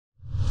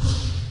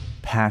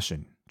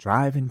passion,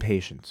 drive, and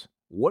patience.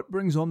 What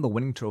brings home the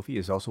winning trophy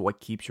is also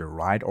what keeps your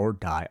ride or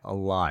die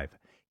alive.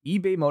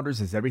 eBay Motors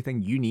has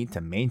everything you need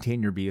to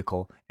maintain your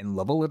vehicle and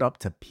level it up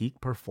to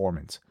peak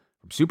performance.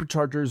 From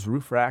superchargers,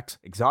 roof racks,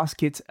 exhaust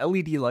kits,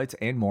 LED lights,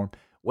 and more,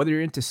 whether you're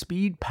into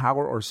speed,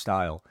 power, or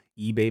style,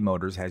 eBay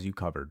Motors has you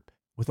covered.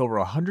 With over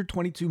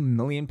 122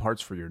 million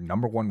parts for your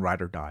number one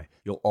ride or die,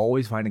 you'll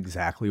always find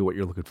exactly what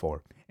you're looking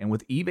for. And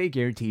with eBay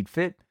Guaranteed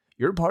Fit,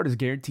 your part is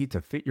guaranteed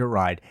to fit your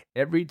ride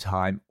every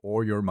time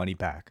or your money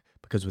back.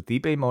 Because with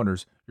eBay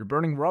Motors, you're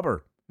burning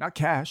rubber, not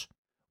cash.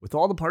 With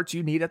all the parts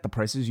you need at the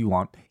prices you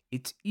want,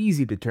 it's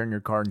easy to turn your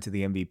car into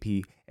the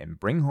MVP and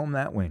bring home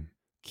that win.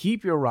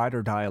 Keep your ride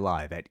or die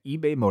alive at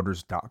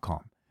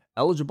ebaymotors.com.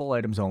 Eligible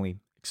items only.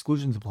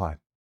 Exclusions apply.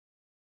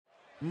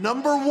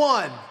 Number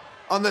 1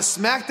 on the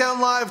SmackDown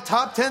Live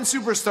Top 10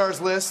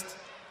 Superstars list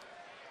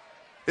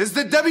is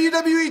the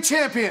WWE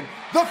Champion,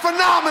 the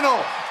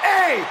phenomenal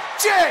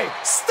AJ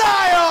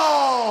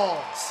Styles!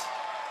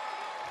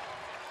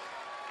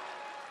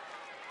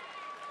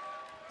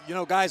 You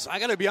know, guys, I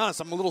got to be honest,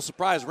 I'm a little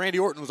surprised Randy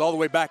Orton was all the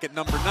way back at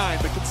number 9,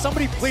 but can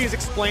somebody please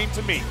explain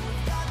to me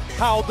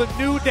how the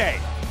New Day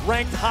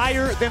ranked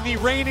higher than the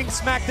reigning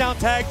SmackDown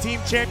Tag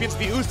Team Champions,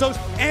 the Usos,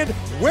 and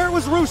where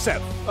was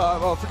Rusev?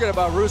 Well, forget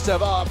about Rusev,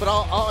 but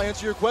I'll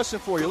answer your question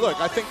for you. Look,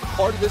 I think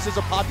part of this is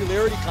a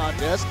popularity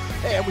contest,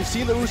 and we've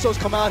seen the Usos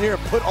come out here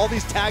and put all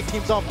these tag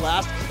teams on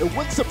blast. It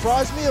wouldn't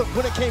surprise me if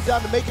when it came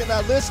down to making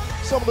that list,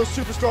 some of those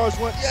superstars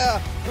went,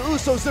 yeah, the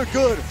Usos, they're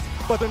good,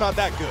 but they're not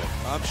that good.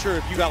 I'm sure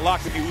if you got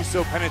locked in the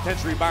Uso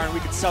penitentiary, Byron, we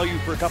could sell you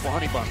for a couple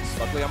honey buns.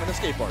 Luckily, I'm an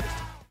escape artist.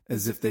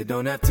 As if they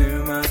don't have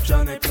too much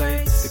on their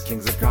plates. The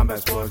Kings of Combat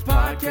Sports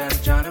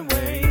Podcast, John and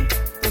Wade.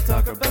 They'll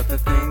talk about the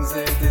things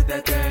they did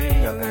that day.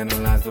 They'll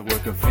analyze the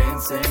work of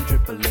Vince and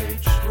Triple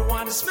H.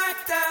 Rewind to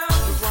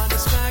SmackDown. Rewind to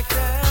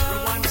SmackDown.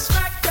 Rewind to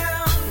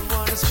SmackDown.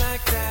 Rewind to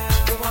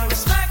SmackDown. Rewind to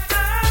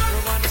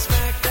SmackDown. Rewind to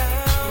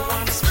SmackDown.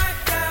 Rewind to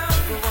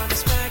SmackDown. Rewind to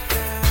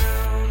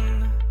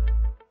SmackDown.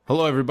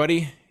 Hello,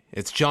 everybody.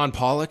 It's John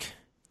Pollock.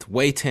 It's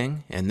Wei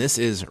Ting, and this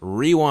is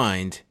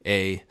Rewind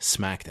a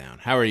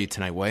SmackDown. How are you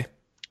tonight, Wei?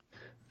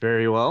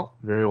 Very well.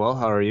 Very well.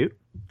 How are you?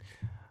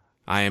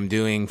 I am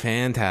doing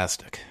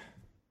fantastic.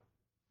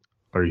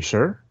 Are you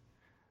sure?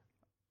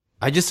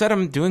 I just said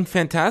I'm doing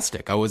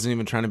fantastic. I wasn't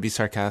even trying to be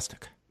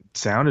sarcastic. It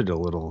sounded a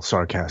little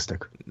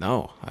sarcastic.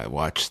 No, I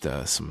watched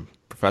some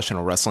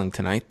professional wrestling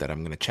tonight that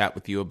I'm going to chat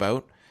with you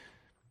about.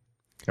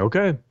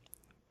 Okay.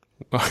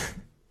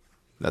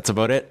 That's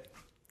about it.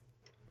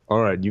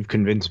 All right, you've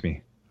convinced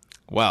me.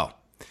 Well,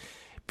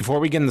 before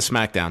we get into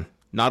SmackDown,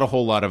 not a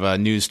whole lot of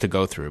news to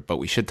go through, but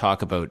we should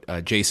talk about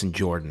Jason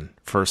Jordan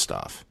first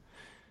off.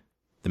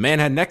 The man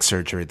had neck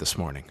surgery this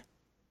morning.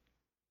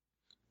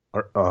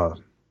 Are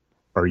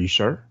you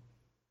sure?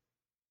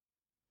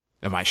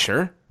 Am I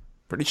sure?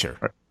 Pretty sure.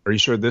 Are you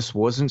sure this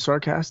wasn't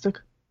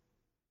sarcastic?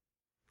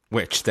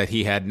 Which? That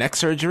he had neck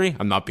surgery?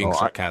 I'm not being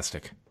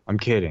sarcastic. I'm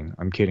kidding.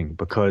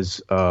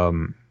 Because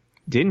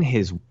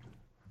didn't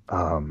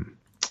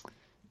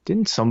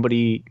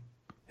somebody,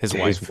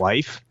 his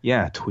wife,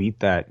 tweet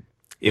that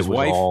his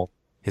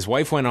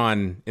wife went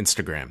on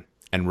Instagram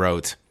and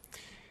wrote,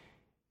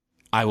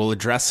 "I will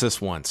address this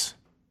once.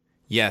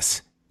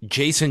 Yes,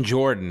 Jason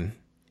Jordan,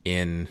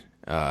 in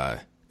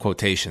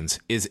quotations,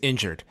 is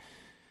injured.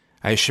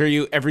 I assure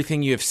you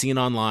everything you have seen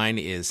online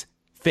is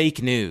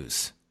fake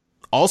news."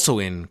 Also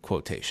in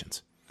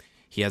quotations.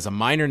 He has a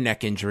minor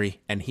neck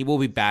injury and he will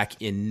be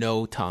back in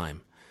no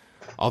time.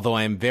 Although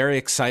I am very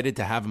excited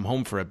to have him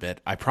home for a bit,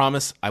 I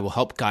promise I will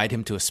help guide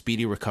him to a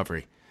speedy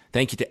recovery.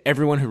 Thank you to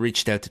everyone who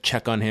reached out to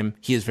check on him.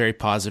 He is very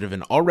positive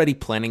and already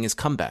planning his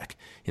comeback.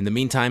 In the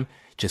meantime,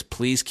 just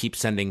please keep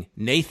sending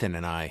Nathan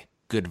and I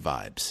good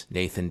vibes.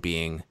 Nathan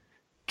being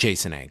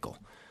Jason Angle.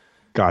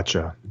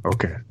 Gotcha.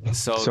 Okay.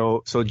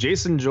 So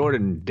Jason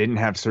Jordan didn't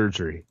have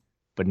surgery,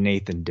 but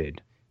Nathan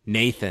did.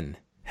 Nathan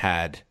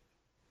had,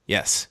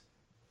 yes.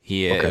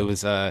 Okay. It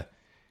was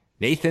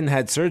Nathan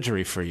had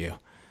surgery for you.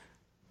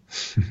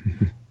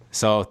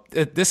 So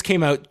this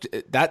came out,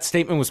 that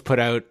statement was put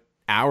out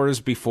hours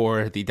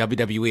before the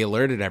WWE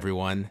alerted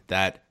everyone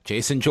that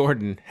Jason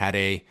Jordan had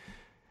a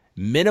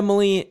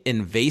minimally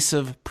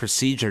invasive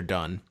procedure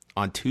done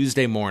on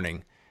Tuesday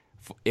morning.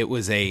 It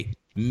was a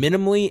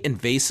minimally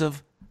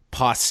invasive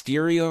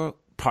posterior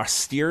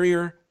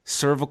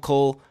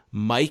cervical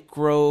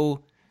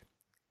micro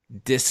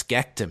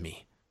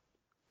discectomy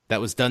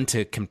that was done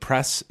to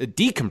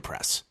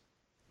decompress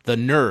the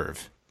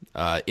nerve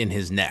in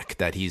his neck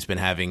that he's been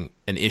having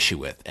an issue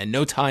with, and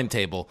no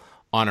timetable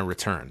on a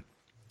return.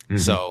 Mm-hmm.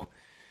 So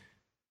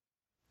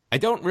I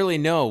don't really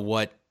know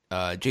what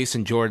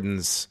Jason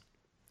Jordan's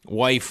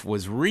wife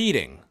was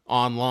reading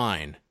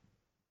online,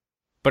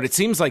 but it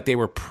seems like they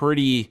were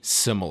pretty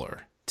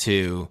similar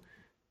to,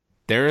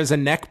 there is a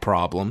neck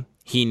problem,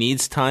 he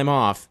needs time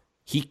off,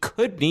 he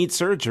could need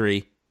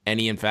surgery, and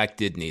he in fact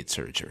did need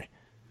surgery.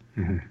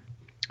 Mm-hmm.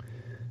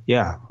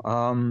 Yeah.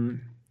 I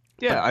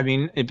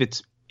mean, if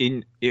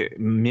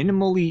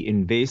minimally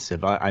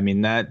invasive. I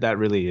mean, that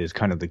really is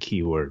kind of the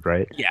key word,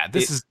 right? Yeah,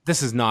 this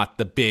is not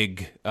the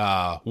big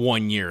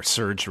 1 year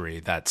surgery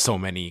that so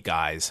many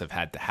guys have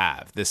had to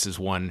have. This is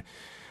one.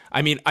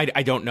 I mean,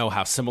 I don't know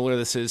how similar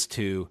this is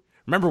to.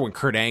 Remember when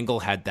Kurt Angle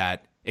had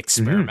that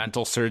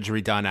experimental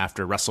surgery done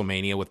after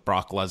WrestleMania with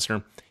Brock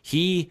Lesnar?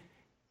 He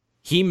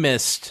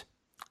missed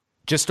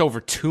just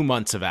over 2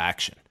 months of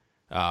action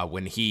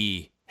when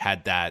he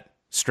had that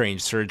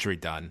strange surgery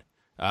done.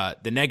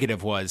 The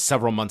negative was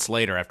several months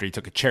later, after he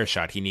took a chair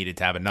shot, he needed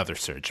to have another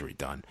surgery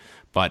done.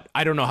 But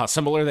I don't know how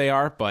similar they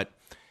are, but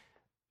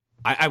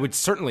I would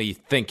certainly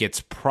think it's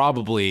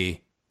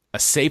probably a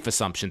safe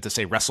assumption to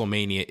say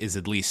WrestleMania is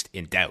at least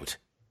in doubt.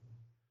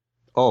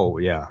 Oh,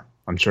 yeah.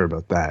 I'm sure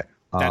about that.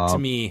 That, to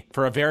me,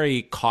 for a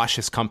very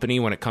cautious company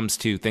when it comes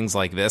to things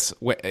like this,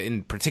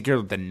 in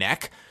particular the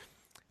neck,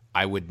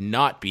 I would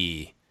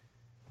be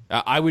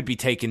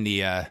taking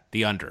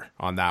the under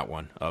on that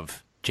one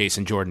of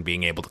Jason Jordan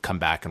being able to come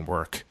back and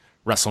work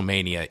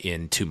WrestleMania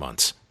in 2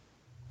 months.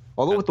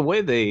 Although with the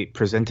way they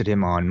presented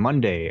him on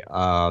Monday,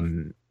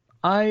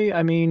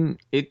 I mean,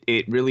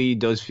 it really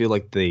does feel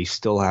like they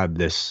still have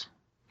this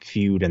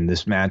feud and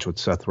this match with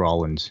Seth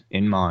Rollins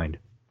in mind.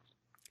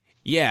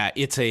 Yeah,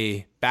 it's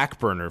a back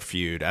burner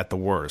feud at the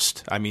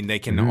worst. I mean, they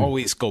can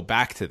always go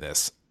back to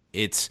this.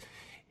 It's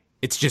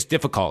just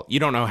difficult.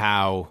 You don't know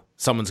how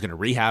someone's going to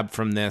rehab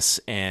from this,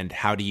 and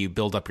how do you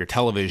build up your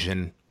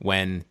television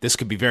when this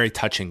could be very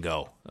touch and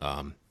go.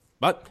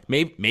 But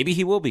maybe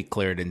he will be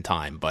cleared in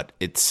time. But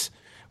it's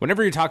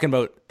whenever you're talking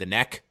about the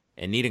neck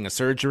and needing a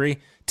surgery,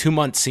 2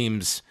 months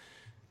seems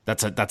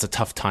that's a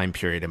tough time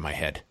period in my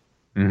head.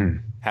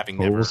 Having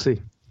never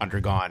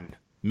undergone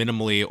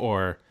minimally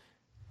or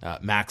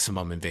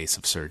maximum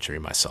invasive surgery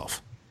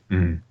myself.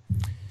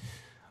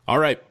 All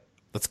right,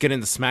 let's get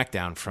into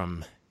SmackDown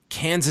from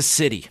Kansas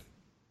City,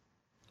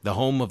 the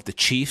home of the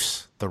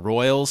Chiefs, the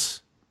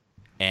Royals,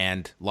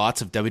 and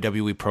lots of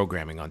WWE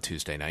programming on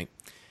Tuesday night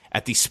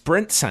at the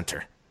Sprint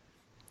Center.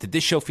 Did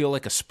this show feel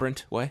like a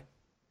sprint way?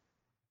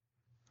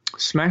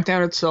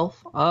 SmackDown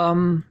itself?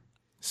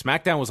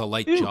 SmackDown was a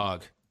light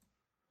jog.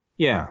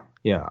 Yeah.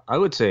 I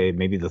would say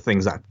maybe the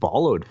things that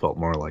followed felt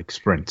more like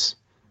sprints.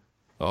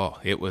 Oh,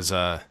 it was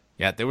there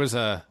was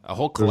a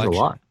whole collection. There was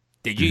a lot.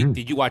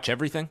 Did you watch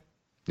everything?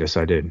 Yes,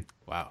 I did.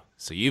 Wow.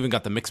 So you even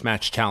got the Mixed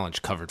Match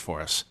Challenge covered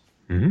for us.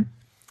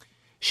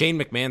 Shane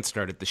McMahon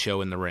started the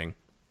show in the ring,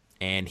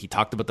 and he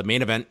talked about the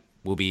main event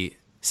will be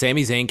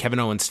Sami Zayn, Kevin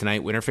Owens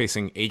tonight, winner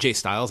facing AJ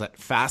Styles at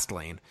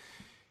Fastlane.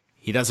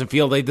 He doesn't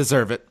feel they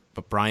deserve it,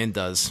 but Bryan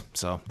does,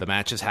 so the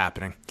match is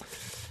happening.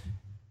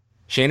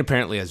 Shane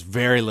apparently has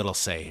very little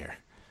say here.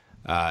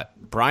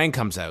 Bryan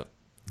comes out,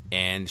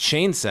 and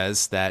Shane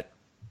says that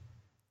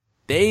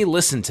they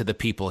listen to the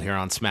people here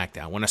on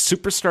SmackDown. When a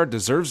superstar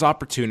deserves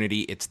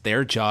opportunity, it's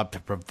their job to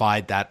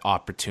provide that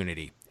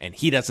opportunity. And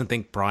he doesn't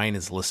think Bryan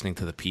is listening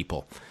to the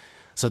people.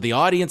 So the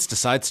audience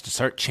decides to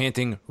start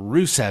chanting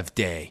Rusev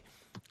Day,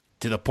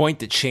 to the point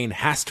that Shane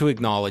has to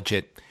acknowledge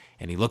it.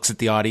 And he looks at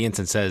the audience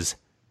and says,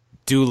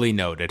 duly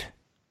noted.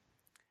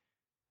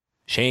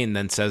 Shane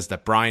then says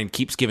that Bryan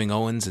keeps giving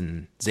Owens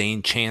and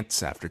Zayn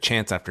chance after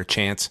chance after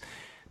chance.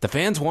 The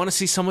fans want to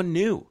see someone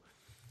new.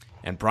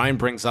 And Bryan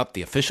brings up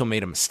the official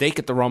made a mistake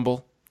at the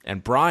Rumble,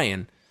 and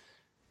Bryan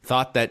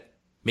thought that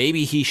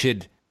maybe he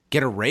should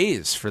get a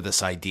raise for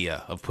this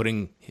idea of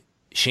putting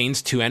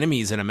Shane's two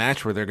enemies in a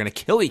match where they're going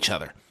to kill each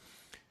other.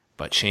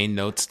 But Shane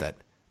notes that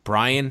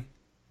Bryan,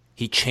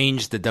 he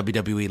changed the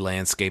WWE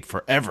landscape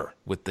forever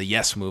with the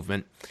Yes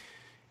movement,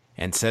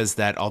 and says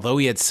that although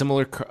he had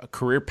similar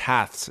career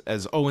paths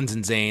as Owens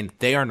and Zayn,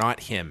 they are not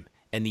him,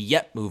 and the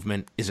Yet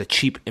movement is a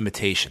cheap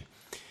imitation.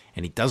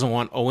 And he doesn't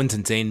want Owens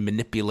and Zayn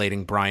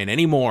manipulating Bryan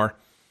anymore.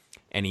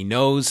 And he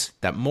knows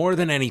that more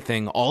than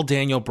anything, all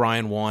Daniel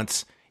Bryan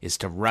wants is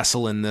to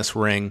wrestle in this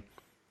ring.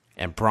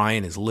 And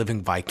Bryan is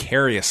living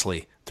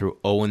vicariously through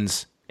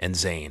Owens and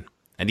Zayn.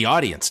 And the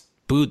audience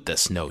booed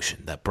this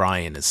notion that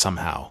Bryan is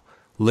somehow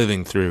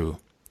living through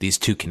these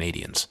two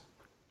Canadians.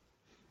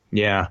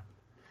 Yeah.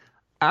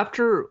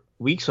 After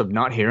weeks of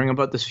not hearing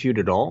about this feud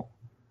at all,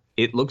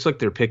 it looks like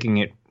they're picking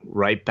it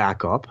right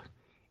back up.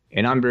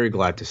 And I'm very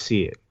glad to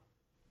see it.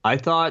 I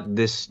thought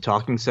this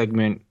talking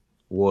segment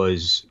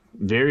was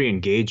very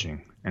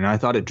engaging, and I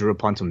thought it drew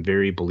upon some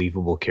very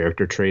believable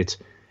character traits.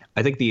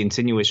 I think the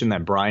insinuation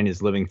that Bryan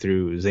is living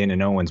through Zayn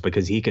and Owens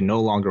because he can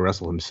no longer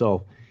wrestle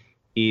himself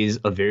is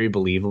a very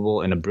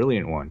believable and a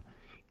brilliant one.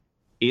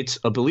 It's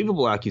a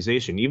believable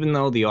accusation, even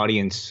though the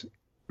audience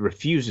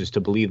refuses to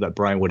believe that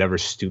Bryan would ever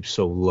stoop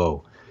so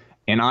low.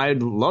 And I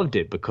loved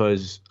it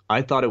because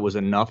I thought it was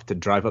enough to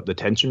drive up the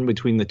tension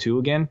between the two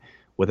again,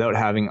 without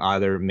having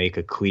either make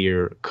a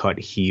clear-cut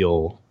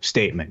heel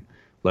statement.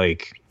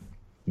 Like,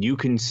 you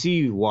can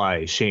see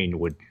why Shane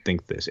would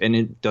think this. And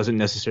it doesn't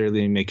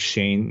necessarily make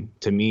Shane,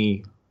 to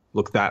me,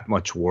 look that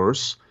much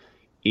worse.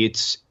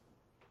 It's,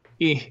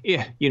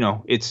 it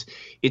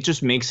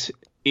just makes,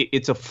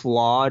 it's a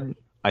flawed,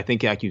 I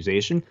think,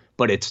 accusation,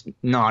 but it's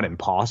not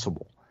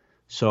impossible.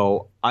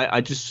 So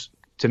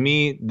To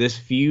me, this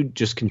feud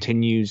just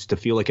continues to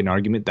feel like an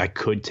argument that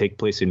could take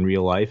place in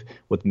real life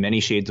with many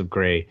shades of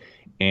gray,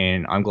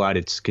 and I'm glad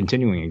it's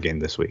continuing again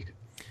this week.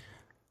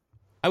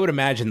 I would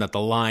imagine that the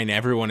line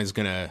everyone is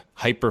going to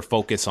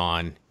hyper-focus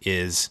on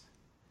is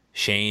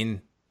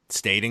Shane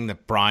stating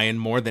that Bryan,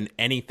 more than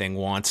anything,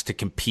 wants to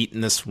compete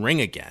in this ring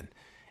again.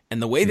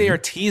 And the way they are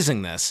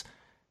teasing this,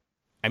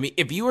 I mean,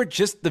 if you are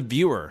just the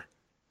viewer,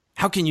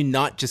 how can you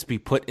not just be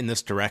put in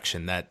this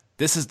direction that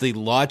this is the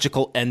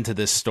logical end to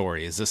this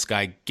story, is this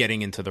guy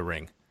getting into the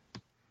ring?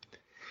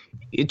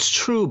 It's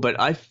true, but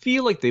I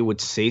feel like they would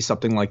say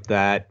something like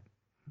that,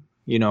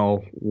 you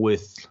know,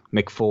 with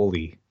Mick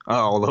Foley,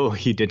 although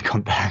he did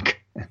come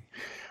back.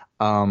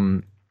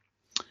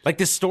 Like,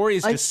 this story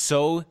is just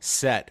so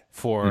set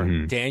for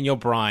Daniel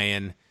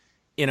Bryan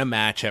in a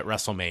match at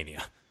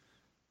WrestleMania.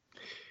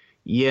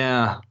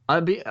 Yeah,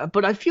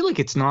 but I feel like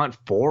it's not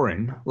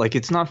foreign. Like,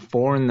 it's not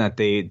foreign that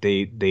they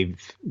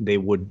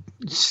would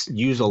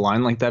use a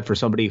line like that for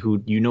somebody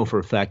who, you know, for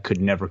a fact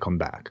could never come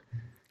back.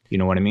 You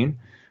know what I mean?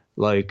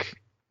 Like,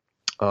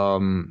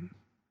 Emilio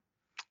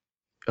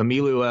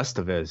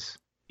Estevez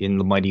in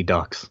the Mighty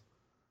Ducks.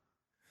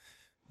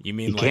 You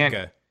mean he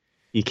can't,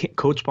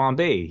 Coach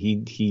Bombay.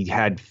 He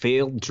had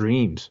failed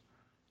dreams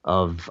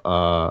of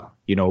scoring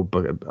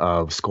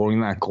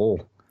that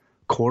goal,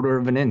 quarter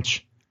of an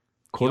inch.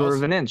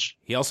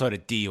 He also had a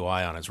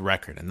DUI on his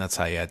record, and that's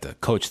how he had to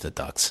coach the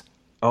Ducks.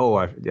 Oh,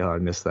 I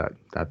missed that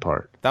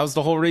part. That was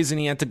the whole reason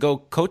he had to go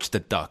coach the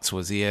Ducks.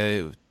 Was he?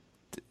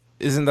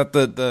 Isn't that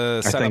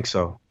the setup? I think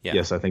so. Yeah.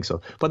 Yes, I think so.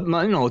 But,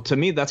 you know, to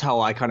me, that's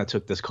how I kind of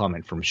took this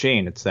comment from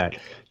Shane. It's that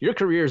your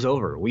career's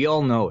over. We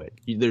all know it.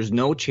 There's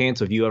no chance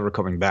of you ever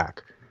coming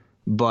back.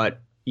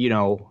 But, you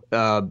know,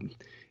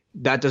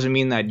 that doesn't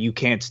mean that you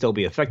can't still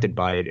be affected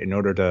by it in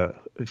order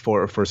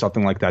for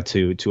something like that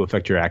to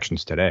affect your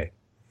actions today.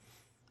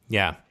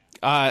 Yeah.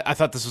 I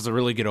thought this was a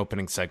really good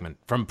opening segment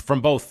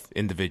from both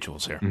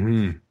individuals here.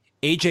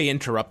 AJ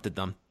interrupted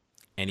them,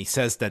 and he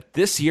says that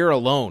this year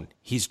alone,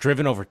 he's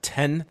driven over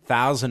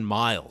 10,000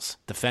 miles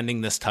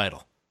defending this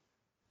title.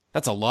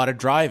 That's a lot of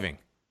driving.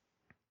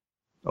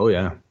 Oh,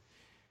 yeah.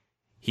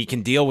 He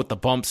can deal with the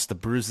bumps, the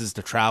bruises,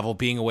 the travel,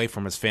 being away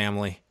from his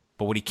family.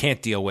 But what he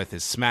can't deal with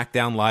is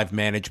SmackDown Live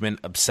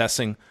management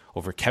obsessing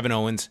over Kevin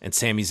Owens and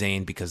Sami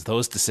Zayn because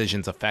those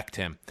decisions affect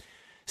him.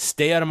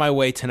 Stay out of my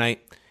way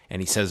tonight.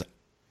 And he says,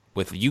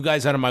 with you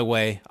guys out of my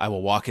way, I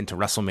will walk into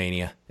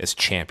WrestleMania as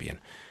champion.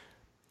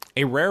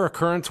 A rare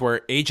occurrence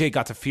where AJ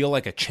got to feel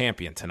like a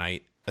champion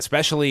tonight,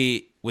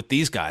 especially with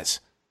these guys,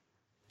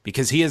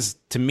 because he has,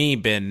 to me,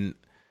 been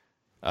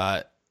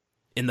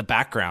in the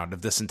background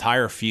of this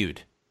entire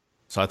feud.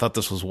 So I thought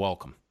this was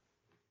welcome.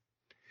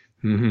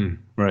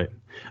 Right.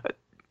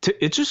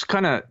 It just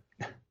kind of,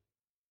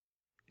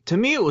 to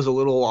me, it was a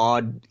little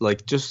odd,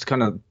 like just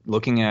kind of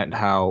looking at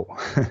how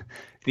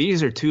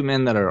these are two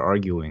men that are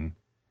arguing,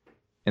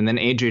 and then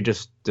AJ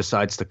just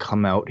decides to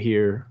come out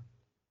here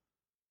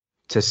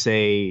to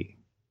say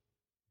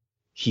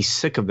he's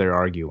sick of their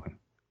arguing.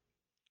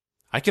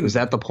 Is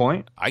that the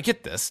point? I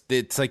get this.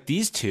 It's like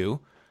these two,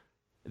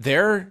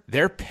 their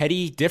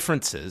petty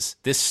differences,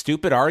 this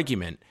stupid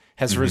argument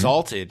has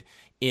resulted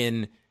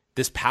in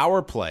this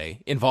power play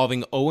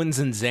involving Owens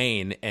and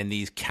Zayn and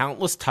these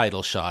countless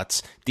title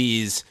shots,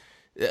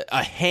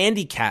 a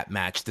handicap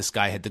match this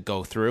guy had to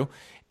go through,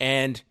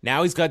 and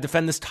now he's got to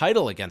defend this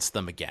title against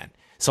them again.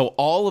 So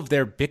all of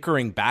their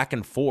bickering back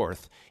and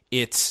forth,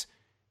 it's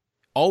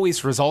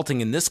always resulting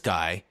in this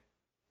guy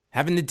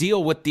having to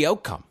deal with the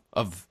outcome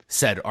of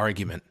said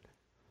argument.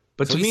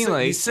 But so to me,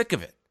 like, he's sick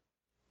of it.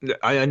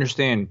 I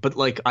understand, but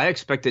like I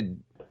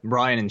expected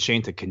Bryan and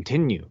Shane to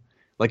continue.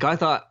 Like I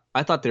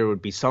thought there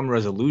would be some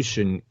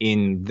resolution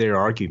in their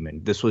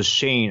argument. This was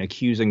Shane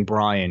accusing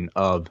Bryan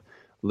of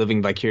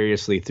living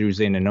vicariously through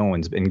Zayn and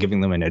Owens and giving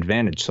them an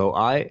advantage. So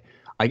I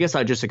guess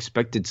I just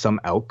expected some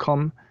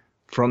outcome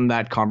from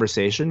that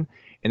conversation,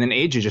 and then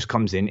AJ just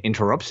comes in,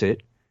 interrupts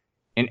it,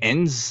 and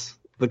ends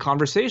the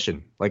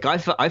conversation. Like I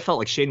felt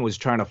like Shane was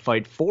trying to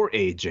fight for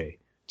AJ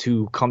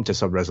to come to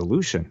some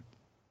resolution.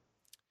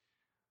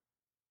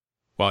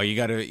 Well, you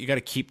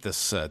gotta keep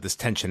this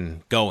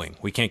tension going.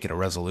 We can't get a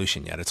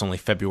resolution yet. It's only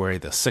February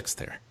the 6th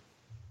here.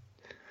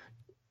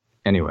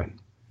 Anyway,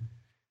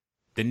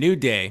 the New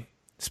Day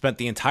spent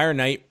the entire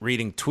night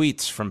reading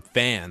tweets from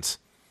fans,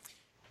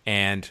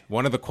 and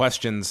one of the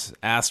questions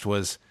asked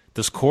was,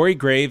 does Corey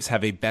Graves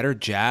have a better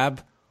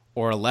jab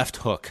or a left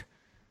hook?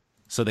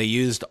 So they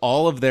used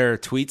all of their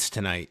tweets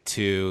tonight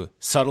to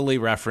subtly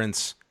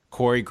reference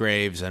Corey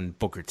Graves and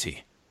Booker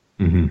T.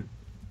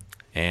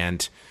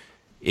 And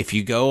if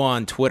you go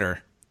on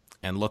Twitter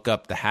and look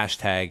up the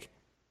hashtag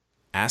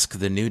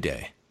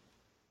 #AskTheNewDay,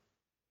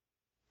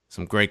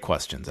 some great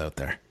questions out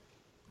there.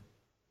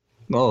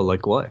 Oh,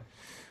 like what?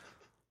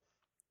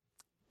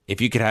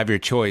 If you could have your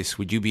choice,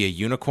 would you be a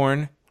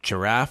unicorn,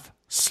 giraffe,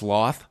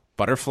 sloth,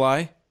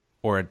 butterfly,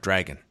 or a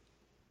dragon?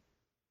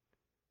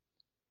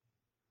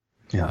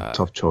 Yeah,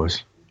 tough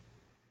choice.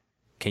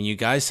 Can you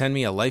guys send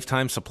me a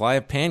lifetime supply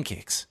of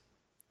pancakes?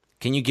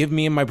 Can you give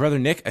me and my brother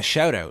Nick a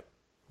shout out?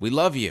 We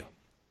love you.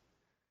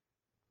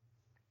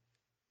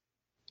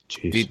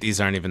 Jeez. These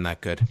aren't even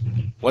that good.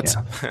 What's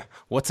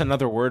what's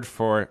another word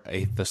for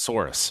a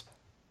thesaurus?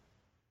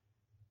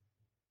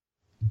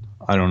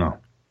 I don't know.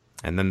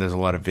 And then there's a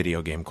lot of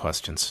video game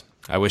questions.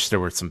 I wish there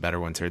were some better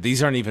ones here.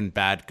 These aren't even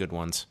bad good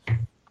ones.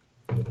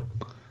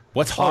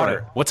 What's hotter?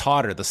 Right. What's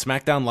hotter, the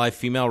SmackDown Live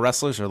female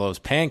wrestlers or those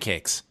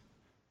pancakes?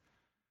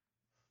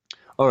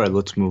 All right,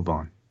 let's move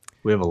on.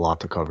 We have a lot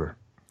to cover.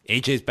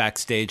 AJ's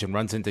backstage and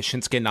runs into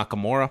Shinsuke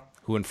Nakamura,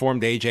 who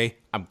informed AJ,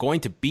 "I'm going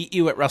to beat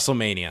you at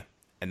WrestleMania."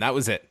 And that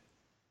was it.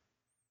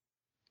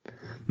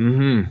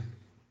 Mm-hmm.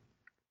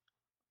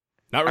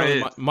 Not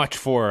really much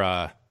for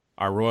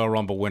our Royal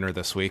Rumble winner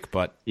this week,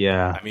 but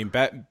yeah, I mean,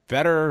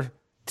 better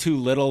too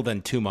little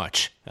than too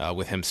much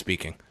with him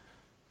speaking.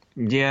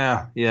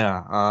 Yeah.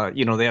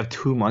 They have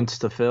 2 months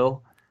to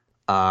fill.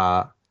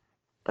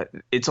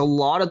 It's a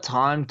lot of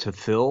time to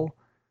fill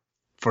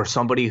for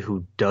somebody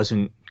who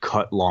doesn't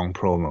cut long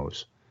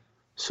promos.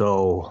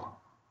 So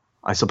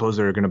I suppose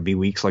there are going to be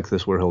weeks like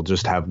this where he'll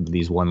just have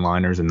these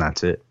one-liners and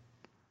that's it.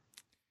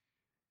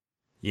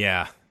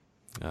 Yeah,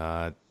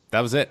 that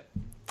was it.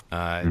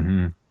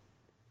 Mm-hmm.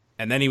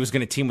 And then he was going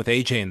to team with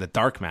AJ in the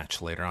dark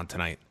match later on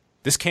tonight.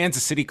 This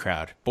Kansas City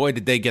crowd, boy,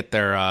 did they get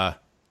their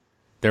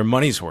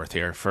money's worth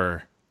here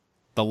for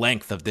the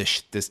length of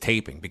this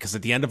taping. Because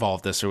at the end of all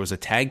of this, there was a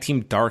tag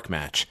team dark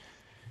match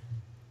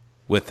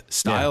with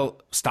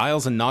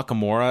Styles and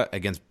Nakamura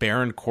against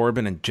Baron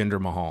Corbin and Jinder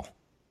Mahal.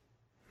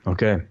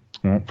 Okay,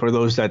 well, for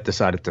those that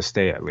decided to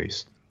stay at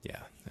least. Yeah,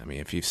 I mean,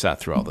 if you've sat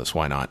through all this,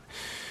 why not?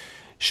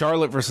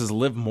 Charlotte versus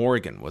Liv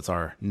Morgan was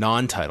our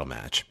non-title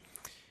match.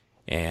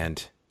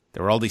 And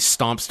there were all these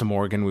stomps to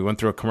Morgan. We went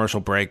through a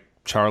commercial break.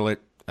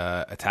 Charlotte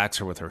attacks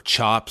her with her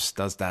chops,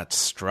 does that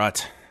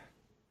strut.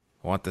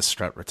 I want this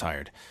strut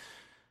retired.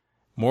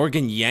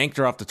 Morgan yanked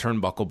her off the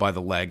turnbuckle by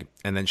the leg,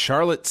 and then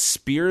Charlotte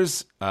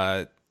spears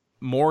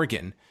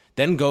Morgan,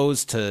 then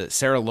goes to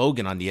Sarah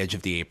Logan on the edge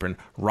of the apron.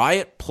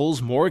 Riot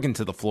pulls Morgan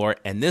to the floor,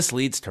 and this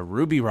leads to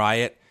Ruby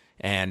Riot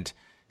and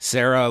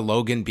Sarah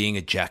Logan being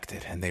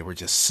ejected, and they were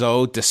just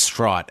so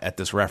distraught at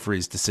this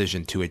referee's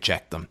decision to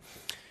eject them.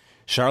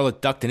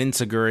 Charlotte ducked an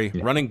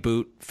enziguri, running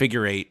boot,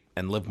 figure eight,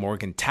 and Liv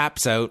Morgan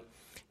taps out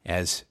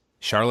as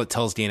Charlotte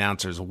tells the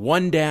announcers,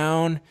 1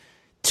 down,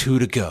 2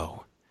 to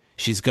go.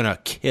 She's going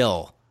to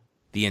kill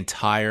the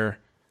entire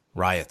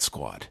Riot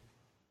Squad.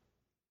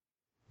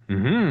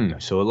 Mm-hmm.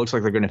 So it looks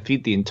like they're going to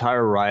feed the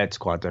entire Riot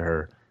Squad to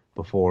her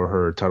before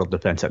her title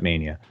defense at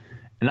Mania.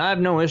 And I have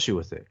no issue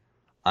with it.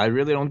 I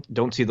really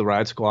don't see the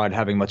Riot Squad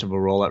having much of a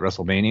role at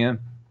WrestleMania.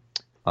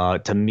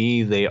 To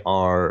me, they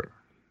are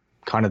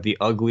kind of the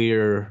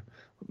uglier,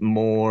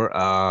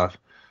 more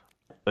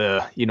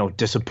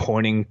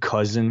disappointing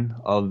cousin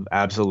of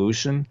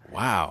Absolution.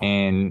 Wow.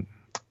 And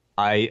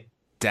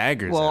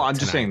daggers. Well, I'm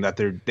just saying that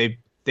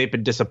they've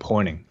been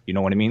disappointing. You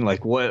know what I mean?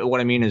 Like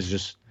what I mean is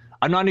just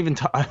I'm not even.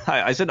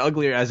 I said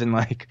uglier as in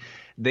like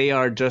they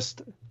are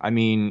just. I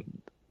mean,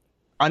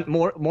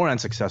 more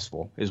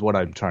unsuccessful is what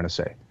I'm trying to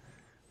say.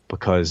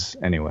 Because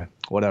anyway,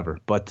 whatever.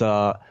 But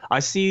I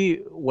see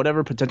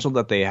whatever potential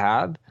that they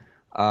have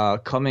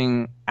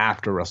coming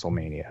after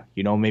WrestleMania.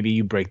 You know, maybe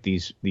you break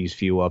these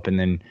few up and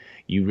then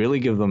you really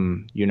give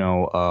them,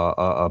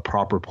 a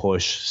proper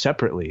push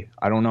separately.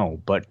 I don't know.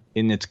 But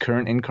in its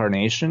current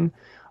incarnation,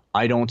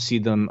 I don't see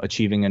them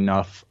achieving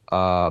enough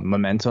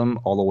momentum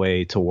all the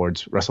way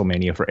towards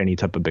WrestleMania for any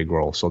type of big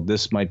role. So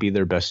this might be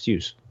their best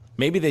use.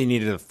 Maybe they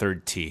needed a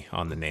third T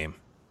on the name.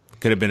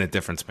 Could have been a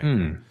difference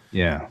maker.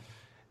 Yeah.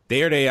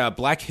 They aired a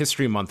Black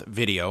History Month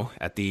video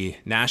at the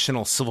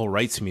National Civil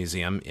Rights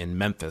Museum in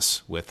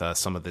Memphis with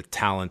some of the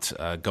talent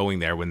going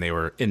there when they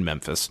were in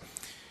Memphis.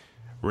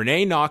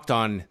 Renee knocked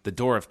on the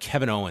door of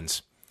Kevin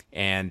Owens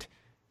and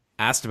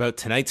asked about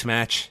tonight's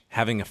match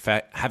having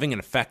an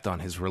effect on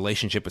his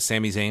relationship with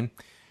Sami Zayn.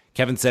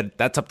 Kevin said,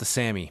 "That's up to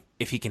Sami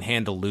if he can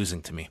handle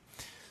losing to me."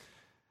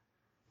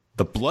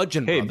 The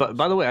Bludgeon Brothers. But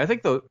by the way, I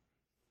think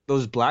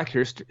those Black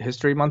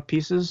History Month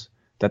pieces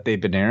that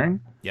they've been airing.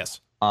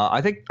 Yes.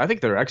 I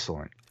think they're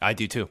excellent. I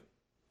do too.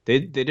 They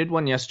did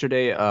one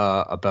yesterday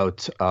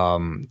about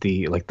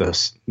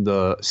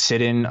the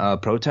sit-in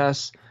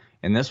protests,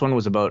 and this one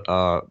was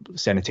about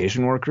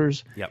sanitation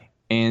workers. Yep.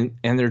 And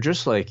they're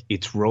just like,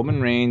 it's Roman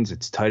Reigns,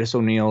 it's Titus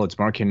O'Neil, it's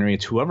Mark Henry,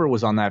 it's whoever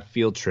was on that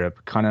field trip,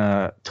 kind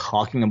of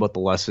talking about the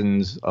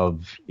lessons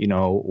of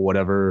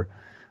whatever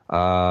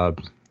a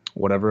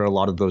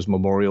lot of those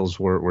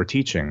memorials were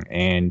teaching,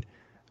 and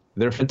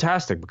they're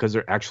fantastic because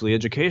they're actually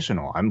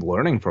educational. I'm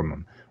learning from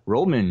them.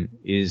 Roman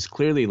is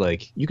clearly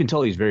you can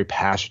tell he's very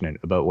passionate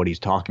about what he's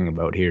talking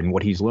about here and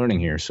what he's learning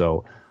here.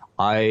 So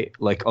I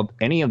like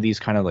any of these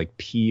kind of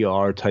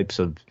PR types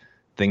of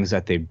things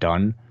that they've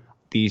done.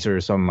 These are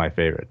some of my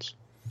favorites.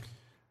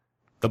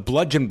 The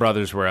Bludgeon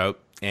Brothers were out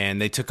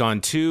and they took on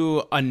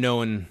 2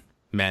 unknown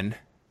men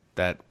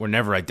that were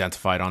never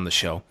identified on the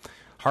show.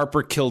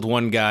 Harper killed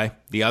one guy.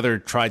 The other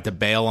tried to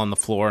bail on the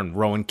floor and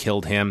Rowan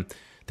killed him.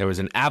 There was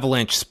an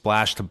avalanche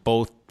splash to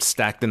both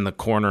stacked in the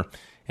corner,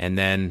 and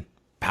then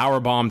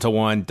power bomb to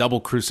one, double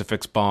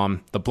crucifix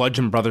bomb. The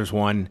Bludgeon Brothers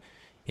won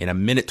in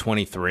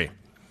 1:23.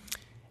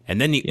 And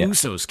then the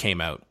Usos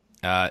came out.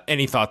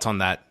 Any thoughts on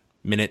that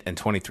minute and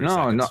 23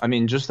 seconds? No. I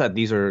mean, just that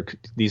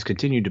these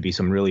continue to be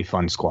some really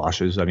fun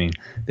squashes. I mean,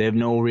 they have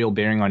no real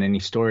bearing on any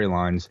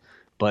storylines,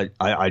 but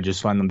I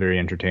just find them very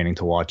entertaining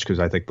to watch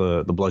because I think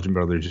the Bludgeon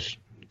Brothers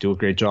do a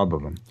great job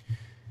of them.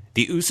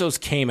 The Usos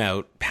came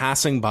out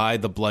passing by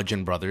the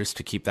Bludgeon Brothers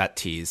to keep that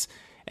tease,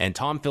 and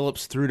Tom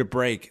Phillips threw to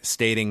break,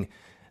 stating,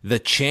 "The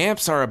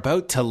champs are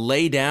about to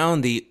lay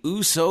down the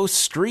Uso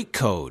street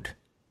code."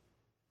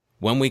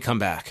 When we come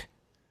back,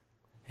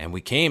 and we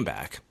came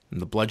back,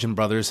 and the Bludgeon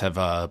Brothers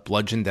have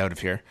bludgeoned out of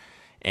here,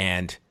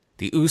 and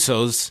the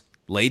Usos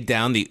laid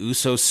down the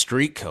Uso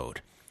street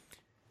code.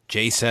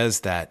 Jay says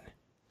that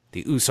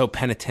the Uso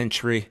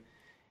Penitentiary,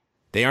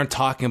 they aren't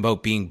talking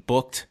about being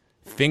booked,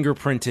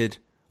 fingerprinted,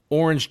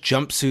 orange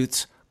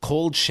jumpsuits,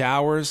 cold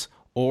showers,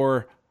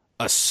 or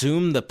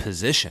assume the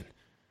position.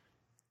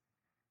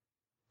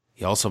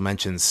 He also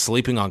mentions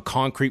sleeping on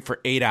concrete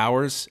for 8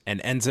 hours and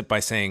ends it by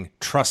saying,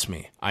 "Trust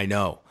me, I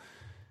know."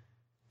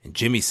 And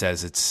Jimmy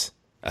says it's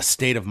a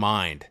state of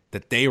mind,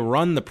 that they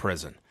run the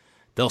prison.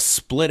 They'll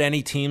split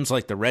any teams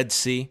like the Red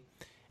Sea,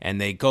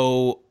 and they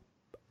go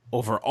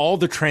over all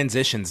the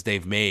transitions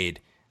they've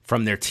made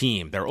from their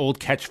team, their old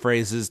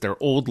catchphrases,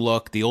 their old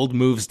look, the old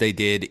moves they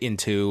did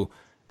into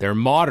their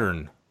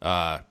modern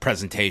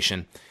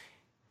presentation.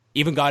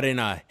 Even got in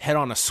a head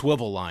on a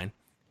swivel line,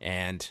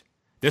 and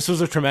this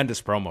was a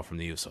tremendous promo from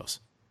the Usos.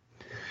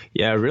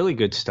 Yeah, really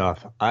good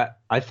stuff.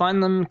 I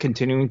find them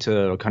continuing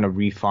to kind of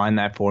refine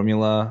that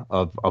formula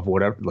of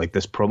whatever, like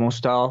this promo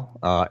style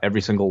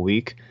every single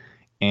week.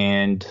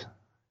 And,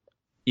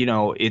 you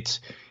know,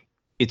 it's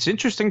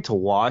interesting to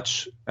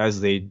watch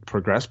as they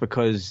progress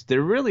because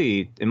they're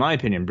really, in my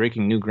opinion,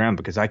 breaking new ground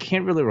because I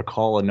can't really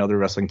recall another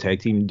wrestling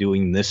tag team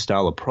doing this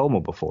style of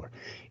promo before.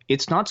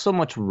 It's not so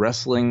much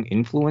wrestling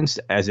influenced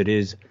as it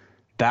is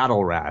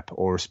battle rap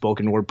or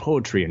spoken word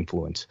poetry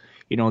influence.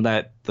 You know,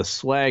 that the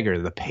swagger,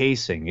 the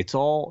pacing, it's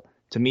all,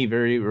 to me,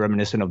 very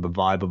reminiscent of the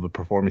vibe of a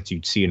performance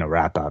you'd see in a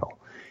rap battle.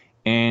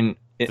 And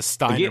the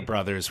Steiner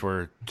brothers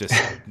were just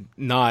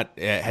not,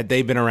 had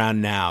they been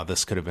around now,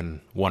 this could have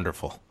been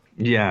wonderful.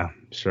 Yeah,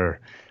 sure.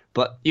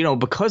 But, you know,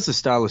 because the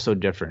style is so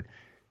different,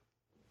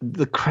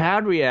 the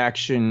crowd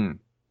reaction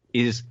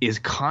is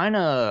kind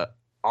of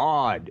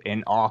odd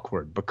and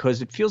awkward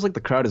because it feels like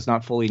the crowd is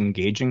not fully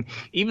engaging,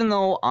 even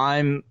though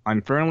I'm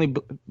firmly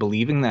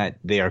believing that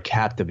they are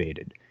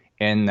captivated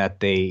and that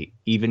they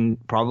even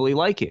probably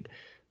like it.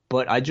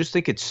 But I just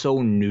think it's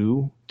so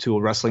new to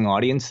a wrestling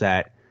audience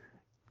that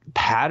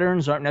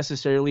patterns aren't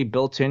necessarily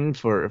built in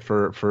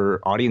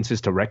for audiences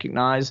to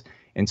recognize.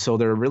 And so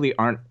there really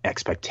aren't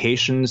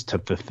expectations to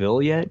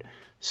fulfill yet.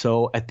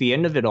 So at the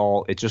end of it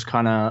all, it just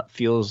kind of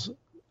feels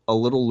a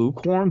little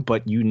lukewarm,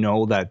 but you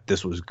know that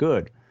this was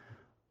good.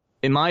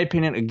 In my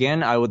opinion,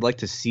 again, I would like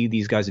to see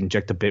these guys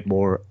inject a bit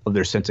more of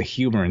their sense of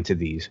humor into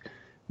these.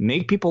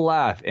 Make people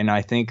laugh, and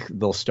I think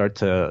they'll start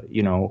to,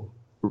 you know,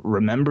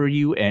 remember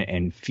you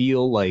and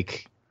feel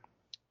like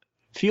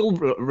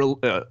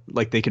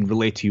they can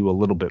relate to you a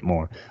little bit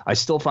more. I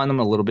still find them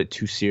a little bit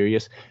too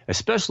serious,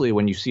 especially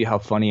when you see how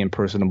funny and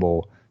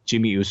personable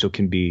Jimmy Uso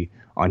can be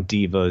on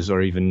Divas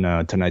or even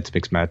tonight's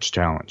Mixed Match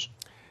Challenge.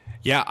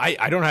 Yeah,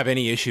 I don't have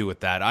any issue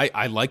with that.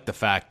 I like the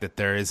fact that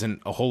there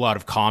isn't a whole lot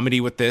of comedy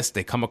with this.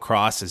 They come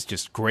across as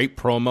just great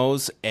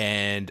promos,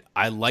 and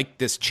I like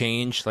this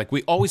change. Like,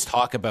 we always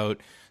talk about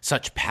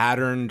such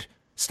patterned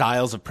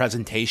styles of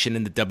presentation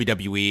in the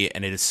WWE,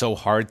 and it is so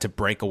hard to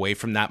break away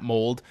from that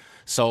mold.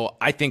 So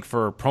I think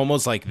for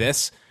promos like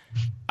this,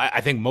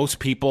 I think most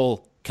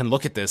people can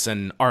look at this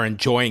and are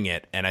enjoying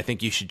it. And I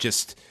think you should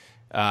just,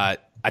 I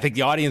think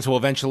the audience will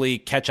eventually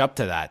catch up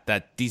to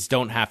that these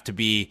don't have to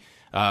be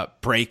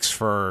breaks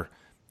for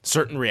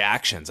certain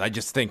reactions. I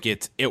just think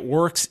it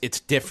works,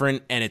 it's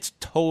different, and it's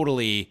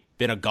totally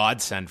been a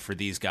godsend for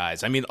these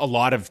guys. I mean, a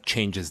lot of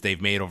changes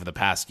they've made over the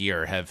past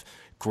year have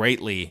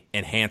greatly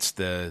enhanced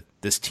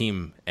this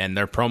team, and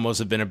their promos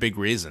have been a big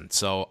reason.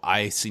 So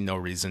I see no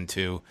reason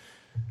to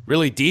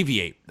really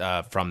deviate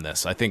from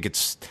this. I think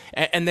it's,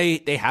 and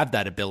they have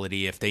that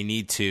ability if they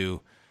need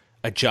to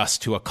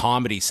adjust to a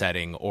comedy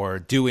setting or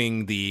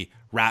doing the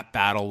rap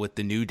battle with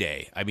the New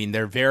Day. I mean,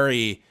 they're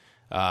very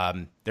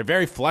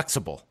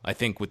flexible, I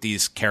think, with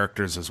these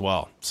characters as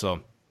well.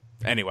 So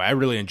anyway, I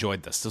really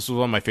enjoyed this. This was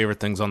one of my favorite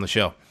things on the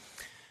show.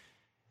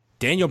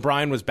 Daniel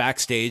Bryan was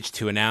backstage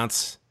to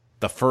announce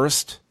the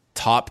first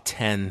top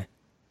 10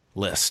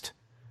 list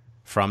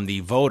from the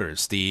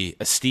voters, the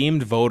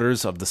esteemed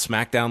voters of the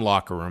SmackDown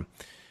locker room.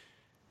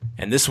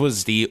 And this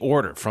was the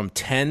order from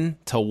 10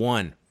 to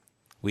 1.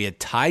 We had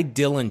Ty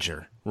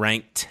Dillinger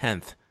ranked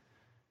 10th,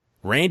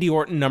 Randy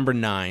Orton number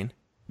 9,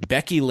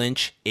 Becky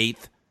Lynch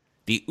 8th,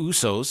 the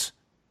Usos,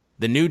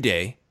 the New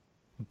Day,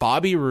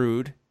 Bobby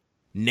Roode,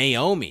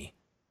 Naomi,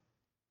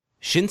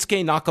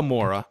 Shinsuke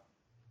Nakamura,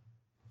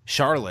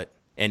 Charlotte,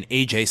 and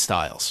AJ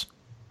Styles,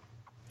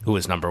 who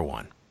was number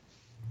 1.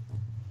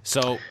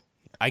 So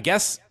I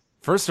guess,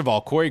 first of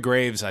all, Corey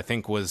Graves, I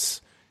think,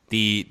 was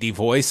the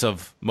voice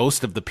of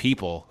most of the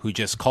people who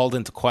just called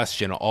into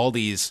question all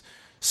these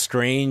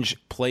strange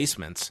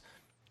placements.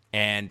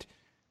 And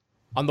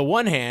on the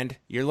one hand,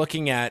 you're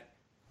looking at,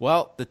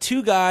 well, the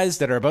two guys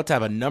that are about to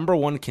have a number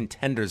one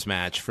contenders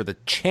match for the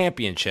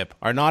championship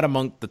are not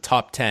among the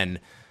top 10,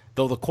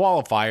 though the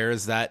qualifier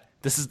is that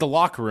this is the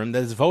locker room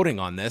that is voting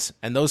on this,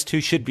 and those two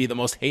should be the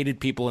most hated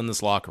people in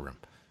this locker room.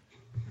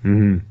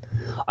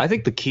 Mm-hmm. I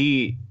think the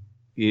key,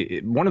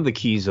 one of the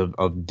keys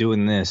of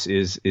doing this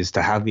is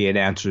to have the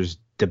announcers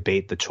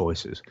debate the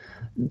choices.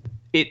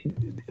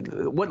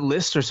 What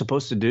lists are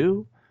supposed to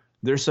do,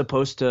 they're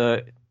supposed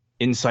to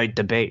incite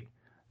debate.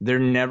 They're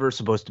never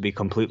supposed to be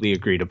completely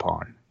agreed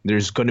upon.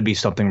 There's going to be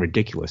something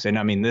ridiculous. And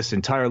I mean, this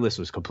entire list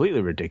was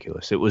completely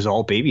ridiculous. It was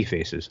all baby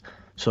faces.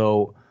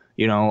 So,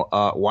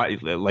 why,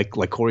 like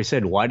Corey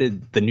said, why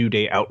did the New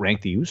Day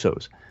outrank the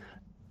Usos?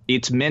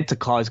 It's meant to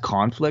cause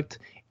conflict.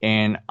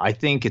 And I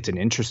think it's an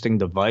interesting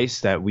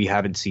device that we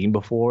haven't seen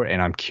before.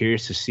 And I'm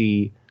curious to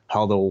see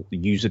how they'll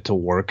use it to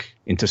work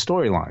into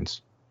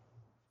storylines.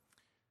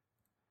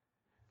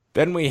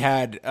 Then we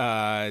had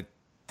the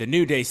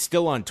New Day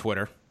still on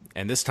Twitter.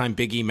 And this time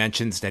Big E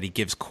mentions that he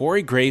gives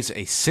Corey Graves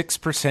a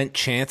 6%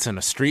 chance in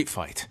a street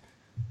fight.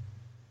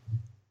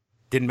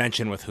 Didn't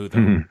mention with who, though.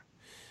 Mm-hmm.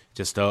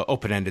 Just an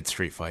open-ended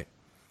street fight.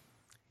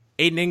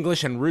 Aiden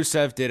English and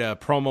Rusev did a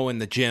promo in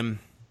the gym.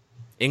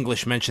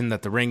 English mentioned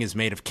that the ring is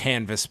made of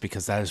canvas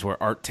because that is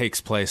where art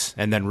takes place.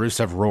 And then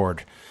Rusev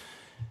roared.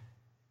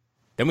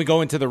 Then we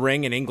go into the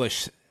ring and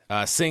English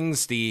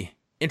sings the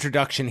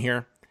introduction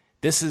here.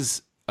 This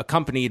is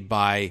accompanied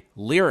by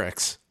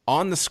lyrics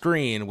on the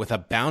screen with a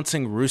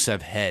bouncing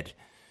Rusev head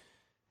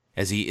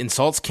as he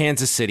insults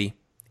Kansas City,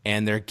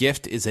 and their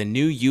gift is a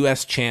new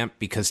U.S. champ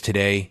because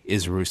today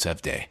is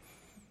Rusev Day.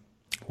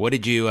 What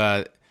did you...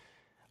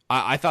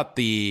 I thought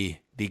the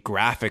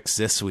graphics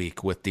this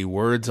week with the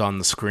words on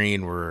the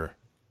screen were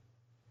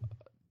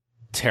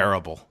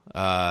terrible.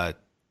 I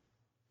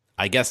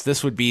guess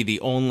this would be the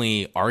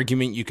only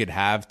argument you could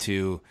have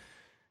to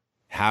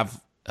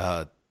have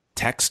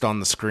text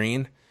on the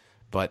screen.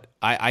 But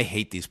I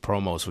hate these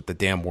promos with the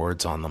damn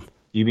words on them.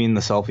 You mean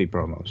the selfie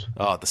promos?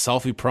 Oh, the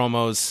selfie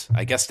promos.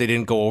 I guess they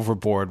didn't go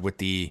overboard with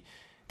the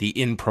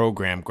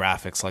in-program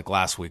graphics like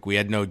last week. We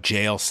had no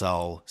jail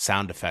cell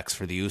sound effects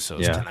for the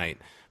Usos tonight.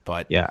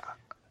 But yeah,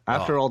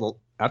 after all the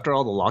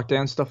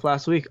lockdown stuff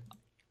last week,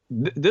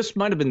 this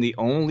might have been the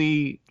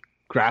only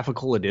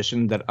graphical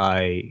addition that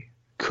I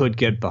could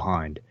get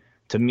behind.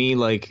 To me,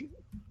 like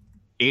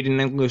Aiden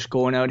English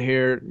going out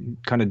here,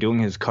 kind of doing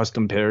his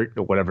custom pair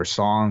or whatever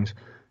songs.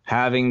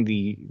 Having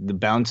the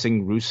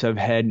bouncing Rusev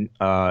head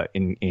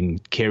in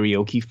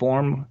karaoke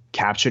form,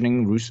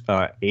 captioning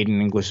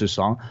Aiden English's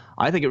song,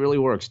 I think it really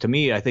works. To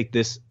me, I think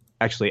this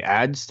actually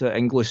adds to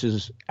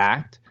English's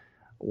act,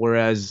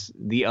 whereas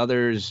the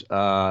others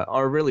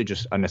are really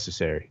just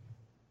unnecessary.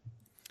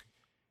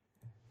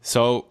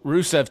 So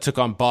Rusev took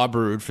on Bob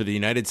Roode for the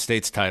United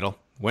States title,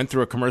 went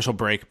through a commercial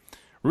break.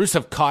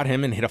 Rusev caught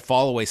him and hit a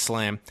fallaway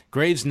slam.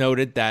 Graves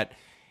noted that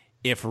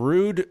if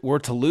Roode were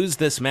to lose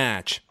this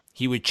match,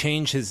 he would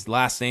change his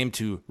last name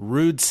to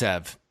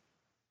Rudesev.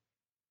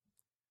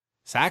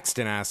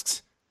 Saxton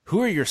asks,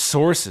 who are your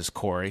sources,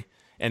 Corey?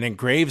 And then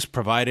Graves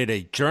provided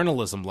a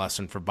journalism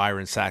lesson for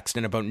Byron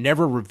Saxton about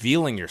never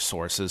revealing your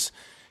sources,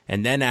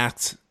 and then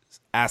asks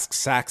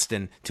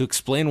Saxton to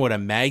explain what a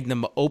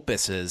magnum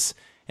opus is,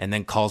 and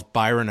then calls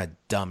Byron a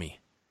dummy.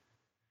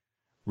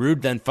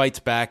 Roode then fights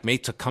back,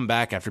 makes a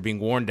comeback after being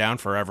worn down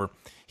forever.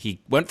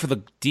 He went for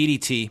the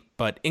DDT,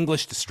 but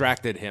English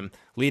distracted him,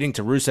 leading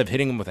to Rusev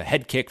hitting him with a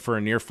head kick for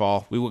a near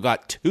fall. We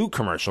got 2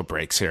 commercial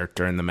breaks here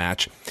during the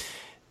match.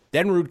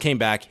 Then Roode came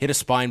back, hit a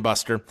spine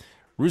buster.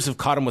 Rusev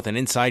caught him with an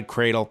inside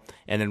cradle,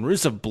 and then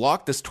Rusev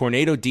blocked this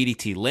tornado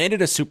DDT,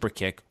 landed a super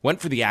kick,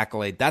 went for the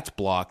accolade. That's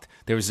blocked.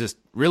 There was this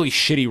really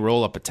shitty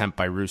roll-up attempt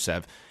by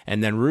Rusev,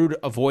 and then Roode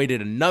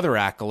avoided another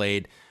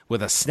accolade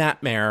with a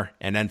snapmare,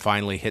 and then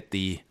finally hit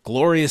the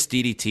glorious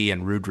DDT,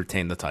 and Roode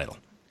retained the title.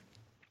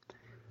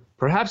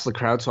 Perhaps the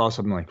crowd saw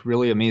some like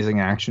really amazing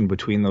action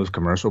between those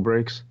commercial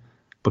breaks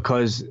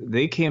because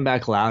they came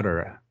back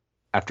louder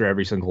after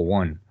every single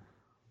one.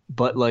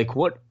 But like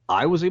what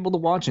I was able to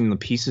watch and the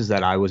pieces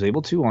that I was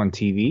able to on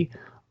TV,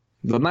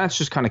 the match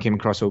just kind of came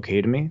across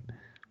okay to me.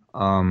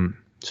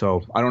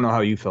 So I don't know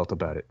how you felt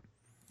about it.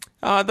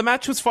 The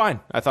match was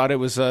fine. I thought it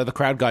was the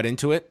crowd got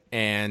into it,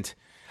 and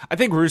I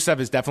think Rusev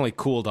has definitely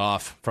cooled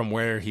off from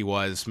where he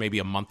was maybe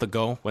a month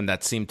ago when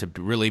that seemed to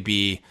really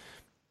be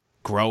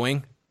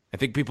growing. I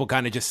think people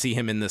kind of just see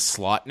him in this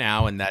slot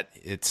now, and that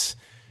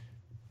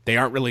they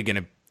aren't really going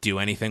to do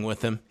anything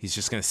with him. He's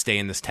just going to stay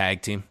in this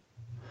tag team.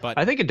 But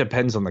I think it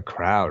depends on the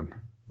crowd.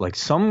 Like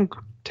some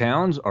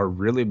towns are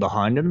really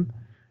behind him,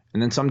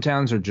 and then some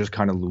towns are just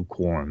kind of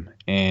lukewarm.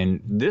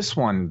 And this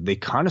one, they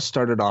kind of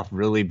started off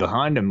really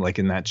behind him, like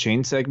in that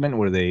chain segment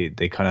where they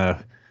kind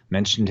of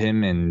mentioned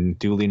him and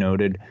duly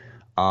noted.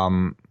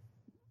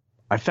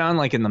 I found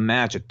like in the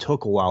match, it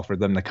took a while for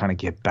them to kind of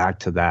get back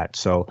to that.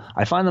 So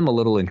I find them a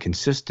little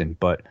inconsistent,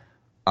 but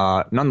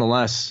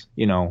nonetheless,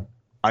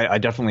 I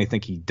definitely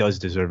think he does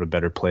deserve a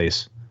better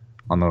place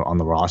on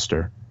the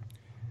roster.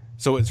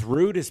 So as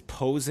Rude is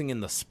posing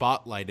in the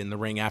spotlight in the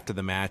ring after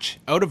the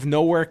match, out of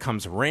nowhere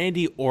comes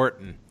Randy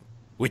Orton,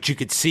 which you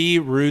could see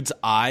Rude's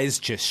eyes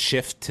just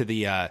shift to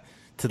the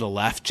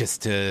left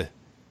just to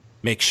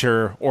make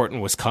sure Orton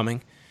was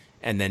coming,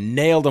 and then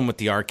nailed him with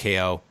the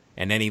RKO,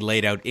 and then he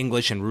laid out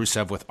English and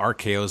Rusev with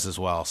RKOs as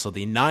well. So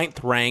the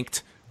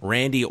 9th-ranked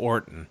Randy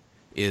Orton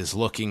is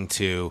looking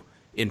to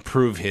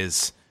improve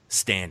his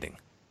standing.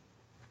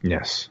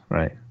 Yes,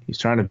 right. He's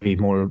trying to be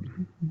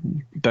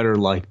better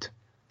liked,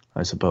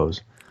 I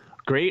suppose.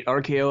 Great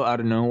RKO out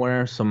of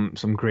nowhere. Some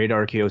great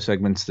RKO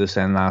segments this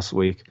and last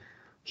week.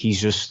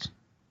 He's just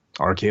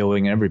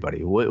RKOing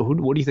everybody. What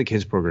do you think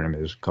his program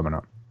is coming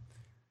up?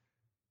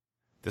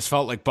 This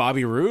felt like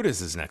Bobby Roode is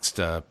his next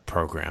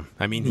program.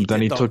 I mean, he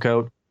took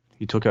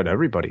out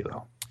everybody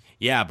though.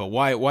 Yeah, but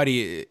why do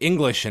you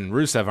English and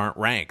Rusev aren't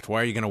ranked?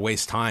 Why are you going to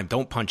waste time?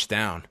 Don't punch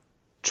down.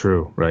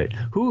 True, right.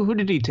 Who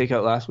did he take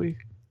out last week?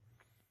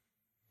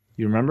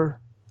 You remember?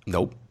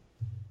 Nope.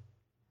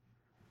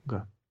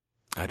 Okay.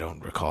 I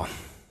don't recall.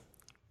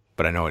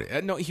 But I know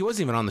it. No, he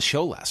wasn't even on the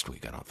show last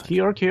week, I don't think. He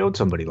RKO'd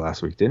somebody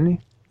last week, didn't he?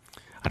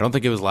 I don't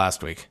think it was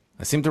last week.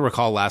 I seem to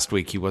recall last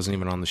week he wasn't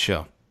even on the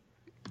show.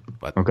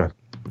 But okay.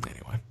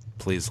 Anyway,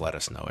 please let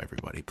us know,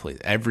 everybody. Please,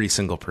 every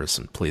single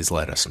person, please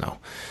let us know.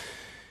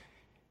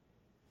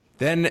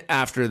 Then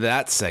after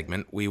that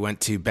segment, we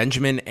went to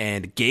Benjamin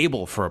and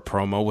Gable for a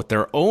promo with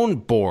their own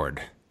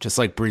board, just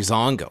like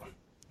Breezango.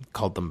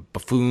 Called them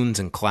buffoons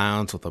and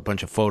clowns with a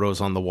bunch of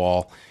photos on the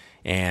wall.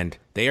 And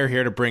they are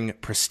here to bring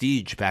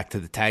prestige back to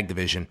the tag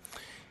division.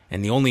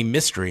 And the only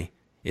mystery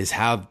is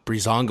how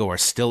Breezango are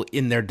still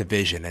in their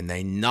division. And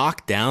they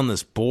knock down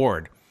this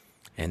board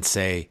and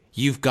say,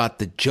 "You've got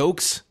the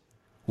jokes,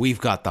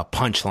 we've got the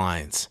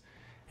punchlines,"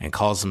 and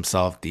calls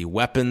himself the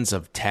Weapons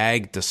of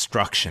Tag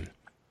Destruction.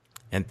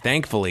 And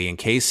thankfully, in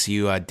case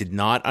you did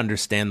not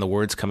understand the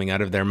words coming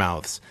out of their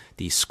mouths,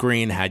 the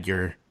screen had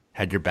your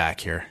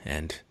back here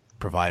and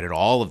provided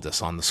all of this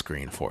on the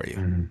screen for you.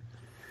 Mm-hmm.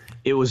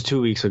 It was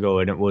 2 weeks ago,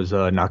 and it was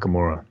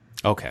Nakamura.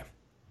 Okay.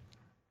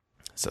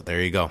 So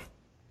there you go.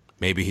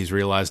 Maybe he's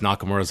realized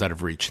Nakamura's out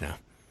of reach now.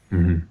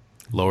 Mm-hmm.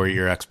 Lower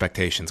your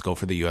expectations. Go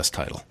for the U.S.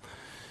 title.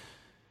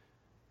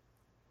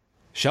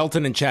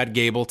 Shelton and Chad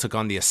Gable took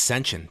on the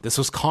Ascension. This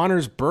was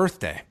Connor's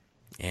birthday,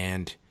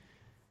 and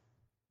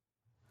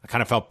I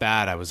kind of felt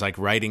bad. I was like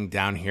writing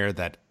down here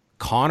that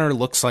Connor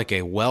looks like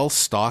a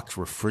well-stocked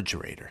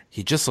refrigerator.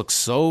 He just looks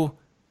so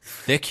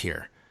thick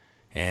here,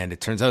 and it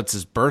turns out it's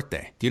his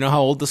birthday. Do you know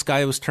how old this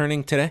guy was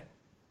turning today?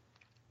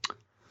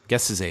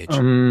 Guess his age.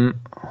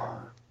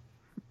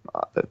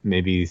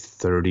 Maybe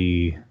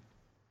 30,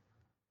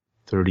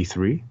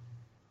 33?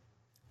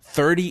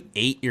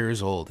 38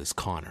 years old is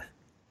Connor.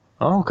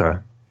 Oh, okay.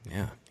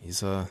 Yeah,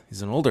 he's an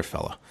older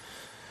fella.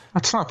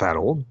 That's not that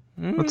old.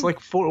 That's like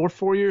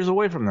 4 years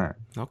away from that.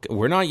 Okay,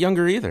 we're not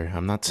younger either.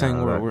 I'm not saying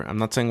I'm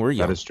not saying we're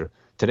young. That is true.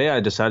 Today I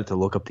decided to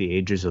look up the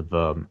ages of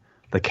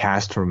the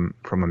cast from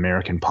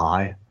American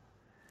Pie.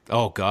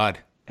 Oh God!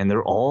 And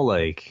they're all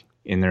like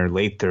in their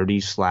late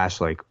 30s /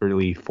 like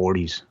early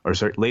 40s, or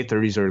sorry, late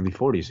 30s, early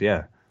 40s.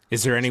 Yeah.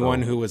 Is there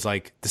anyone who was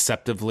like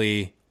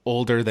deceptively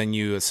older than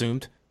you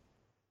assumed?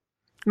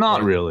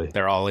 Not really.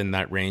 They're all in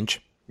that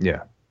range.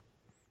 Yeah.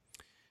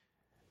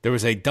 There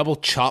was a double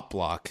chop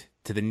block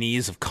to the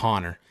knees of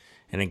Connor,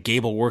 and then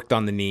Gable worked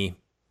on the knee.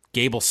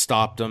 Gable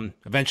stopped him.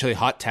 Eventually,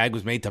 hot tag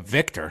was made to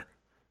Victor,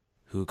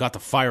 who got to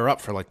fire up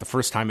for like the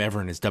first time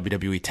ever in his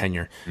WWE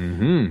tenure.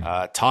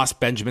 Mm-hmm. Tossed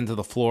Benjamin to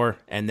the floor,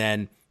 and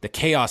then the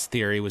Chaos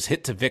Theory was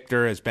hit to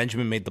Victor as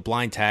Benjamin made the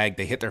blind tag.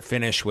 They hit their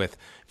finish with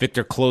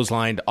Victor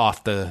clotheslined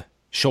off the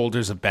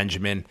shoulders of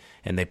Benjamin,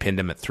 and they pinned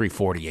him at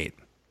 348.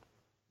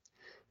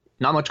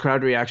 Not much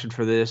crowd reaction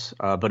for this,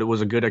 but it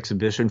was a good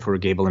exhibition for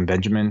Gable and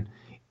Benjamin.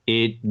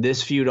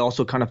 This feud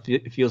also kind of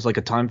feels like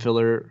a time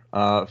filler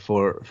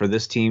for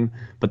this team,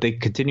 but they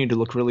continue to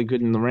look really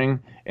good in the ring,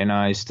 and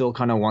I still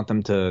kind of want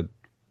them to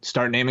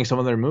start naming some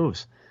of their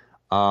moves.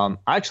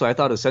 Actually, I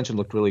thought Ascension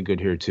looked really good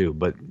here too,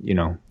 but you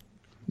know,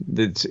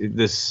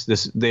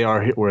 they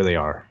are where they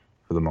are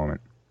for the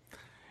moment.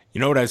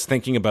 You know what I was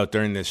thinking about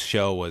during this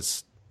show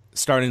was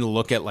starting to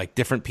look at like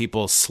different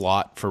people's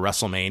slot for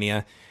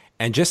WrestleMania,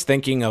 and just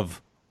thinking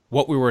of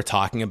what we were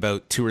talking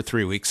about 2 or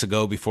 3 weeks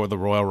ago before the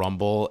Royal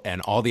Rumble,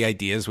 and all the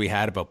ideas we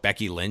had about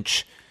Becky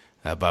Lynch,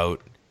 about,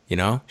 you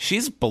know,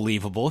 she's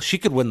believable. She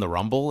could win the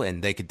Rumble,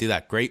 and they could do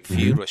that great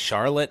feud with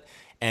Charlotte.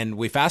 And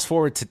we fast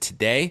forward to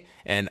today,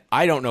 and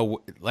I don't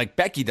know, like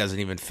Becky doesn't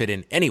even fit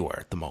in anywhere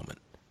at the moment.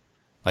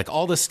 Like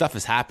all this stuff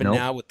has happened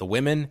now with the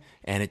women,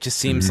 and it just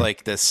seems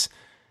like this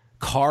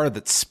car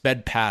that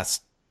sped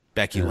past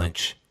Becky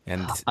Lynch.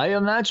 And I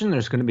imagine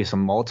there's going to be some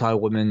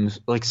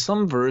multi-women's, like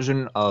some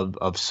version of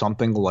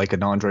something like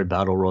an Andre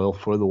Battle Royal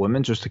for the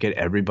women, just to get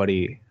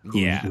everybody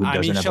who doesn't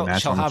have a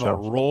match she'll on the have show.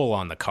 a role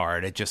on the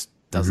card. It just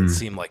doesn't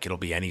seem like it'll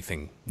be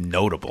anything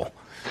notable.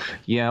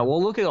 Yeah,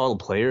 well, look at all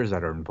the players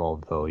that are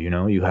involved, though. You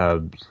know, you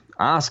have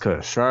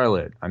Asuka,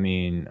 Charlotte. I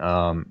mean,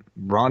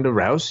 Ronda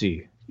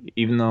Rousey,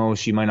 even though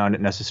she might not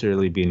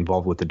necessarily be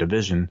involved with the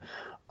division,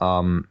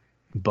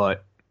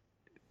 but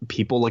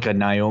people like a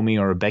Naomi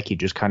or a Becky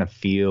just kind of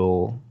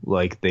feel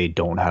like they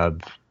don't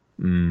have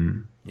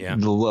the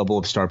level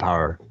of star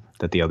power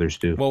that the others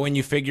do. Well, when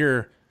you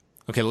figure,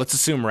 okay, let's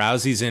assume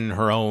Rousey's in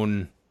her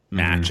own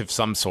match of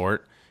some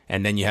sort,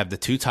 and then you have the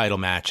 2 title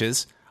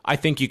matches. I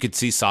think you could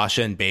see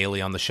Sasha and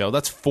Bayley on the show.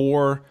 That's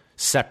 4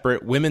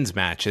 separate women's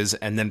matches,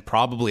 and then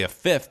probably a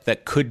 5th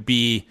that could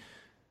be,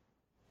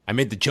 I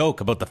made the joke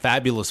about the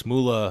Fabulous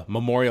Moolah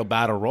Memorial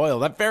Battle Royal.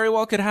 That very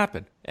well could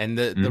happen. And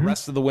the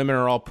rest of the women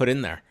are all put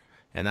in there.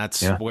 And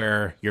that's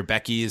where your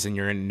Becky's and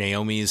your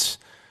Naomi's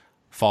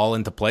fall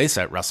into place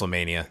at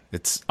WrestleMania.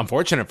 It's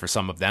unfortunate for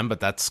some of them, but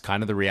that's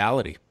kind of the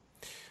reality.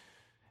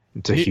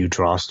 It's a huge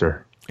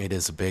roster. It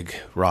is a big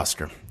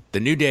roster. The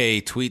New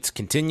Day tweets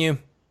continue.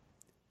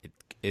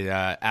 It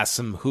asks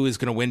them who is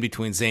going to win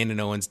between Zayn and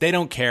Owens. They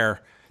don't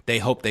care. They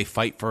hope they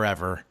fight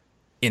forever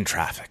in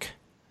traffic.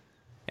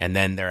 And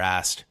then they're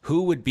asked,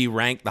 who would be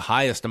ranked the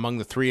highest among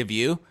the 3 of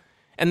you?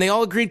 And they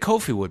all agreed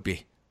Kofi would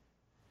be.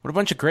 What a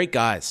bunch of great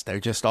guys. They're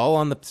just all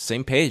on the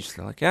same page.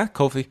 They're like, yeah,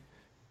 Kofi.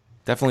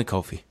 Definitely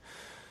Kofi.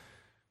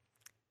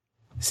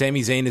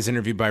 Sami Zayn is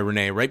interviewed by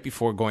Renee right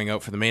before going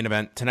out for the main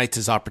event. Tonight's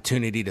his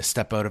opportunity to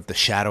step out of the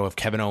shadow of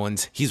Kevin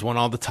Owens. He's won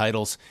all the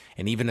titles,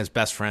 and even as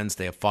best friends,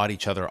 they have fought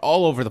each other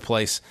all over the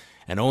place,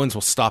 and Owens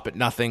will stop at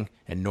nothing,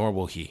 and nor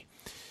will he.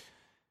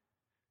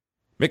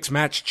 Mixed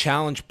Match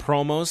Challenge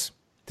promos.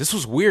 This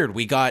was weird.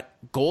 We got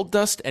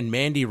Goldust and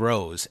Mandy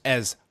Rose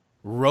as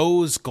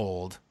Rose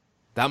Gold.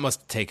 That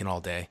must have taken all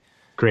day.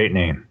 Great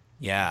name.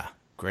 Yeah,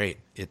 great.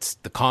 It's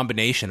the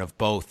combination of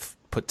both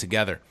put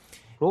together.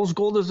 Rose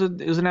gold is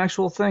an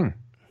actual thing.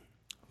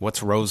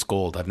 What's rose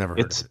gold? I've never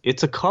heard of it.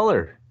 It's a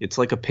color. It's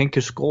like a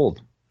pinkish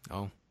gold.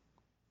 Oh,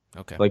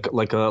 okay. Like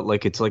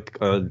it's like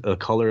a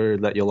color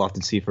that you'll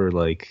often see for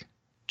like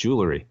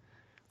jewelry.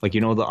 Like, the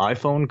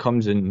iPhone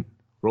comes in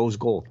rose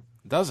gold.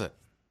 Does it?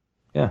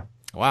 Yeah.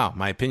 Wow,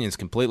 my opinion's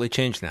completely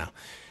changed now.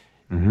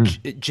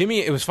 Jimmy,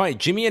 it was funny.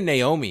 Jimmy and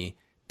Naomi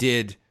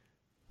did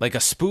like a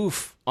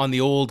spoof on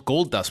the old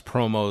Goldust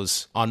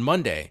promos on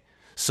Monday.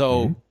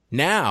 So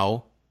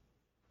now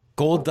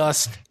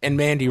Goldust and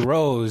Mandy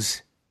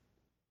Rose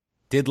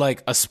did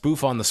like a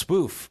spoof on the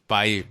spoof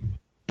by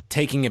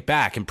taking it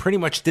back and pretty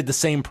much did the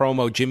same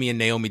promo Jimmy and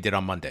Naomi did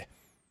on Monday.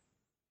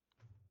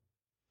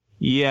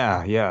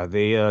 Yeah.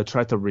 They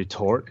tried to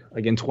retort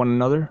against one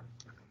another,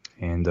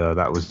 and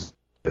that was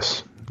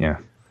this. Yeah.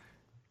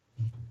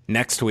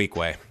 Next week,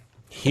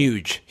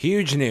 huge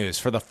news.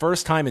 For the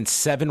first time in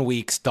 7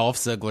 weeks, Dolph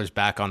Ziggler's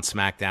back on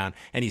SmackDown,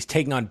 and he's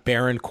taking on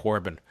Baron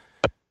Corbin.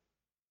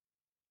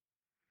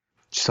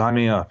 Sign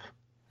me up.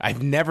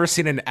 I've never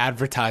seen an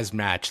advertised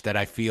match that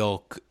I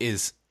feel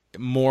is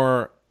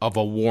more of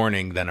a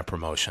warning than a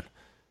promotion.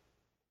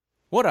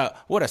 What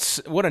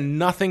a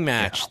nothing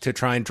match to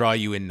try and draw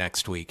you in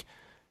next week.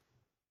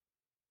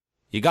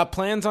 You got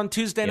plans on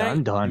Tuesday night?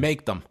 I'm done.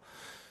 Make them.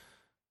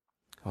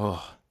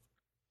 Oh,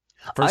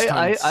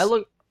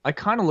 I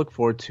kind of look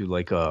forward to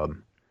like a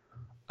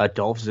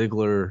Dolph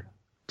Ziggler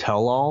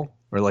tell-all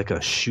or like a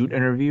shoot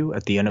interview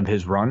at the end of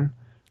his run,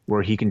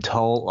 where he can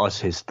tell us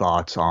his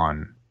thoughts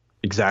on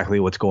exactly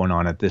what's going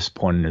on at this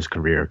point in his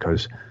career,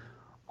 because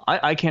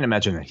I can't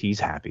imagine that he's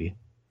happy.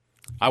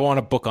 I want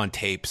a book on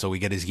tape so we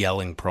get his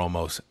yelling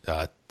promo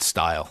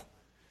style.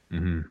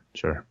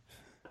 Sure.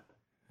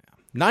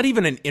 Not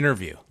even an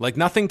interview. Like,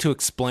 nothing to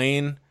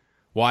explain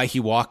why he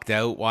walked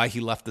out, why he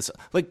left this.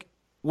 Like,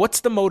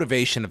 what's the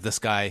motivation of this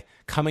guy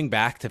coming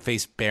back to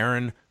face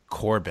Baron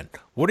Corbin?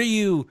 What are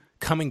you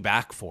coming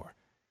back for?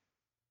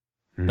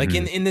 Like,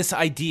 in this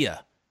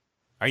idea,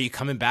 are you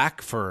coming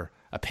back for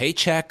a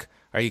paycheck?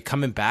 Are you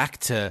coming back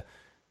to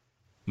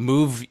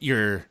move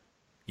your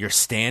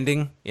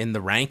standing in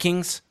the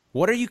rankings?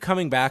 What are you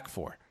coming back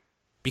for?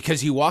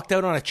 Because you walked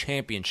out on a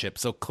championship,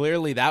 so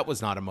clearly that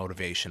was not a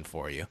motivation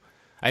for you.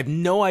 I have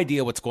no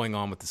idea what's going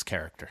on with this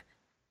character.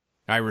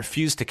 I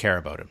refuse to care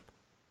about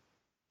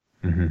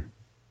him.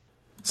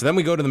 So then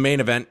we go to the main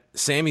event.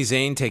 Sami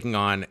Zayn taking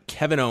on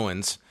Kevin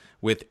Owens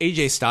with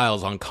AJ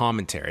Styles on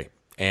commentary.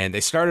 And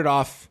they started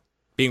off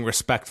being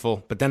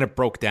respectful, but then it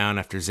broke down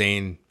after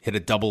Zayn hit a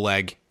double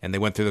leg, and they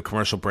went through the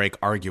commercial break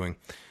arguing.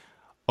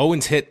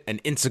 Owens hit an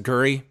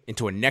enziguri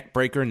into a neck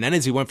breaker, and then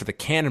as he went for the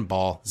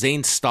cannonball,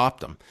 Zayn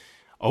stopped him.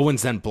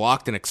 Owens then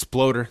blocked an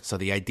exploder, so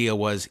the idea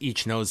was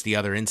each knows the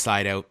other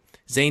inside out.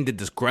 Zayn did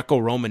this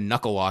Greco-Roman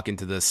knuckle lock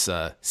into this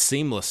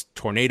seamless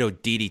tornado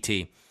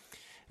DDT.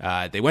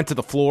 They went to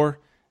the floor.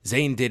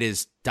 Zayn did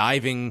his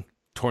diving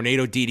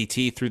tornado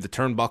DDT through the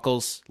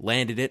turnbuckles,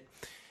 landed it.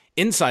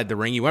 Inside the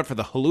ring, he went for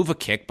the haluva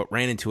kick, but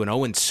ran into an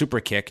Owens super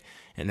kick,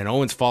 and then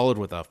Owens followed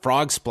with a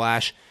frog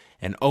splash,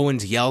 and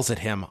Owens yells at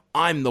him,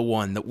 "I'm the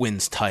one that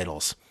wins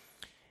titles."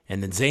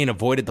 And then Zayn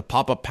avoided the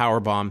pop-up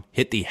powerbomb,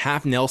 hit the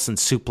half Nelson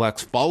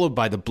suplex, followed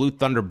by the Blue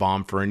Thunder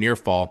Bomb for a near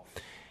fall.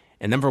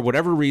 And then for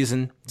whatever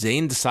reason,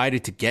 Zayn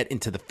decided to get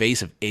into the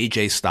face of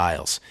AJ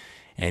Styles.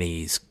 And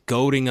he's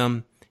goading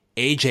him.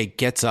 AJ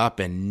gets up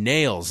and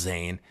nails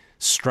Zayn,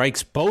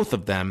 strikes both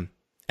of them,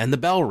 and the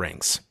bell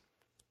rings.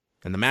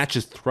 And the match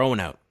is thrown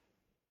out.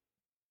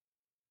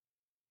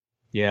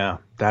 Yeah,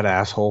 that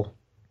asshole.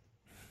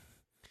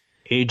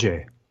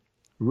 AJ.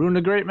 Ruined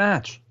a great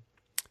match.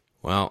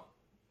 Well,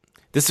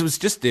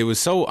 it was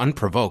so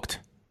unprovoked.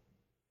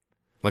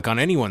 Like on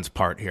anyone's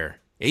part here.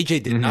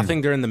 AJ did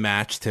nothing during the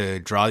match to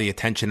draw the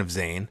attention of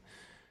Zayn.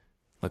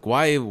 Like,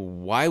 why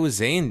was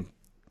Zayn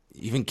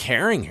even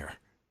caring here?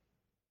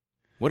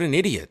 What an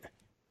idiot.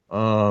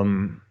 I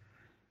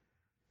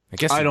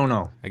don't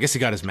know. I guess he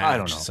got his match. I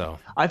don't know. So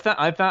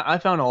I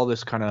found all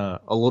this kind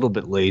of a little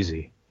bit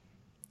lazy.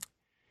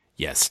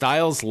 yeah,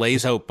 Styles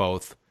lays out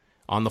both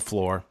on the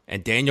floor,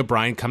 and Daniel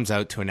Bryan comes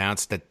out to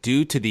announce that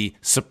due to the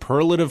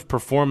superlative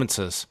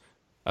performances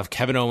of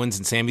Kevin Owens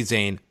and Sami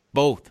Zayn,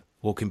 both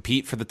will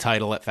compete for the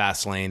title at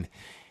Fastlane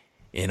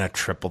in a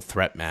triple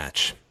threat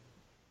match.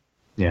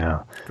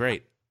 Yeah.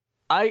 Great.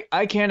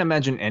 I can't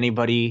imagine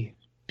anybody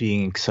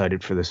being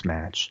excited for this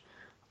match.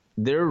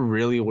 They're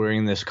really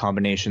wearing this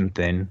combination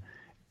thin.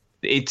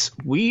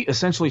 We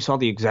essentially saw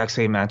the exact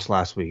same match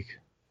last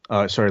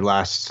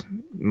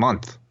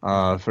month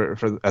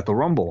for at the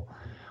Rumble.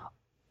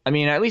 I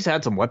mean, at least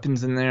add some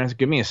weapons in there.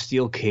 Give me a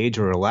steel cage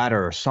or a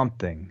ladder or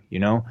something, you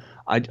know?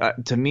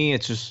 To me,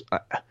 it's just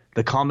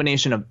the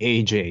combination of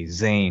AJ,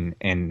 Zayn,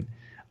 and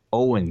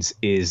Owens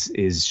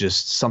is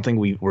just something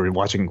we're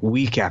watching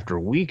week after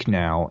week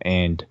now,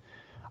 and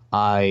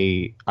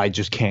I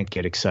just can't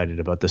get excited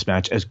about this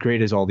match, as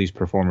great as all these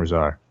performers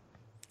are.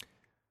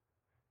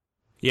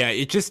 Yeah,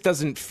 it just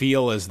doesn't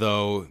feel as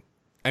though...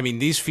 I mean,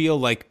 these feel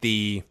like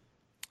the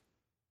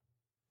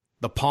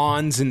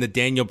pawns in the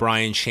Daniel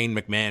Bryan, Shane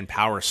McMahon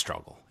power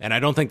struggle. And I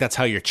don't think that's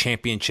how your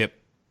championship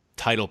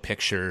title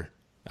picture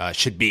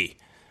should be.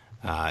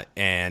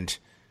 And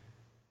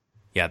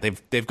yeah,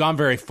 they've gone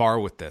very far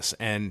with this.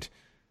 And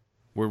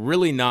we're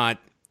really not...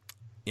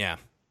 Yeah,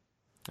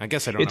 I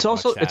guess I don't It's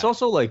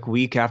also like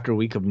week after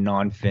week of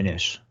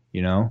non-finish,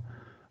 you know?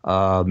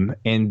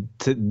 And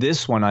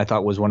this one I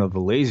thought was one of the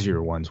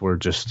lazier ones where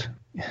AJ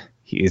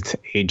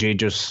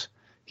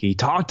he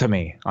talked to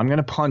me. I'm going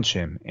to punch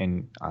him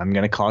and I'm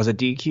going to cause a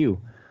DQ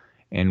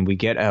and we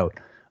get out.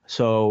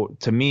 So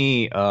to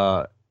me,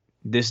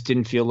 this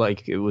didn't feel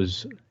like it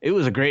was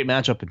a great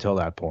match up until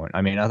that point.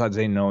 I mean, I thought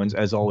Zayn and Owens,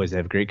 as always, they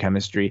have great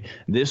chemistry.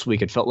 This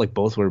week, it felt like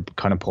both were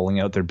kind of pulling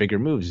out their bigger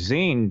moves.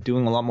 Zayn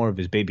doing a lot more of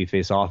his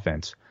babyface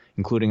offense,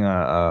 including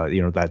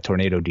that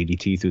tornado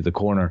DDT through the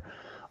corner.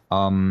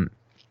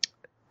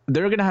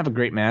 They're going to have a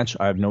great match,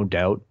 I have no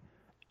doubt.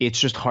 It's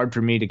just hard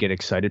for me to get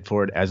excited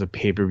for it as a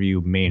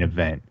pay-per-view main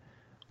event,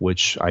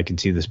 which I can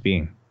see this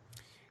being.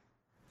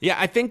 Yeah,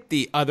 I think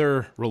the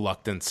other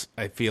reluctance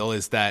I feel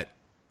is that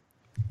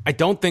I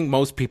don't think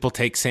most people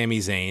take Sami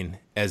Zayn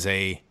as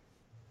a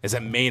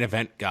main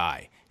event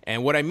guy.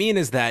 And what I mean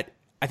is that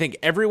I think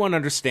everyone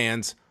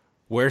understands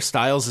where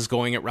Styles is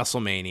going at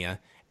WrestleMania,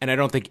 and I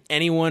don't think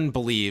anyone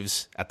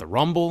believes at the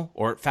Rumble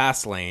or at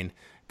Fastlane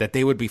that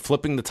they would be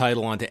flipping the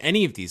title onto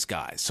any of these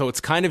guys. So it's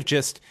kind of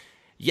just,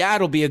 yeah,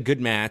 it'll be a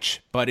good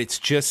match, but it's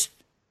just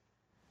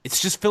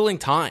filling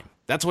time.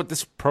 That's what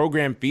this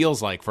program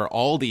feels like for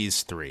all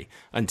these three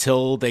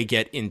until they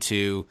get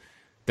into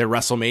their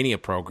WrestleMania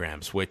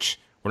programs, which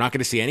we're not going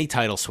to see any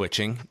title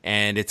switching,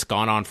 and it's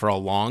gone on for a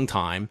long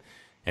time,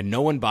 and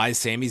no one buys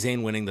Sami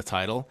Zayn winning the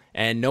title,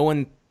 and no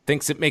one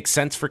thinks it makes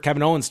sense for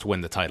Kevin Owens to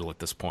win the title at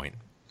this point.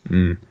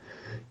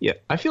 Yeah,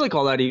 I feel like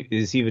all that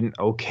is even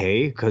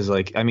okay because,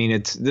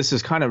 this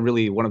is kind of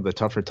really one of the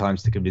tougher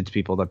times to convince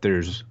people that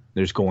there's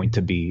going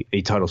to be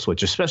a title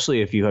switch,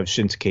 especially if you have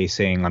Shinsuke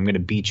saying, I'm going to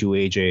beat you,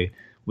 AJ,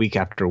 week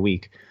after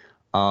week.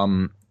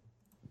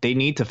 They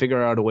need to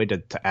figure out a way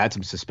to add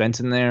some suspense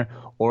in there,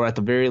 or at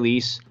the very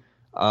least,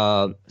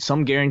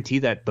 some guarantee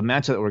that the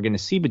match that we're going to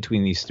see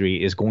between these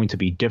three is going to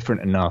be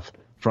different enough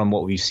from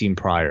what we've seen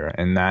prior.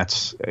 And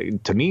that's,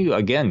 to me,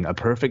 again, a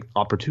perfect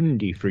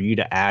opportunity for you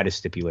to add a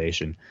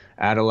stipulation,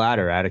 add a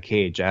ladder, add a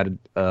cage, add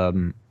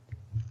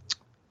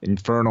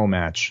Inferno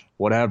match,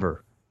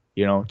 whatever,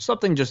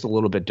 something just a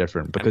little bit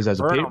different. Because as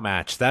a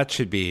match, that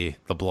should be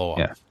the blow up.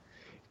 Yeah.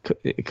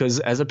 Because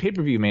as a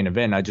pay-per-view main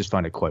event, I just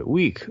find it quite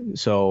weak.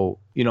 So,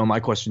 my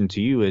question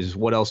to you is,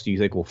 what else do you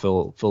think will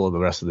fill the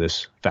rest of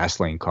this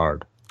Fastlane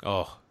card?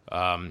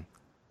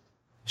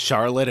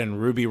 Charlotte and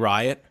Ruby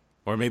Riott,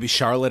 or maybe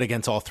Charlotte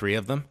against all three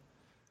of them.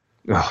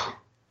 Ugh.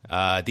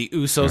 The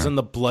Usos and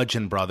the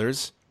Bludgeon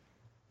Brothers.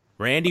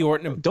 Randy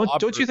Orton and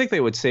don't you think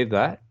they would save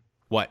that?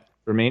 What?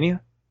 For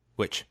Mania?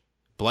 Which?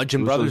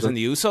 Bludgeon Brothers and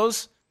the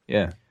Usos?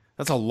 Yeah.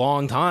 That's a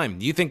long time.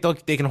 Do you think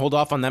they can hold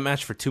off on that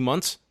match for 2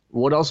 months?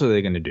 What else are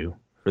they going to do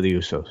for the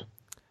Usos?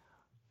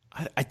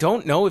 I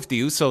don't know if the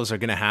Usos are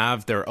going to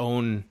have their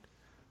own...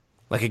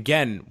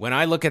 again, when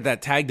I look at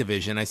that tag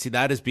division, I see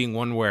that as being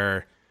one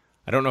where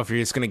I don't know if you're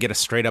just going to get a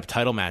straight-up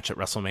title match at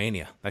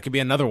WrestleMania. That could be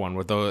another one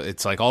where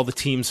it's like all the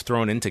teams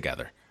thrown in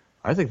together.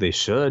 I think they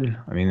should.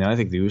 I mean, I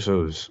think the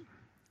Usos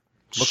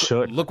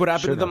should. Look what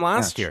happened to them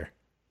last year.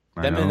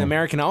 Them in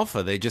American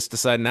Alpha, they just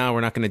decided, no, we're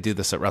not going to do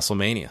this at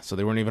WrestleMania. So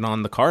they weren't even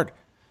on the card.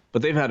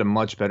 But they've had a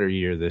much better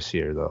year this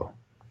year, though.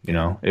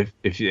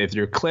 If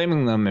you're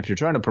claiming them, if you're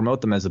trying to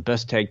promote them as the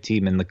best tag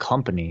team in the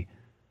company,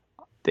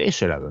 they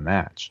should have a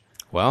match.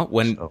 Well,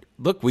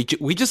 look, we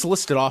just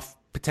listed off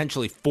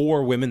potentially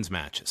 4 women's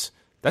matches.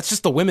 That's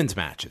just the women's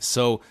matches.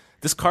 So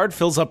this card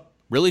fills up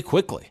really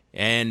quickly.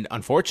 And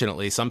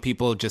unfortunately, some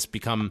people just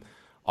become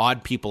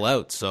odd people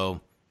out.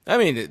 So, I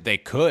mean, they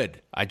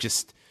could. I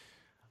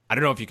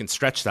don't know if you can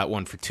stretch that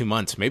one for 2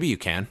 months. Maybe you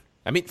can.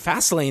 I mean,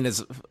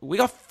 Fastlane we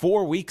got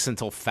 4 weeks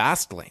until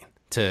Fastlane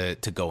to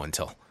go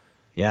until.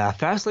 Yeah,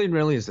 Fastlane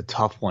really is a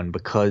tough one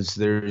because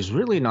there's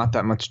really not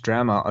that much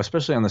drama,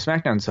 especially on the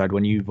SmackDown side,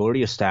 when you've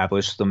already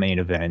established the main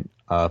event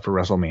for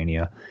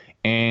WrestleMania,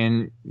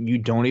 and you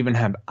don't even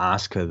have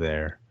Asuka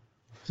there.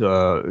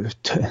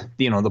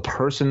 The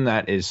person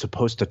that is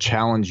supposed to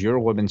challenge your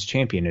women's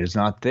champion is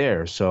not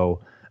there,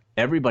 so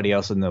everybody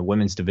else in the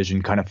women's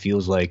division kind of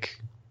feels like,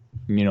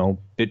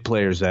 bit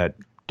players that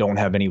don't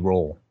have any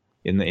role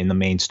in the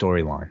main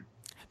storyline.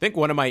 I think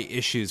one of my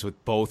issues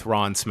with both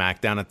Raw and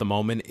SmackDown at the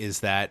moment is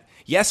that,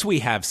 yes, we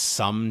have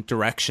some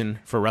direction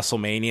for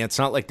WrestleMania. It's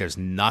not like there's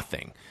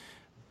nothing.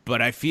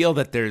 But I feel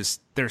that there's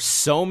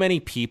so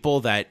many people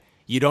that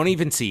you don't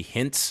even see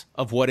hints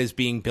of what is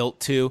being built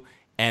to.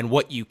 And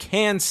what you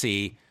can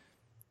see,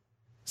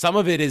 some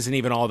of it isn't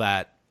even all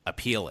that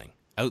appealing.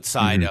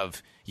 Outside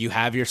of, you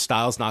have your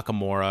Styles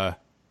Nakamura,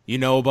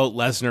 about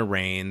Lesnar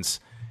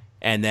Reigns,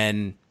 and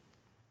then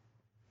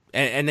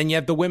you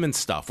have the women's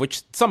stuff,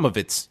 which some of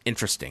it's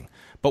interesting.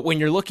 But when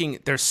you're looking,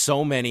 there's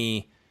so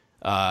many,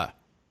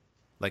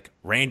 like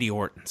Randy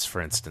Orton's,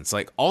 for instance,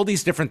 like all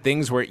these different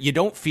things where you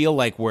don't feel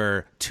like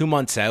we're 2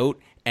 months out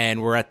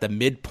and we're at the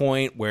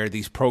midpoint where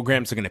these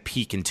programs are going to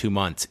peak in 2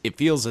 months. It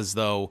feels as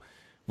though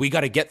we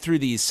got to get through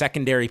these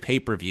secondary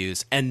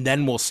pay-per-views and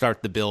then we'll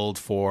start the build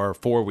for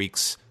 4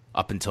 weeks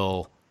up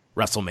until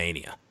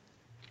WrestleMania.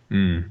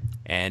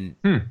 And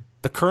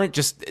the current,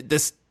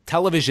 this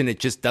television, it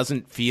just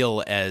doesn't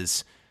feel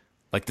as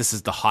like this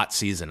is the hot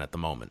season at the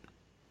moment.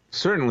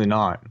 Certainly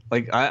not.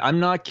 Like, I'm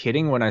not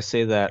kidding when I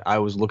say that I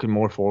was looking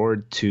more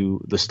forward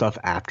to the stuff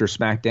after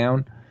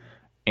SmackDown,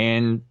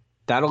 and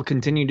that'll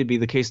continue to be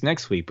the case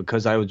next week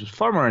because I was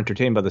far more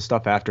entertained by the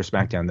stuff after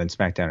SmackDown than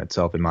SmackDown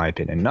itself, in my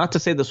opinion. Not to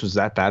say this was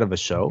that bad of a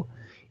show.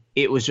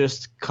 It was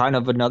just kind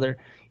of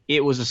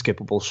it was a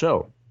skippable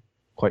show,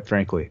 quite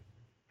frankly.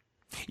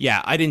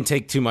 Yeah, I didn't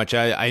take too much.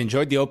 I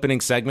enjoyed the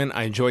opening segment.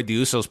 I enjoyed the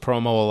Usos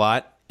promo a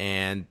lot,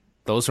 and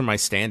those are my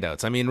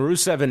standouts. I mean,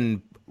 Rusev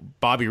and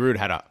Bobby Roode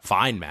had a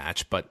fine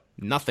match, but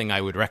nothing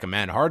I would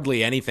recommend.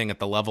 Hardly anything at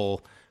the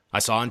level I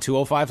saw on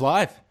 205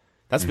 Live.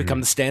 That's become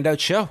the standout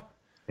show.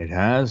 It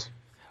has.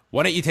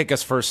 Why don't you take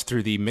us first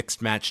through the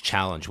Mixed Match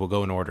Challenge? We'll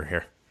go in order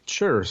here.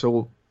 Sure.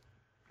 So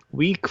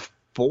week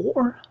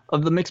 4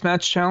 of the Mixed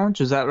Match Challenge,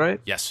 is that right?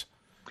 Yes.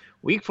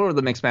 Week 4 of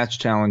the Mixed Match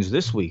Challenge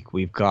this week,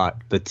 we've got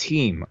the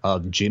team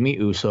of Jimmy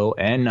Uso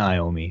and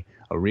Naomi,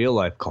 a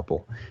real-life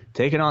couple,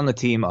 taking on the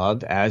team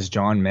of, as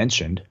John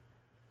mentioned,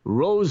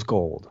 Rose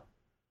Gold.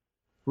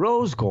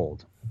 Rose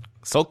Gold.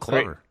 So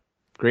clever.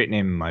 Great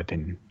name, in my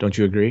opinion. Don't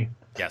you agree?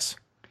 Yes.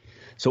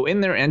 So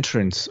in their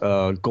entrance,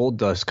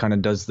 Goldust kind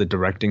of does the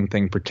directing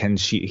thing,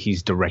 pretends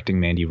he's directing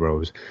Mandy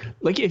Rose.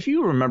 Like, if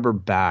you remember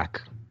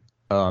back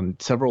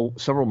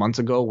several months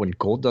ago when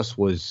Goldust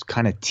was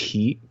kind of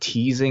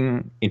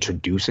teasing,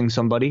 introducing his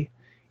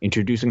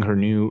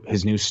new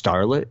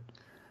starlet,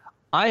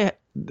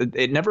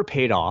 it never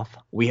paid off.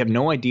 We have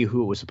no idea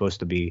who it was supposed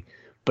to be,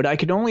 but I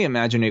could only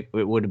imagine it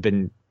would have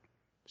been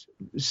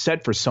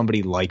set for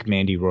somebody like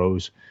Mandy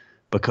Rose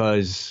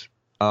because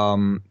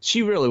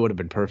she really would have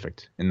been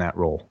perfect in that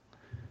role.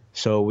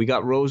 So we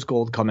got Rose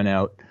Gold coming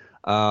out.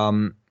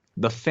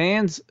 The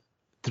fans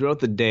throughout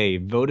the day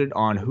voted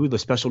on who the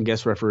special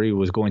guest referee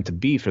was going to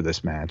be for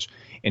this match,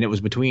 and it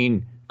was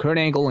between Kurt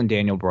Angle and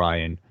Daniel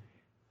Bryan,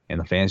 and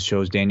the fans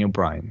chose Daniel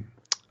Bryan.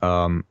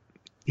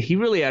 He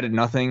really added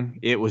nothing.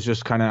 It was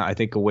just kind of, I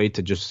think, a way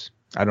to just,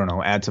 I don't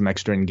know, add some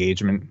extra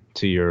engagement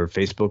to your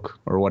Facebook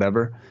or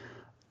whatever.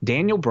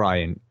 Daniel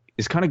Bryan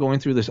is kind of going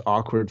through this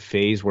awkward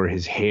phase where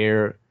his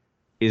hair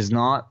is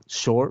not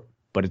short,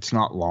 but it's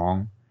not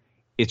long.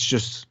 It's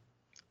just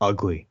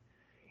ugly.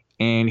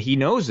 And he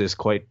knows this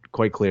quite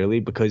clearly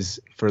because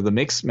for the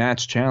Mixed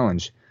Match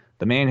Challenge,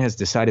 the man has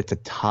decided to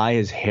tie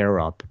his hair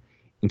up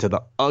into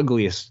the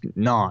ugliest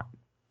knot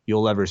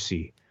you'll ever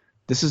see.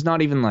 This is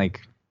not even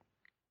like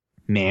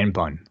man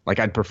bun. Like,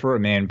 I'd prefer a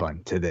man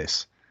bun to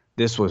this.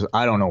 This was,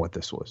 I don't know what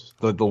this was.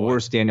 The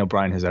worst Daniel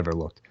Bryan has ever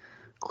looked.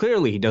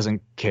 Clearly, he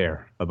doesn't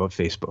care about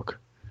Facebook.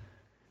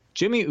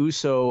 Jimmy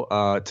Uso,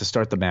 to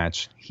start the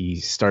match, he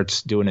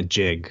starts doing a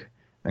jig,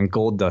 and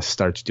Goldust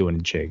starts doing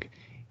a jig,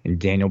 and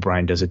Daniel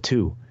Bryan does it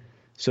too.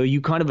 So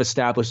you kind of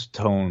establish the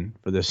tone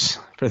for this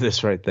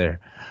right there.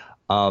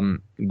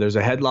 There's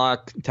a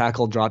headlock,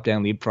 tackle, drop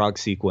down, leapfrog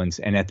sequence,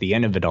 and at the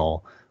end of it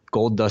all,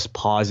 Goldust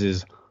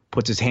pauses,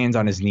 puts his hands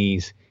on his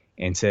knees,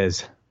 and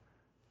says,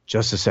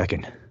 "Just a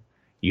second.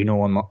 You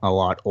know I'm a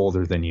lot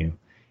older than you."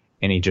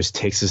 And he just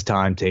takes his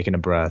time, taking a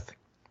breath.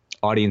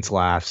 Audience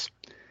laughs.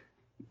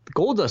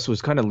 Goldust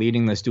was kind of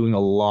leading this, doing a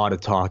lot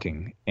of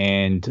talking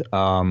and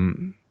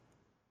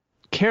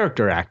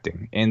character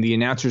acting. And the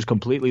announcers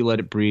completely let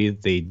it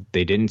breathe. They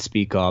didn't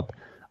speak up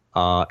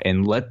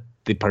and let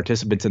the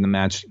participants in the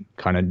match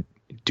kind of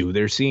do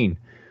their scene.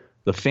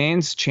 The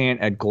fans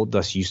chant at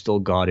Goldust, "You still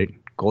got it."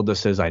 Goldust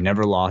says, "I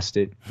never lost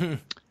it."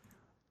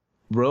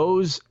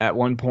 Rose at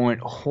one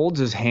point holds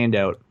his hand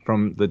out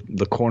from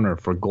the corner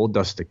for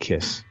Goldust to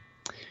kiss.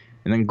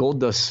 And then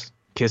Goldust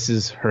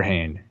kisses her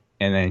hand.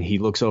 And then he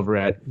looks over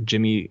at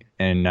Jimmy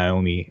and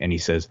Naomi and he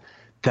says,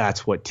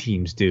 "That's what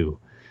teams do."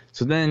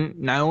 So then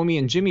Naomi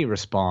and Jimmy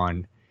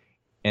respond.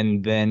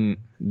 And then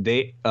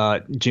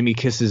Jimmy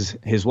kisses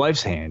his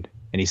wife's hand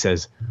and he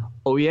says,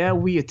 "Oh yeah,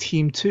 we a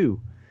team too."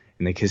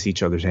 And they kiss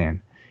each other's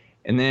hand.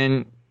 And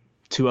then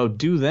to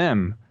outdo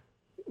them,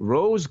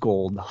 Rose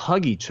Gold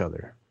hug each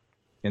other.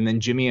 And then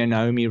Jimmy and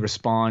Naomi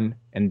respond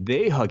and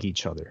they hug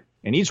each other.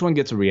 And each one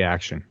gets a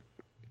reaction.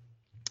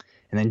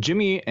 And then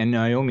Jimmy and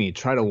Naomi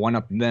try to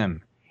one-up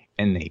them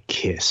and they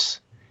kiss.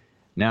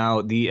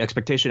 Now, the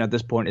expectation at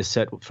this point is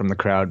set from the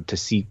crowd to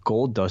see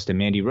Goldust and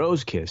Mandy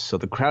Rose kiss. So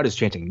the crowd is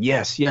chanting,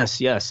 "Yes,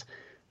 yes, yes,"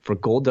 for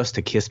Goldust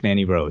to kiss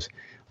Mandy Rose.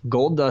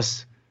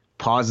 Goldust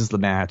pauses the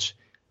match,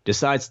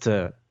 decides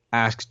to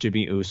ask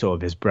Jimmy Uso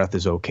if his breath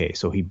is okay.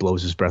 So he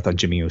blows his breath on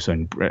Jimmy Uso,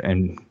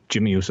 and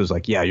Jimmy Uso's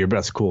like, "Yeah, your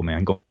breath's cool,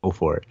 man. Go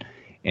for it."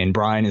 And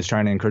Brian is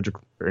trying to encourage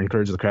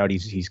the crowd.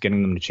 He's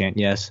getting them to chant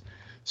yes.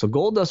 So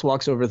Goldust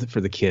walks over for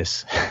the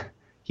kiss.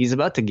 He's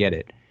about to get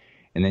it.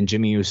 And then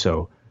Jimmy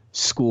Uso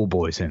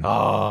schoolboys him.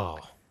 Oh.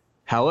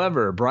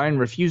 However, Brian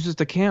refuses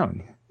to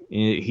count.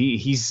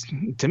 He's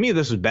to me,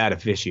 this was bad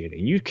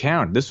officiating. You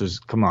count.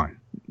 Come on.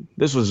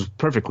 This was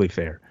perfectly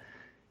fair.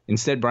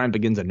 Instead, Brian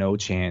begins a no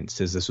chant,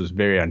 says this was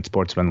very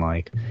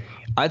unsportsmanlike.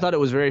 I thought it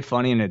was very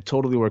funny, and it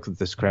totally worked with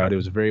this crowd. It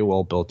was very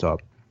well built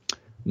up.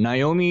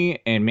 Naomi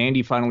and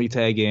Mandy finally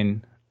tag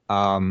in.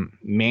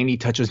 Mandy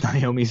touches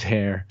Naomi's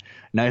hair.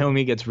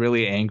 Naomi gets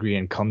really angry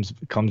and comes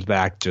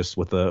back just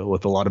with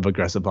a lot of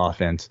aggressive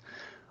offense.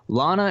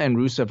 Lana and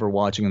Rusev are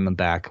watching in the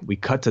back. We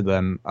cut to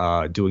them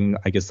doing,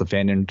 I guess, the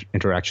fan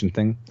interaction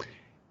thing.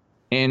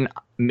 And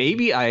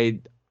maybe I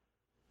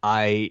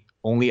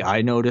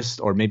noticed,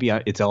 or maybe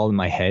it's all in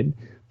my head,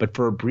 but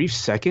for a brief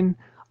second,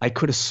 I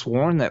could have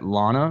sworn that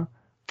Lana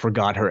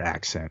forgot her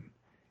accent.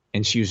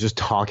 And she was just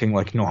talking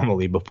like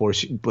normally before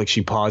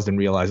she paused and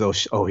realized,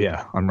 oh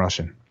yeah, I'm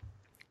Russian.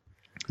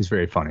 It's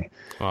very funny.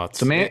 Well,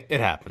 it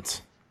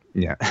happens.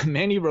 Yeah.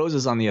 Mandy Rose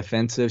is on the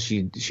offensive.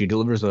 She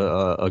delivers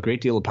a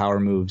great deal of power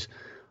moves.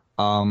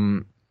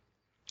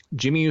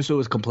 Jimmy Uso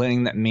is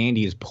complaining that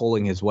Mandy is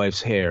pulling his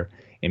wife's hair,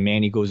 and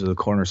Mandy goes to the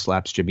corner,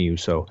 slaps Jimmy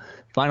Uso.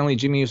 Finally,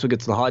 Jimmy Uso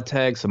gets the hot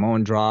tag,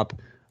 Samoan drop,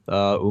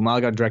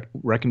 Umaga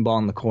wrecking ball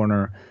in the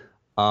corner,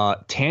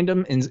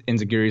 tandem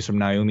enziguris from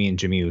Naomi and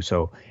Jimmy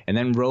Uso, and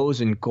then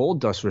Rose and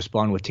Goldust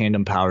respond with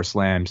tandem power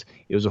slams.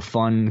 It was a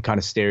fun kind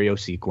of stereo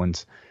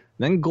sequence.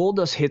 Then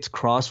Goldust hits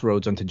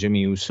Crossroads onto Jimmy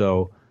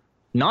Uso.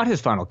 Not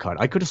his final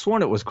cut. I could have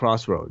sworn it was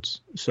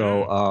Crossroads.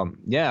 So,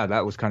 yeah,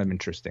 that was kind of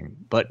interesting.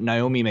 But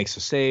Naomi makes a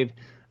save.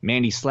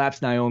 Mandy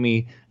slaps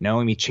Naomi.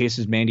 Naomi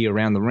chases Mandy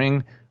around the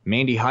ring.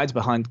 Mandy hides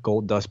behind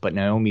Goldust, but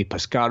Naomi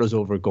pescados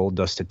over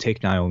Goldust to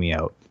take Naomi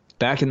out.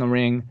 Back in the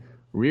ring,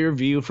 rear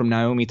view from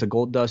Naomi to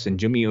Goldust, and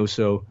Jimmy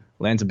Uso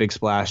lands a big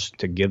splash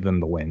to give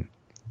them the win.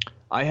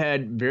 I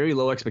had very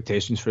low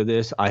expectations for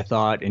this. I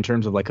thought in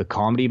terms of like a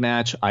comedy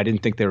match, I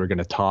didn't think they were going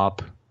to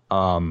top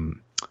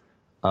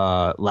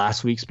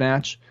last week's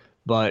match.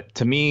 But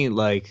to me,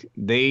 like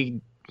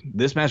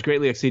this match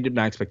greatly exceeded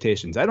my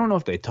expectations. I don't know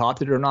if they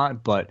topped it or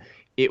not, but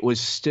it was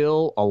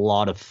still a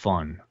lot of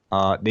fun.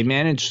 They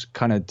managed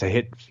kind of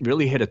to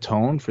really hit a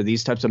tone for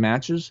these types of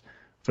matches,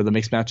 for the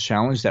Mixed Match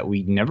Challenge, that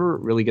we never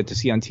really get to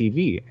see on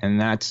TV. And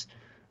that's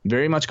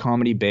very much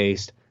comedy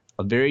based,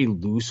 a very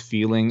loose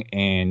feeling,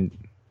 and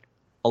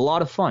a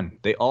lot of fun.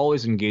 They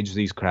always engage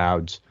these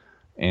crowds.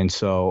 And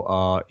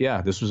so,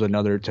 yeah, this was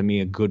another, to me,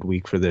 a good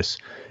week for this.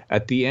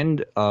 At the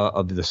end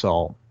of this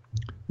all,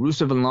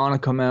 Rusev and Lana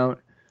come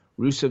out.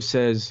 Rusev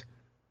says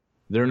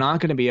they're not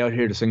going to be out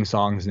here to sing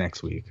songs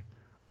next week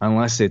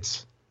unless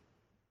it's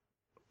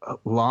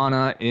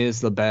Lana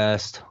is the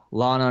best,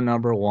 Lana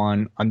number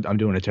one. I'm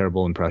doing a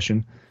terrible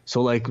impression.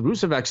 So, like,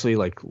 Rusev actually,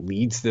 like,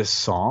 leads this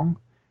song,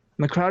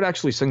 and the crowd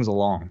actually sings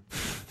along.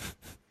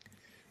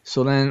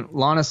 So then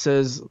Lana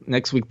says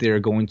next week they're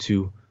going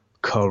to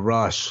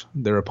crush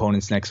their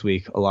opponents next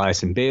week,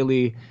 Elias and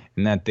Bayley,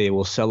 and that they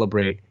will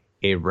celebrate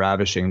a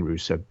ravishing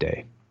Rusev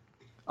Day.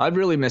 I've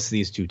really missed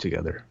these two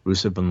together,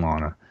 Rusev and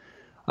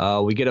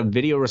Lana. We get a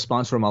video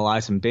response from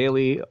Elias and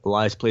Bayley.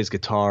 Elias plays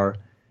guitar,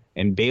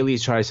 and Bayley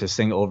tries to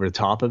sing over the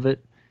top of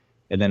it.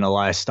 And then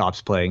Elias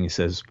stops playing. He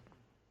says,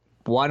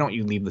 "Why don't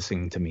you leave the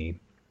singing to me?"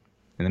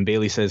 And then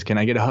Bayley says, "Can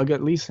I get a hug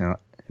at least?" And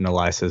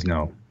Elias says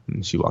no,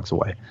 and she walks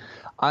away.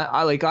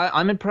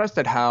 I'm impressed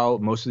at how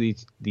most of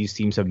these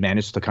teams have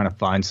managed to kind of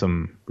find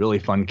some really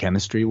fun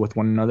chemistry with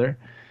one another.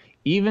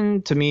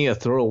 Even to me, a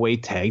throwaway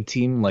tag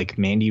team like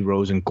Mandy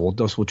Rose and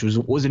Goldust, which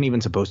wasn't even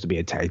supposed to be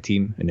a tag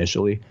team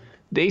initially,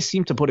 they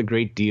seem to put a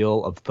great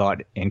deal of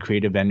thought and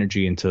creative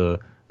energy into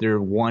their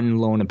one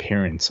lone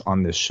appearance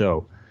on this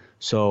show.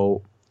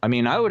 So, I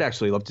mean, I would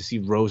actually love to see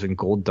Rose and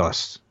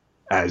Goldust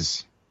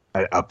as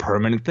a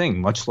permanent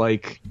thing, much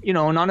like,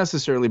 not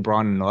necessarily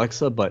Braun and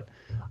Alexa, but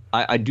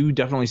I do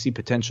definitely see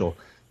potential.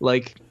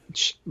 Like,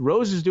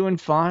 Rose is doing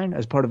fine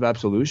as part of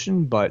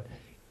Absolution, but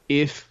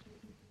if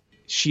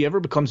she ever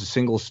becomes a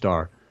single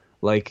star,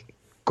 like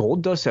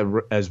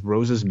Goldust as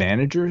Rose's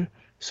manager,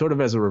 sort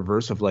of as a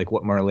reverse of like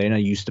what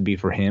Marlena used to be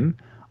for him,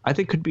 I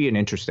think could be an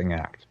interesting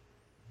act.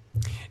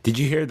 Did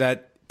you hear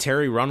that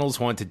Terry Runnels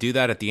wanted to do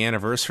that at the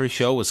anniversary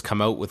show, was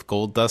come out with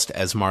Goldust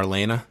as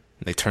Marlena,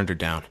 and they turned her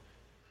down?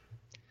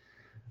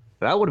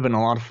 That would have been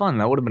a lot of fun.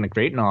 That would have been a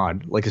great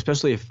nod. Like,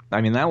 especially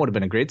that would have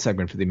been a great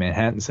segment for the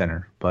Manhattan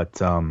Center.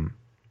 But,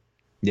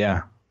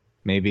 yeah,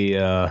 maybe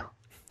they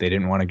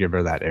didn't want to give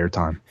her that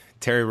airtime.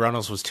 Terry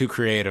Runnels was too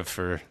creative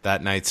for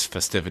that night's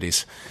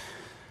festivities.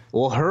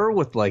 Well, her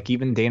with, like,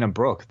 even Dana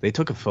Brooke, they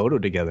took a photo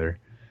together,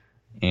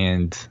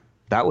 and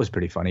that was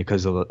pretty funny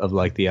because of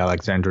like, the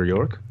Alexandra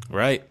York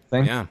right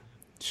thing. Yeah,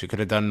 she could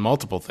have done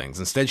multiple things.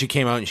 Instead, she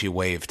came out and she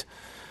waved.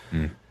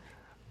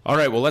 All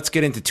right, well, let's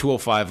get into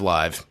 205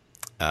 Live.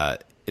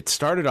 It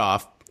started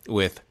off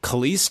with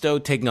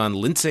Kalisto taking on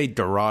Lince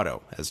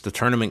Dorado as the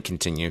tournament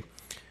continued.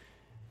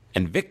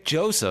 And Vic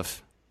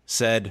Joseph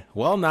said,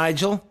 well,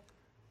 Nigel,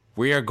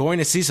 we are going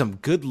to see some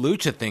good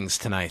lucha things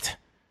tonight.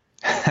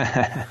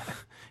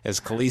 As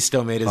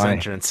Kalisto made his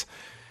entrance.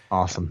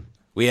 Awesome.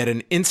 We had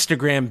an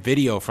Instagram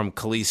video from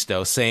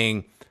Kalisto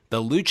saying,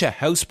 the lucha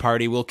house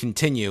party will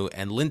continue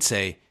and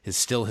Lince is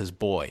still his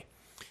boy.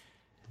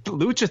 The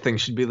lucha thing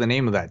should be the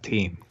name of that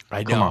team.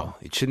 I know.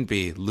 It shouldn't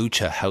be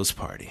Lucha House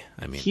Party.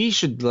 I mean, he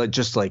should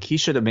he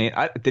should have made.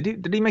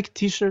 Did he make a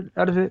T-shirt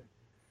out of it?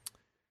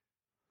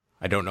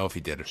 I don't know if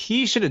he did it.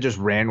 He should have just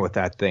ran with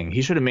that thing.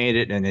 He should have made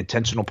it an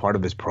intentional part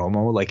of his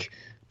promo. Like,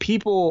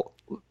 people,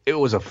 it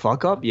was a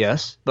fuck up,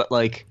 yes, but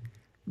like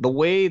the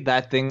way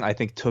that thing I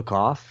think took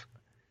off,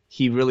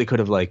 he really could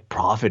have like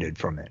profited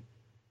from it.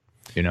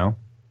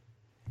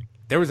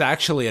 There was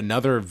actually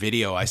another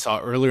video I saw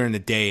earlier in the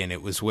day, and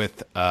it was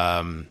with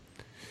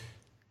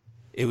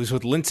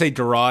Lince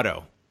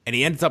Dorado, and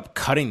he ends up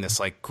cutting this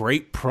like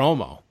great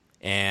promo,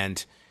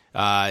 and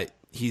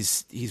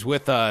he's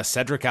with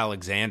Cedric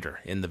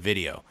Alexander in the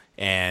video,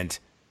 and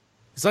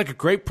it's like a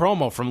great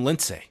promo from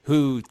Lince,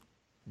 who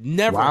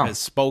never has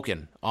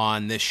spoken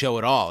on this show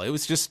at all. It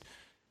was just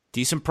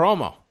decent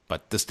promo,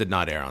 but this did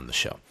not air on the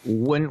show.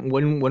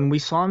 When we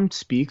saw him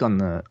speak on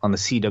the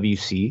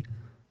CWC,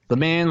 the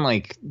man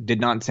like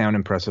did not sound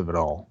impressive at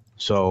all.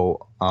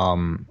 So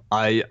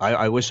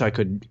I wish I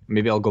could.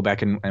 Maybe I'll go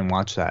back and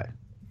watch that.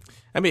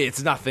 I mean,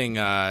 it's nothing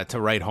to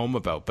write home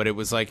about, but it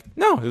was like,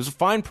 no, it was a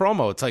fine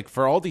promo. It's like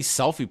for all these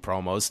selfie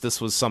promos,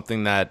 this was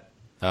something that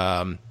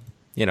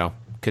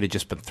could have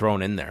just been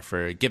thrown in there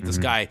for give this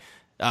guy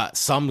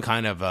some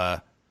kind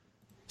of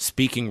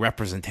speaking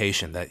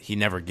representation that he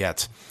never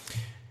gets.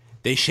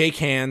 They shake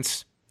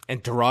hands,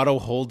 and Dorado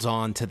holds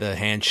on to the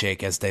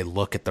handshake as they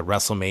look at the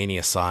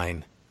WrestleMania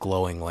sign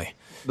glowingly.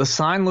 The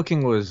sign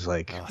looking was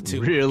like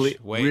really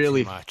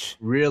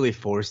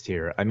forced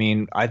here. I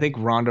mean, I think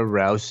Ronda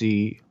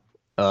Rousey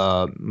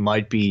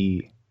might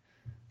be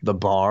the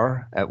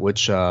bar at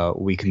which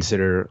we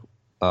consider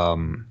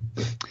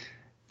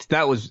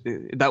that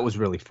was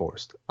really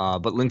forced.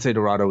 But Lince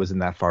Dorado wasn't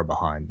that far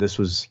behind. This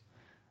was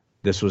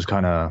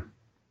kind of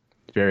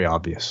very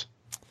obvious.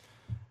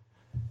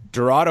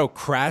 Dorado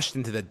crashed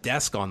into the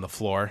desk on the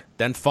floor,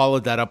 then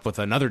followed that up with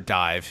another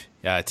dive,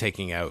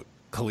 taking out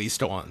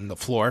Kalisto on the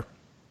floor.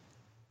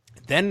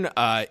 Then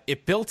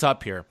it built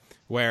up here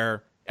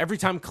where every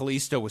time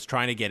Kalisto was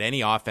trying to get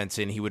any offense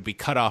in, he would be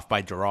cut off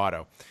by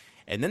Dorado.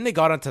 And then they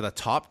got onto the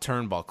top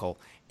turnbuckle,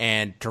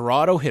 and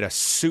Dorado hit a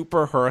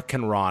super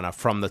Hurricane Rana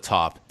from the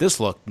top.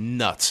 This looked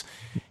nuts.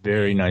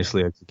 Very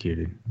nicely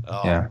executed.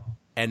 Oh. Yeah.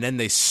 And then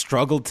they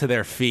struggled to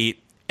their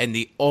feet, and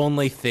the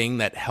only thing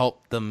that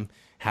helped them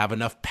have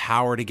enough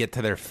power to get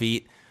to their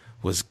feet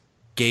was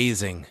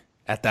gazing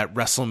at that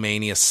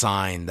WrestleMania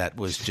sign that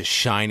was just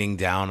shining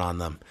down on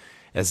them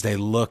as they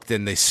looked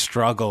and they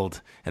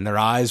struggled, and their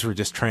eyes were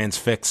just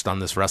transfixed on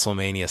this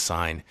WrestleMania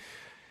sign.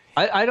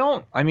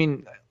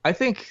 I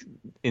think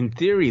in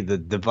theory the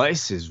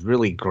device is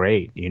really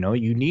great.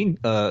 You need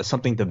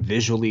something to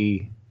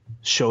visually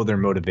show their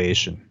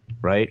motivation,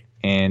 right?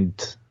 And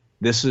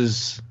this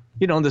is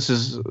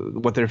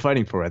what they're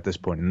fighting for at this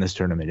point in this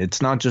tournament.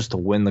 It's not just to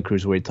win the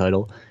Cruiserweight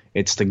title,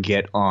 it's to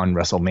get on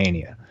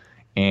WrestleMania.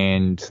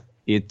 And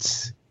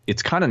it's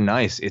kind of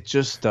nice. It's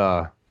just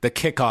the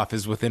kickoff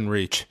is within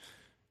reach.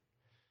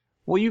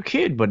 Well, you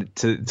kid, but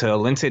to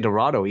Lince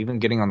Dorado, even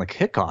getting on the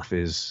kickoff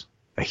is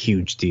a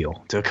huge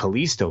deal. To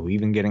Kalisto,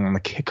 even getting on the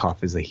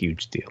kickoff is a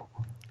huge deal.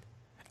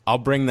 I'll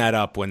bring that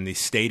up when the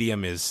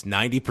stadium is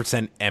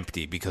 90%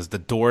 empty because the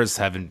doors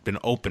haven't been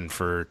open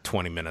for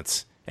 20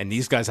 minutes, and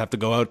these guys have to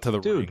go out to the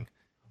ring.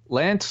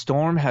 Lance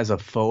Storm has a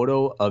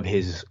photo of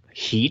his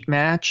Heat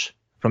match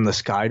from the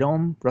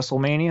Skydome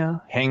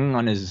WrestleMania hanging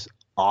on his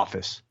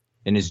office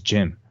in his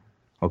gym.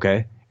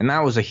 Okay? And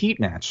that was a Heat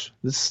match.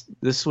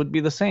 This would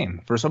be the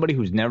same. For somebody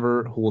who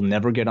will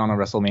never get on a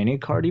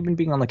WrestleMania card, even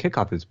being on the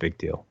kickoff is a big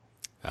deal.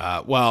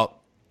 Well,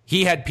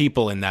 He had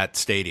people in that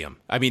stadium.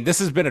 I mean, this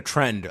has been a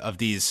trend of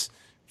these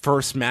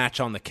first match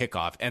on the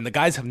kickoff, and the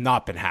guys have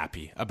not been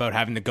happy about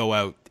having to go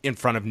out in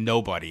front of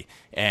nobody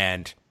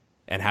and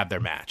have their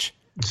match.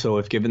 So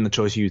if given the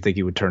choice, you think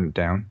he would turn it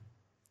down?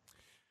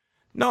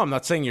 No, I'm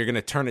not saying you're going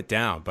to turn it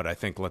down, but I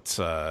think let's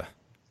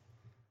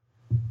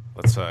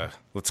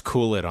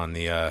cool it on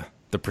the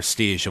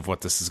prestige of what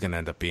this is going to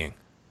end up being.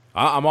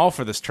 I'm all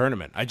for this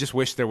tournament. I just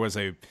wish there was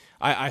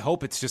I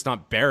hope it's just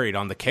not buried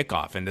on the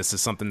kickoff, and this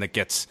is something that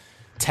gets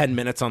 10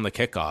 minutes on the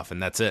kickoff,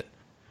 and that's it.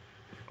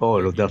 Oh,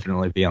 it'll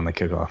definitely be on the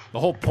kickoff.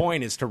 The whole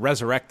point is to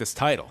resurrect this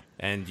title,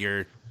 and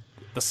the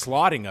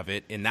slotting of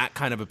it in that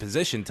kind of a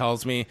position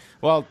tells me,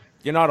 well,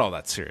 you're not all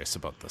that serious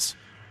about this.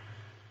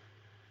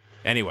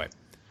 Anyway,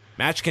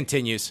 match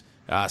continues.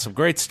 Some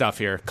great stuff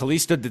here.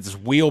 Kalisto did this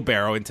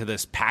wheelbarrow into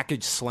this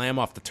package slam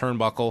off the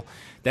turnbuckle.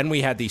 Then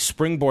we had the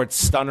springboard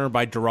stunner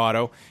by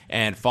Dorado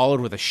and followed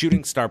with a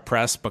shooting star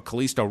press, but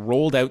Kalisto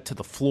rolled out to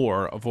the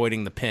floor,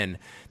 avoiding the pin.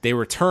 They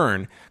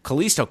return.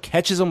 Kalisto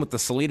catches him with the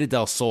Salida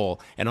del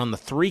Sol, and on the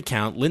 3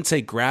 count,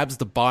 Lindsay grabs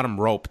the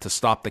bottom rope to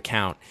stop the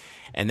count.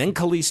 And then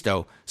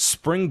Kalisto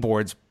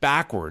springboards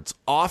backwards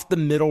off the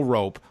middle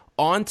rope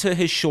onto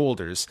his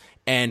shoulders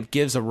and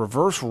gives a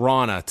reverse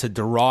Rana to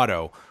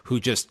Dorado, who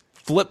just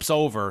flips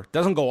over,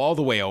 doesn't go all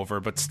the way over,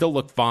 but still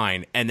look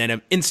fine, and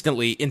then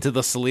instantly into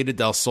the Salida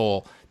del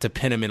Sol to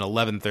pin him in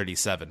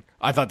 11:37.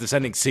 I thought this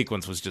ending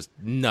sequence was just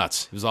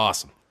nuts. It was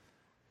awesome.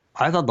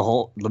 I thought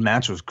the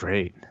match was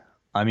great.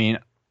 I mean,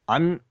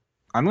 I'm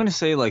going to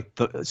say like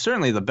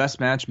certainly the best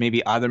match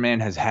maybe either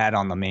man has had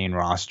on the main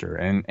roster,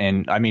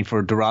 and I mean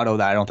for Dorado,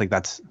 that I don't think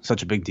that's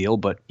such a big deal,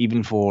 but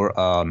even for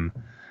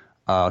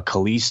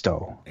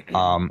Kalisto,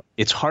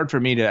 it's hard for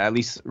me to at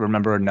least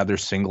remember another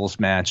singles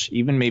match,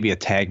 even maybe a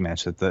tag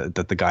match that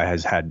the guy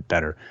has had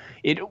better.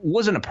 It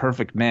wasn't a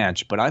perfect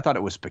match, but I thought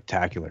it was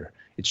spectacular.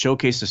 It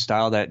showcased a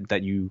style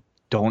that you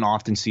don't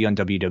often see on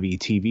WWE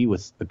TV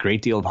with a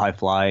great deal of high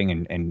flying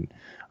and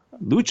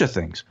lucha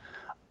things.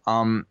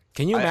 Can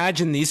you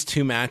imagine these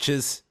two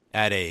matches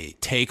at a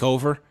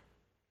takeover?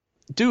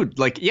 Dude,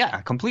 like, yeah,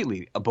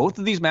 completely. Both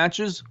of these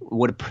matches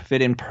would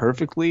fit in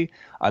perfectly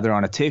either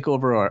on a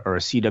takeover or a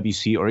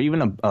CWC or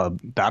even a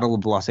Battle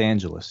of Los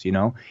Angeles, you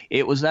know?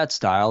 It was that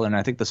style, and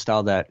I think the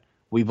style that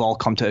we've all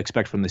come to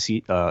expect from the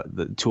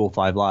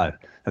 205 Live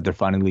that they're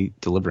finally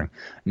delivering.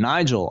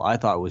 Nigel, I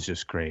thought, was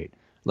just great.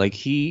 Like,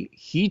 he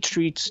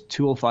treats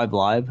 205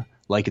 Live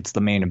like it's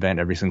the main event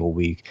every single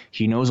week.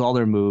 He knows all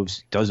their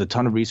moves, does a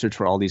ton of research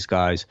for all these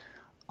guys.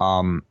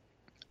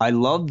 I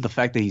love the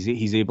fact that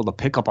he's able to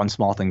pick up on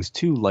small things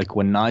too, like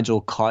when Nigel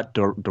caught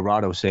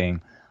Dorado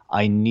saying,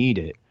 "I need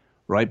it,"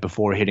 right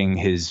before hitting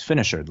his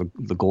finisher,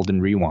 the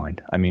Golden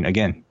Rewind. I mean,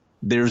 again,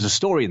 there's a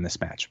story in this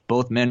match.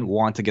 Both men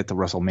want to get to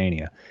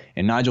WrestleMania,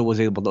 and Nigel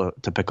was able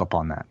to pick up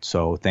on that.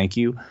 So thank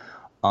you.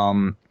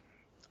 I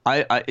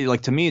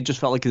like, to me, it just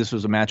felt like this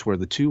was a match where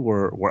the two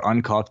were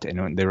uncuffed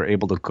and they were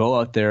able to go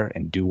out there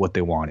and do what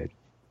they wanted.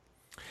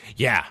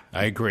 Yeah,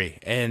 I agree.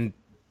 And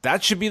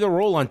that should be the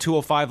role on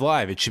 205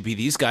 Live. It should be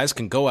these guys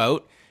can go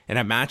out and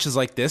have matches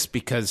like this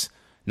because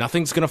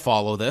nothing's going to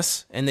follow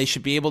this, and they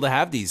should be able to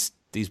have these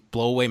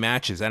blow-away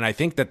matches. And I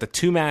think that the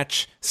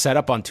 2-match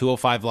setup on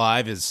 205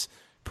 Live is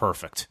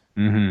perfect.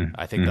 Mm-hmm.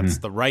 I think that's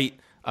the right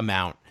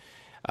amount.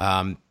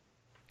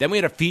 Then we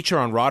had a feature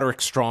on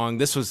Roderick Strong.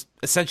 This was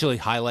essentially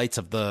highlights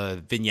of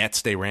the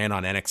vignettes they ran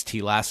on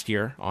NXT last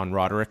year on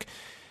Roderick.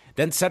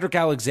 Then Cedric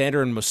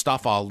Alexander and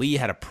Mustafa Ali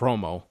had a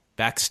promo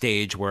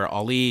backstage where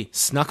Ali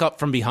snuck up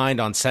from behind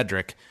on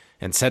Cedric,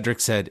 and Cedric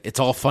said, "It's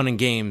all fun and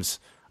games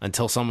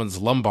until someone's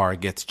lumbar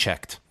gets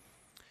checked."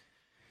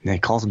 And he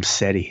calls him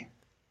Seti.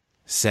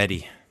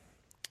 Seti.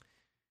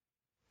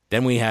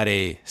 Then we had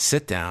a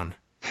sit-down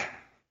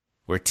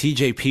where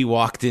TJP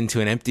walked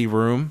into an empty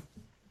room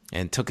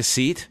and took a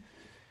seat,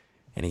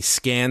 and he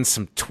scanned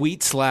some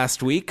tweets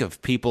last week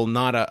of people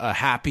not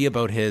happy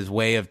about his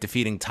way of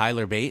defeating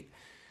Tyler Bate,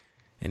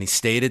 and he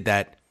stated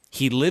that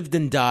he lived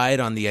and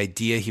died on the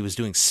idea he was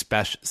doing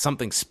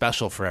something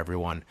special for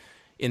everyone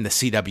in the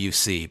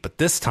CWC. But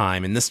this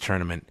time, in this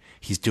tournament,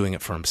 he's doing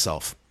it for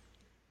himself.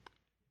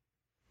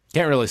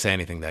 Can't really say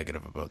anything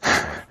negative about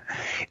this one.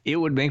 It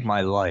would make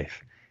my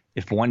life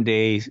if one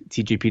day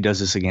TJP does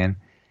this again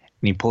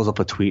and he pulls up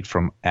a tweet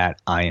from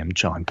 @I am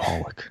John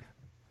Pollock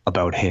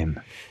about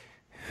him.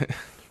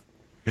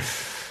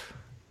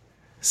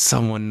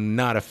 Someone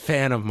not a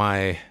fan of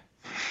my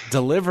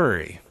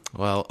delivery.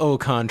 Well, au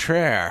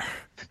contraire.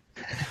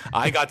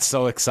 I got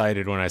so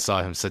excited when I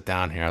saw him sit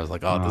down here. I was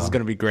like, "Oh, this is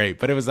going to be great."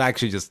 But it was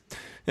actually just,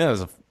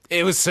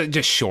 it was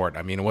just short.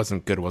 I mean, it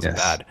wasn't good. It wasn't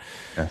bad.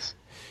 Yes.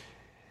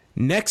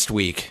 Next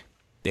week,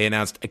 they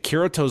announced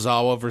Akira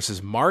Tozawa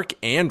versus Mark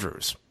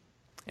Andrews.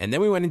 And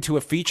then we went into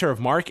a feature of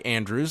Mark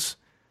Andrews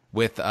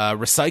with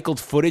recycled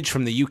footage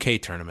from the UK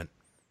tournament.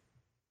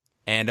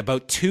 And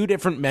about 2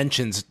 different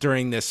mentions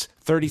during this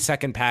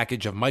 30-second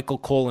package of Michael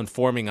Cole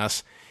informing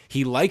us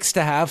he likes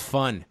to have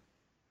fun.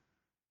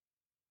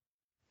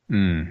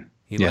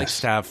 He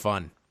likes to have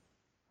fun.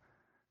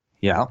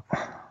 Yeah,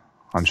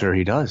 I'm sure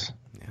he does.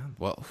 Yeah,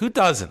 Well, who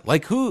doesn't?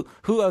 Like, who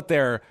out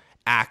there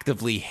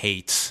actively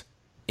hates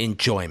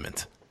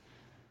enjoyment?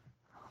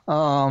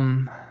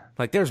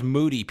 Like, there's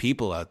moody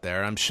people out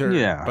there, I'm sure.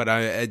 Yeah.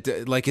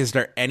 But like, is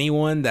there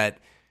anyone that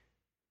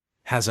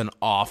has an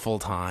awful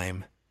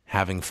time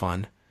having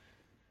fun?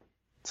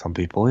 Some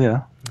people,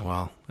 yeah.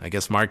 Well, I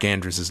guess Mark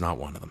Andrews is not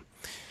one of them.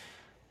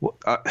 Well,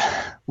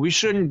 we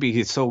shouldn't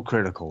be so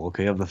critical,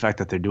 okay, of the fact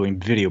that they're doing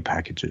video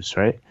packages,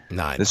 right?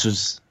 No, this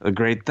was a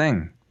great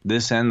thing.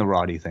 This and the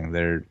Roddy thing,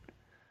 it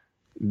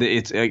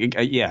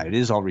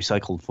is all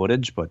recycled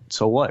footage, but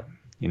so what?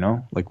 You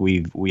know, like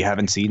we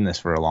haven't seen this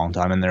for a long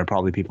time, and there are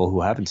probably people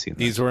who haven't seen this.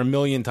 These were a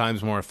million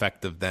times more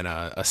effective than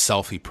a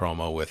selfie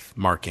promo with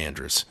Mark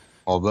Andrews.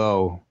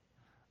 Although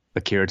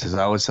Akira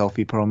Tozawa's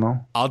selfie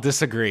promo, I'll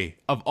disagree.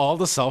 Of all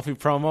the selfie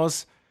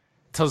promos,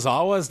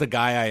 Tozawa is the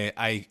guy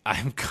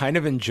I'm kind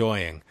of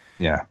enjoying.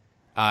 Yeah.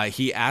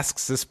 He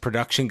asks this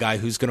production guy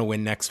who's going to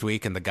win next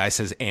week, and the guy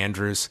says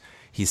Andrews.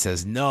 He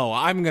says, "No,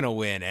 I'm going to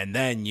win, and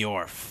then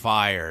you're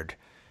fired."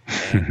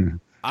 And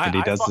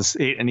he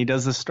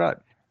does the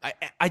strut.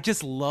 I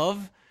just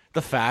love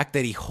the fact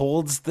that he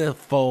holds the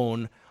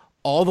phone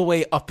all the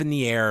way up in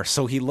the air,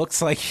 so he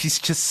looks like he's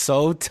just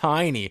so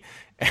tiny.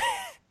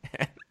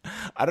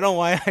 I don't know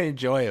why I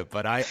enjoy it,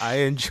 but I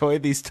enjoy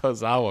these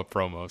Tozawa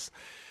promos.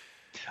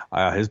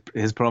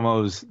 His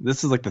promos,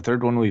 this is like the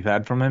third one we've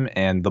had from him,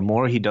 and the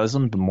more he does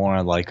them, the more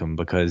I like him,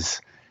 because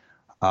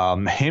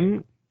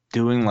him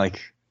doing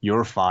like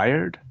 "you're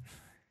fired"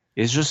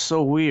 is just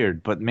so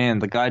weird. But man,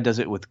 the guy does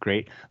it with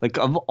great, like,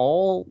 of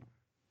all,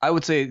 I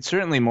would say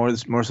certainly more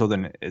so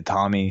than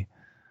Itami,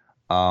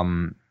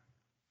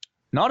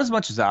 not as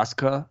much as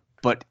Asuka,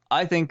 but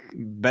I think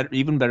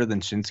even better than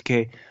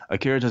Shinsuke.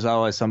 Akira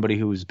Tozawa is somebody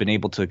who's been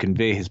able to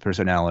convey his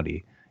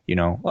personality. You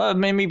know,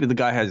 maybe the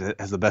guy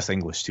has the best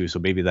English too, so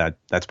maybe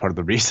that's part of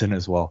the reason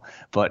as well.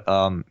 But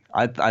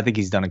I think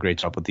he's done a great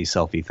job with these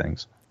selfie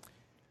things.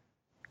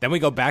 Then we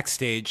go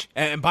backstage,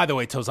 and by the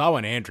way, Tozawa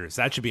and Andrews,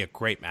 that should be a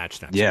great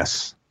match next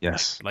Yes, week.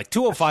 yes. Like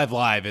 205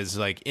 Live is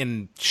like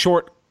in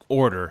short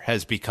order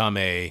has become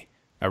a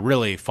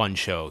really fun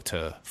show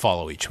to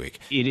follow each week.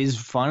 It is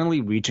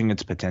finally reaching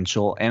its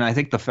potential, and I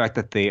think the fact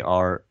that they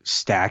are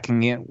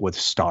stacking it with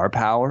star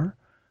power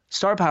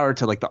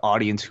to like the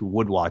audience who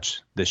would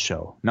watch this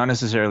show, not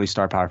necessarily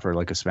star power for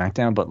like a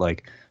SmackDown, but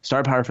like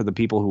star power for the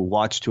people who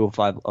watch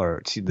 205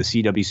 or the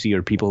CWC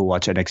or people who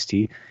watch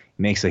NXT,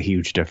 makes a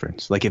huge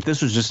difference. Like if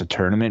this was just a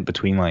tournament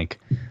between, like,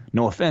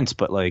 no offense,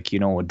 but like, you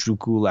know, a Drew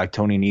Gulak,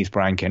 Tony Nese,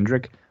 Brian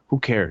Kendrick, who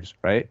cares,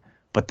 right?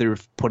 But they're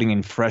putting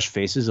in fresh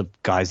faces of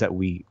guys that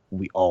we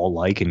all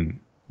like and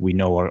we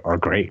know are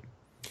great.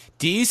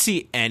 Do you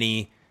see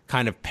any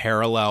kind of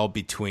parallel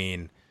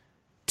between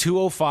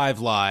 205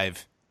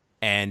 Live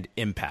and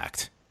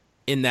Impact,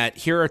 in that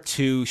here are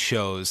two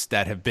shows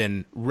that have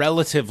been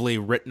relatively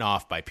written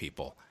off by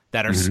people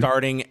that are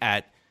starting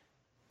at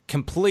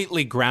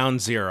completely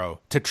ground zero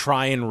to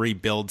try and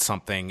rebuild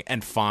something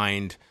and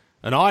find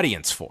an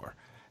audience for?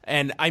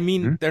 And I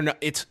mean, they're not,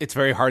 it's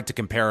very hard to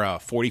compare a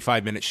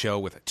 45-minute show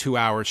with a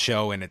 2-hour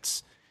show, and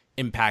its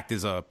Impact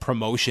is a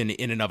promotion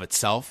in and of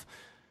itself.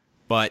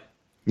 But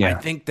I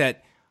think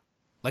that,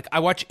 like, I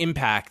watch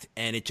Impact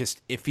and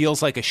it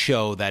feels like a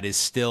show that is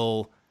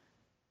still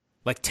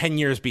like 10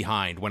 years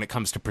behind when it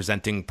comes to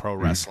presenting pro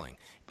wrestling.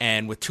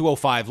 And with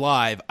 205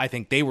 Live, I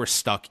think they were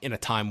stuck in a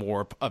time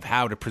warp of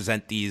how to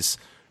present these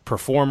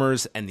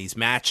performers and these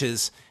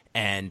matches.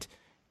 And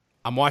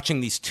I'm watching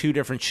these two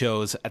different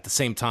shows at the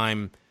same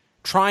time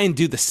try and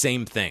do the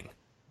same thing.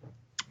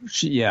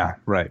 Yeah,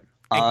 right.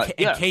 And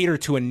cater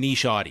to a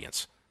niche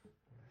audience.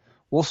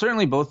 Well,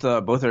 certainly both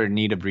are in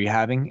need of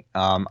rehabbing.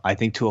 I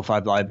think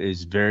 205 Live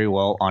is very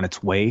well on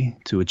its way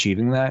to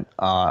achieving that.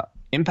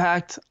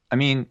 Impact, I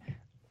mean,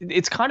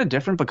 it's kind of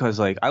different because,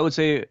 like, I would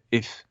say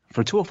if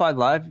for 205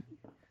 Live,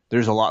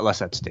 there's a lot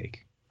less at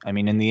stake. I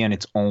mean, in the end,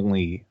 it's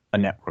only a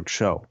network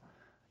show.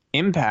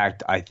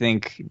 Impact, I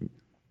think,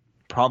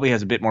 probably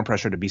has a bit more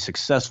pressure to be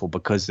successful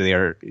because they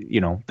are, you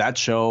know, that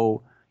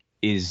show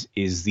is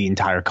the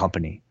entire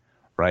company,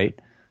 right?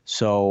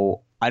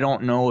 So I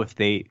don't know if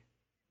they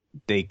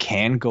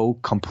can go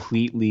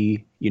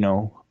completely, you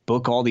know,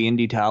 book all the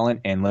indie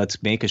talent and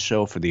let's make a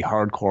show for the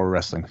hardcore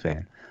wrestling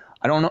fan.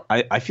 I don't know.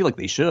 I feel like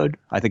they should.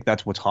 I think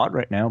that's what's hot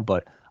right now,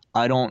 but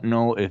I don't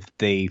know if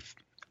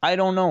I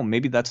don't know.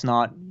 Maybe that's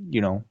not,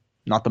 you know,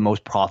 not the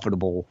most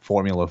profitable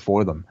formula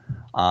for them.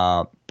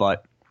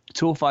 But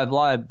 205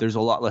 Live, there's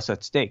a lot less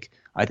at stake.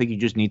 I think you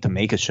just need to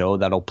make a show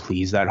that'll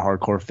please that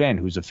hardcore fan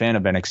who's a fan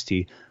of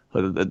NXT,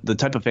 the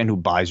type of fan who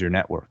buys your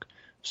network.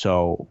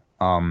 So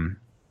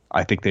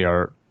I think they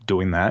are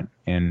doing that,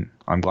 and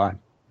I'm glad.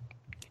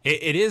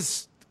 It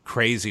is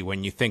crazy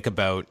when you think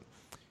about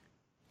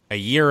a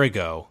year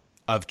ago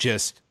of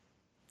just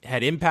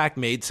had Impact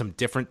made some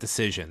different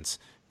decisions,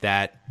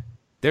 that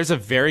there's a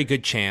very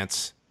good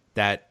chance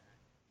that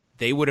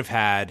they would have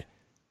had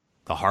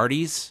the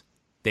Hardys,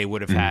 they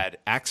would have had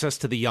access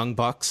to the Young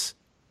Bucks,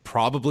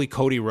 probably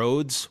Cody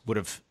Rhodes would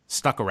have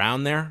stuck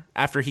around there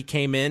after he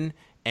came in,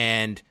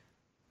 and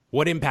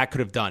what Impact could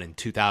have done in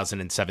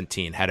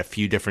 2017 had a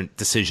few different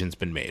decisions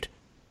been made.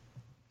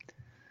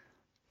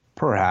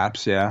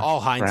 Perhaps, yeah. All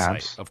hindsight,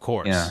 Perhaps. of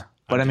course. Yeah.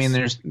 But I mean,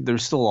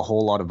 there's still a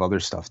whole lot of other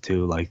stuff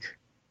too, like,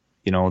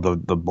 you know,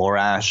 the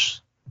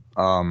Borash,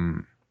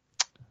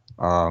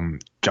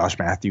 Josh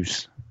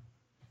Matthews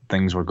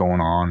things were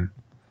going on.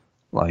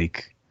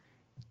 Like,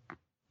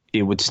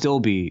 it would still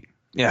be,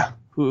 yeah.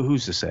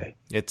 Who's to say?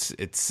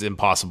 It's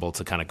impossible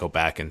to kind of go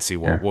back and see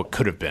what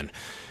could have been.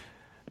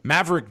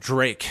 Maverick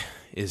Drake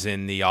is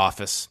in the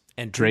office,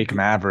 and Drake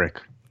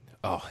Maverick.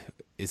 Oh,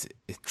 is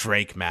it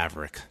Drake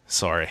Maverick?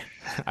 Sorry,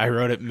 I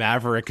wrote it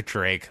Maverick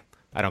Drake.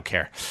 I don't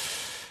care.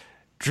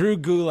 Drew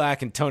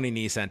Gulak and Tony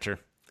Nese enter,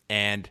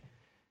 and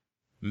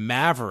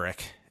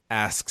Maverick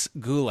asks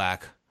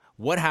Gulak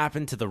what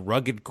happened to the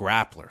rugged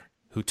grappler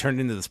who turned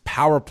into this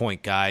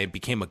PowerPoint guy and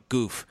became a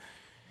goof.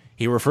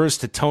 He refers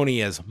to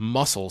Tony as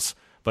muscles,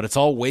 but it's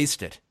all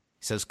wasted.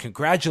 He says,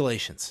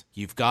 "Congratulations,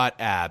 you've got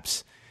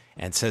abs,"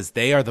 and says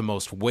they are the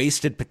most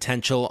wasted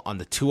potential on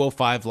the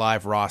 205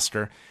 Live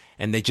roster,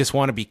 and they just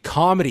want to be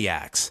comedy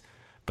acts,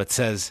 but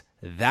says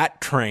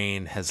that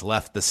train has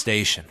left the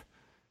station.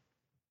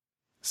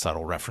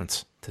 Subtle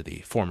reference to the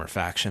former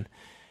faction.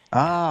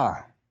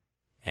 Ah,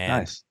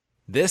 and nice.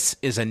 This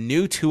is a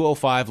new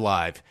 205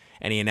 Live,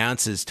 and he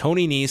announces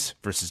Tony Nese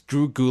versus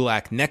Drew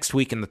Gulak next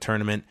week in the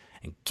tournament,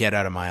 and get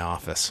out of my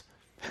office.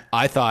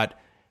 I thought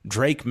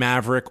Drake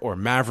Maverick or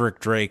Maverick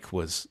Drake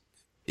was...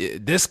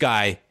 This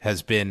guy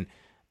has been,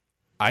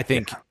 I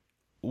think,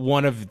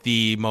 one of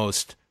the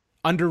most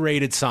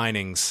underrated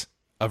signings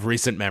of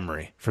recent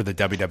memory for the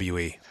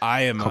WWE.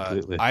 I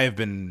have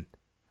been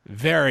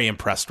very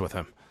impressed with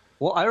him.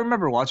 Well, I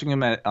remember watching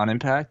him on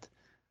Impact.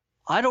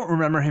 I don't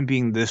remember him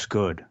being this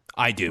good.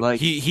 I do.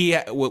 Like, he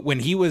when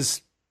he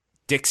was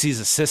Dixie's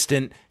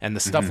assistant and the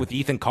stuff with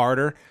Ethan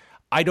Carter,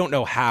 I don't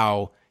know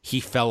how he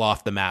fell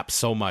off the map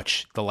so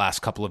much the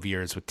last couple of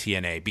years with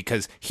TNA,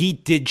 because he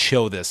did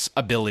show this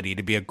ability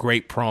to be a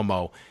great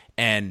promo,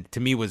 and to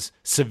me was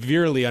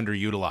severely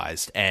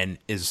underutilized, and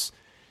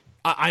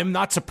I'm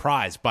not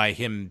surprised by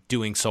him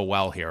doing so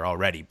well here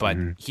already, but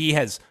he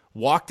has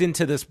walked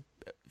into this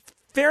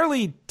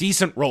fairly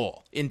decent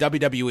role in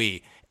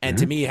WWE, and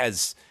to me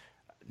has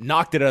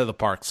knocked it out of the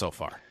park so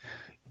far.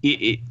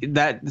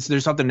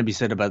 There's something to be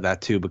said about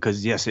that too,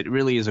 because yes, it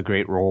really is a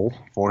great role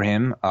for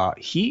him.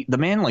 The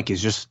man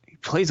he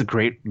plays a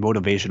great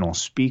motivational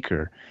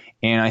speaker,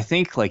 and I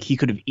think like he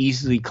could have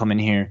easily come in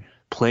here,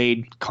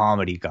 played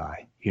comedy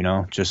guy, you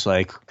know, just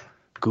like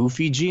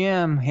goofy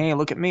GM. Hey,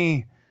 look at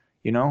me,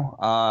 you know.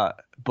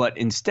 But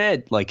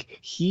instead, like,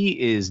 he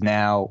is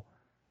now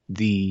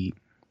the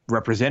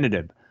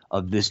representative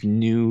of this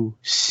new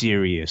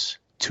serious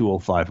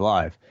 205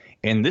 Live,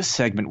 and this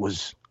segment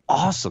was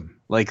awesome.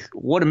 Like,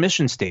 what a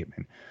mission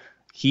statement.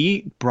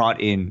 He brought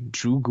in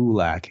Drew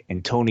Gulak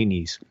and Tony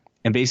Nese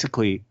and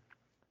basically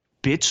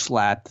bitch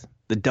slapped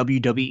the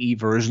WWE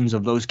versions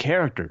of those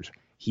characters.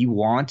 He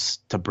wants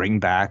to bring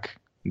back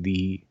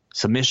the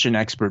submission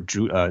expert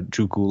Drew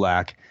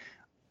Gulak,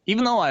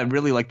 even though I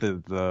really like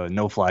the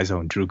no-fly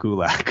zone Drew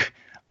Gulak,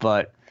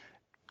 but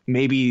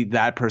maybe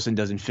that person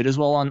doesn't fit as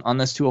well on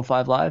this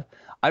 205 Live.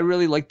 I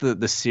really like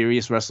the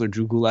serious wrestler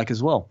Drew Gulak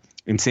as well,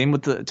 and same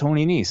with the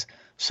Tony Nese.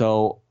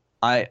 So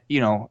I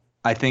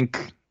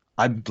think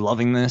I'm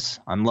loving this.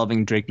 I'm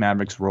loving Drake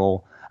Maverick's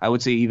role. I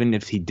would say even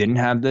if he didn't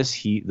have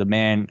this, the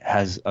man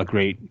has a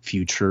great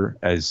future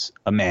as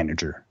a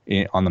manager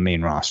on the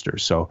main roster.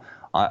 So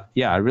I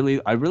really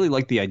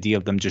like the idea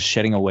of them just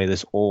shedding away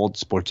this old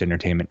sports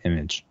entertainment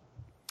image.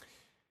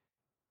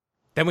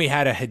 Then we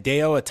had a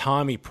Hideo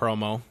Itami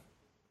promo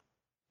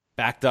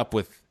backed up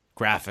with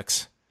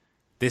graphics.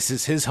 This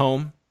is his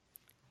home.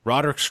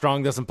 Roderick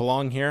Strong doesn't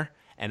belong here,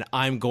 and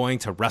I'm going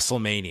to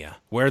WrestleMania,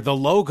 where the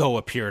logo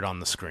appeared on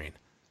the screen.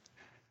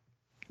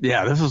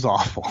 Yeah, this was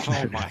awful.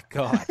 Oh, my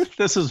God.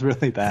 This was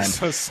really bad.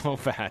 This was so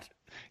bad.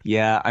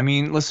 Yeah, I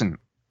mean, listen,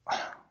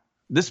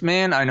 this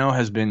man I know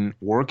has been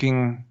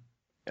working,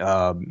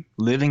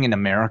 living in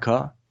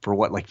America for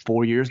like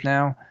 4 years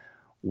now,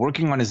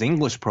 working on his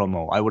English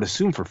promo, I would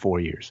assume for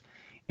 4 years.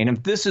 And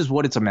if this is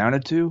what it's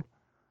amounted to,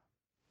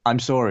 I'm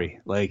sorry.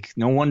 Like,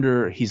 no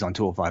wonder he's on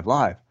 205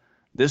 Live.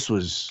 This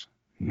was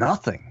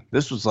nothing.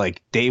 This was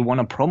like day one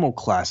of promo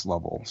class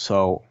level.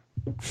 So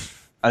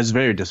I was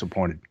very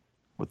disappointed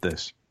with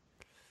this.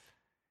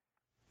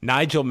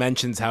 Nigel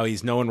mentions how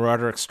he's known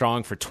Roderick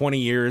Strong for 20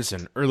 years,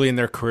 and early in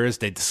their careers,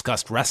 they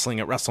discussed wrestling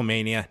at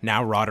WrestleMania.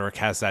 Now Roderick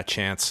has that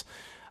chance.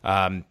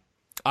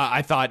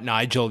 I thought,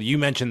 Nigel, you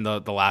mentioned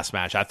the last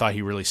match. I thought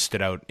he really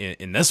stood out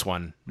in this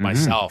one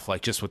myself,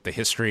 like just with the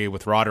history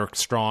with Roderick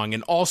Strong,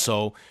 and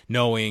also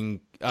knowing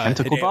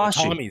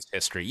Tommy's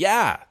history.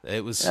 Yeah,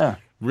 it was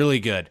really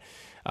good.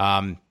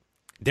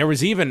 There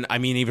was even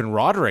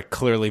Roderick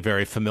clearly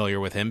very familiar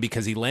with him,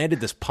 because he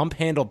landed this pump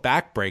handle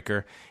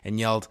backbreaker and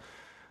yelled,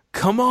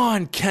 "Come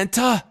on,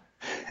 Kenta!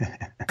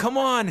 Come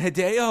on,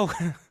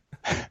 Hideo!"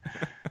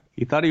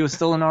 He thought he was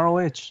still in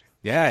ROH.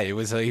 Yeah, he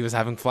was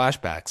having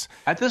flashbacks.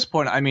 At this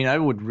point, I mean, I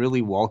would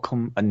really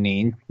welcome a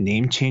name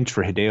change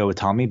for Hideo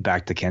Itami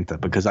back to Kenta,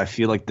 because I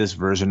feel like this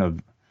version of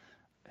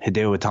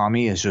Hideo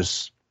Itami is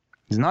just,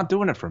 he's not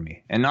doing it for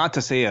me. And not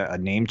to say a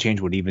name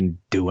change would even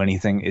do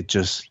anything. It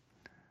just,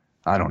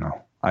 I don't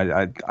know.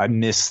 I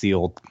miss the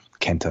old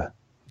Kenta.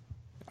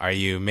 Are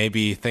you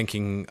maybe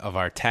thinking of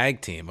our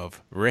tag team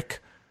of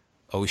Rick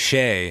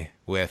O'Shea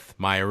with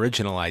my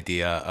original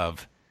idea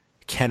of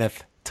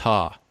Kenneth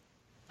Ta?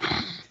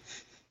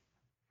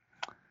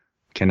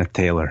 Kenneth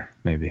Taylor,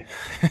 maybe.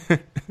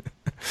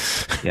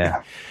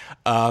 Yeah.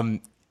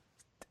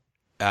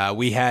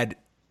 We had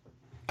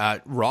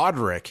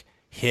Roderick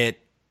hit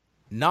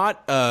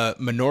not a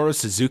Minoru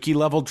Suzuki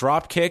level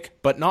drop kick,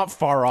 but not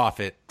far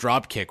off it,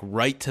 drop kick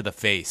right to the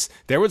face.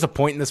 There was a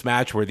point in this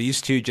match where these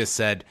two just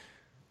said,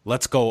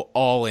 let's go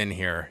all in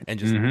here and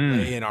just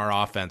lay in our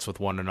offense with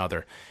one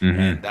another.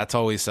 And that's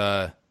always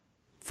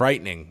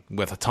frightening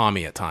with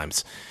Itami at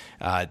times.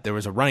 There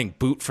was a running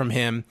boot from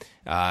him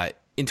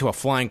into a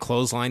flying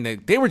clothesline.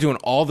 They were doing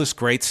all this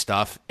great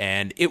stuff,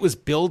 and it was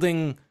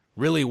building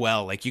really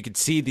well. Like, you could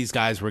see these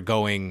guys were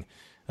going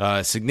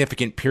a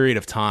significant period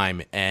of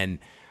time, and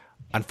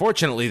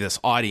unfortunately this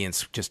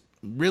audience just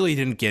really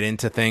didn't get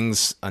into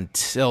things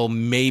until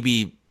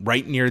maybe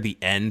right near the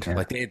end.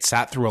 Like, they had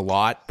sat through a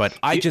lot, but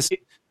I just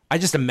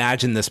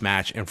imagine this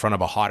match in front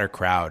of a hotter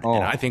crowd,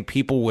 and I think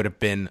people would have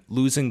been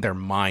losing their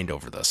mind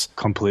over this.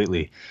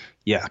 Completely.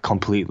 Yeah,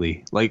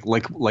 completely.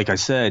 Like I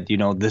said, you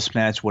know, this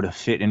match would have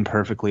fit in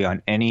perfectly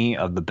on any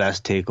of the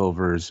best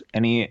takeovers,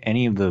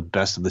 any of the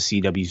best of the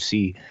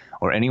CWC,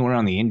 or anywhere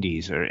on the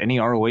indies, or any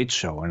ROH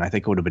show, and I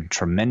think it would have been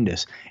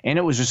tremendous. And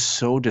it was just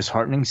so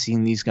disheartening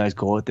seeing these guys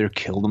go out there,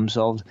 kill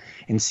themselves,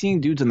 and seeing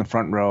dudes in the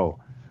front row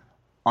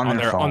on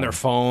their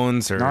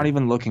phones, or not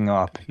even looking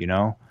up, you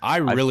know? I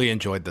really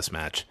enjoyed this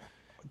match.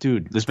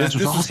 Dude, this match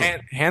was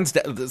awesome. Hands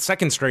down, the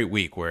second straight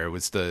week where it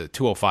was the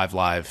 205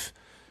 Live.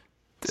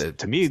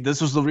 To me,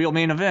 this was the real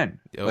main event.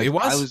 Like, it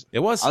was.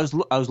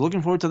 I was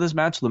looking forward to this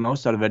match the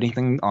most out of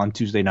anything on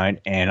Tuesday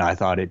night, and I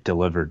thought it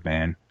delivered,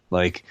 man.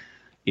 Like,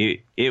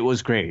 it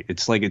was great.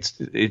 It's like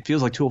it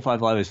feels like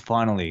 205 Live is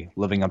finally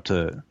living up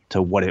to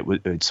what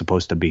it's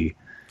supposed to be.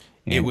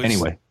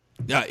 Anyway,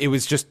 it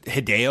was just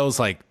Hideo's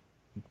like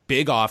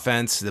big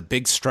offense, the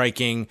big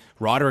striking.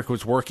 Roderick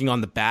was working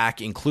on the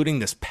back, including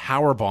this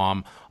power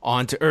bomb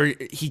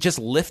he just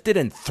lifted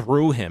and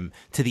threw him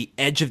to the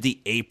edge of the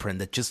apron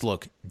that just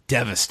looked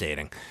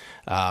devastating.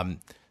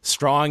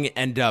 Strong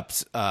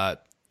hits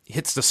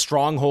the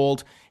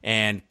stronghold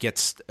and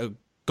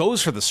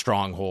goes for the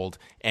stronghold,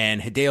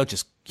 and Hideo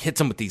just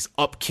hits him with these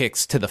up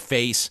kicks to the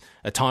face.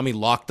 Itami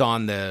locked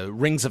on the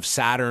Rings of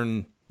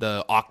Saturn,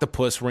 the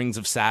Octopus Rings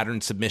of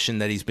Saturn submission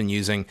that he's been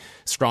using.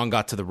 Strong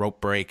got to the rope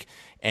break,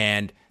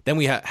 and then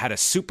we had a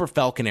super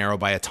Falcon Arrow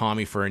by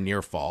Itami for a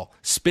near fall,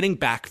 spinning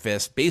back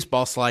fist,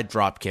 baseball slide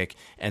drop kick,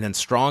 and then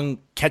Strong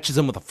catches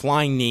him with a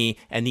flying knee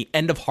and the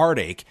end of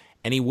Heartache,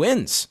 and he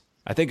wins.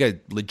 I think a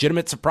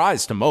legitimate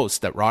surprise to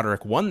most that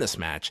Roderick won this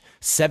match.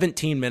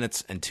 17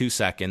 minutes and 2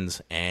 seconds,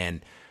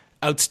 and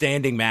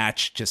outstanding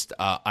match, just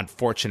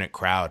unfortunate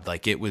crowd.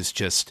 Like, it was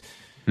just...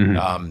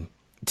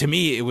 to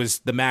me, it was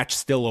the match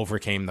still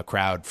overcame the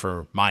crowd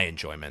for my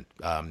enjoyment.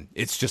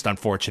 It's just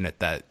unfortunate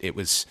that it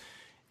was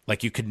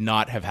like you could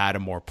not have had a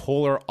more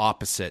polar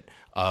opposite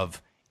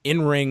of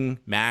in-ring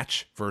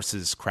match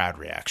versus crowd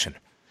reaction.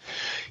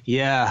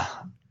 Yeah.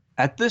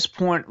 At this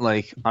point,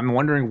 like, I'm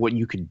wondering what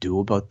you could do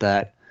about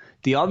that.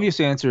 The obvious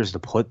answer is to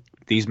put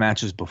these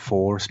matches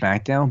before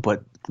SmackDown,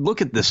 but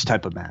look at this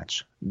type of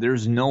match.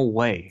 There's no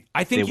way.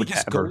 I think you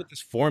just go with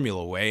this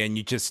formula way, and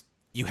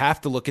you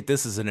have to look at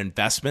this as an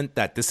investment,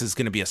 that this is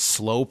going to be a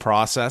slow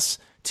process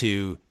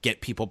to get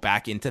people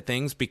back into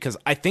things, because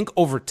I think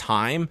over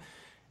time,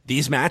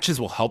 these matches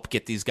will help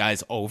get these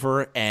guys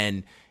over,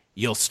 and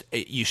you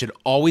should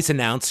always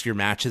announce your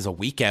matches a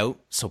week out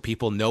so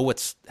people know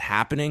what's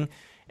happening.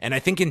 And I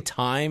think in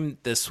time,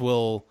 this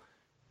will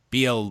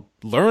be a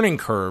learning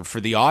curve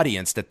for the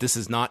audience, that this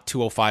is not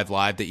 205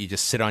 Live that you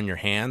just sit on your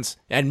hands.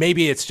 And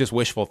maybe it's just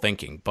wishful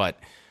thinking, but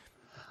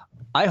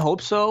I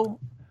hope so.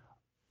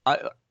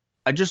 I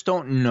just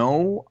don't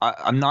know.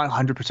 I'm not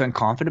 100%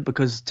 confident,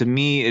 because to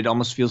me, it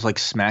almost feels like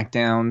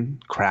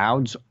SmackDown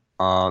crowds,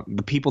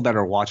 the people that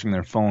are watching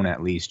their phone,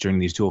 at least during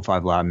these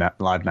 205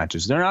 live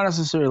matches, they're not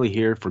necessarily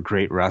here for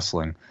great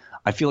wrestling.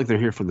 I feel like they're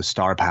here for the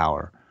star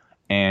power.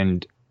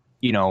 And,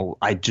 you know,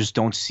 I just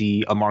don't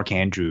see a Mark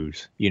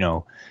Andrews, you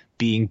know,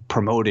 being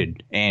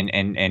promoted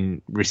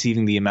and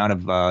receiving the amount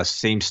of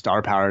same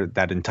star power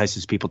that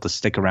entices people to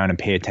stick around and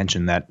pay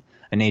attention that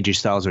an AJ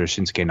Styles or a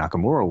Shinsuke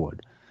Nakamura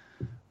would.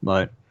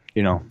 But,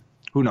 you know,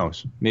 who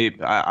knows?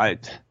 Maybe I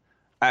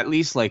at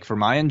least, like, for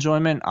my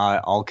enjoyment,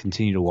 I'll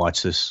continue to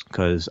watch this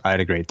because I had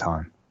a great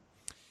time.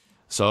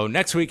 So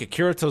next week,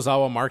 Akira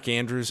Tozawa, Mark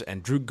Andrews,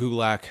 and Drew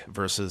Gulak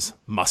versus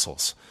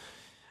Muscles.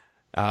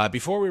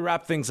 Before we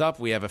wrap things up,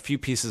 we have a few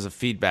pieces of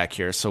feedback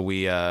here. So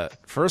we,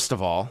 first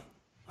of all,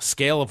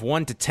 scale of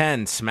 1 to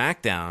 10,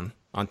 SmackDown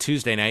on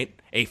Tuesday night,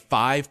 a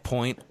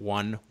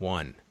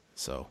 5.11.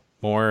 So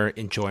more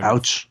enjoyment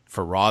Ouch.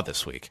 for Raw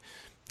this week.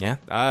 Yeah,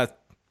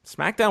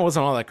 SmackDown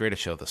wasn't all that great a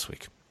show this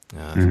week.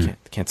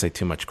 Can't say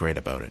too much great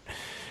about it.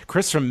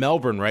 Chris from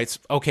Melbourne writes,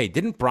 okay,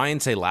 didn't Brian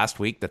say last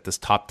week that this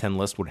top 10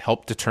 list would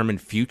help determine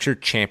future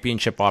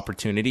championship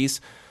opportunities?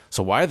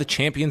 So why are the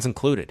champions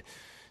included?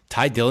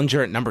 Ty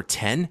Dillinger at number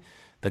 10,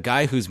 the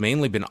guy who's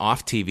mainly been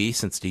off TV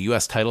since the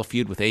U.S. title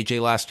feud with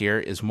AJ last year,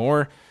 is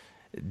more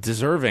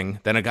deserving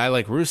than a guy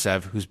like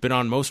Rusev, who's been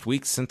on most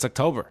weeks since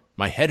October.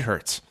 My head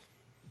hurts.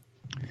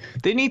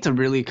 They need to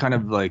really kind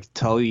of like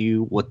tell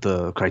you what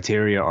the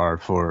criteria are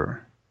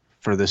for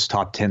this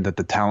top 10 that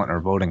the talent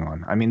are voting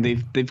on. I mean,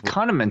 they've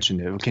kind of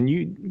mentioned it. Can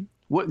you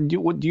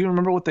do you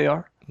remember what they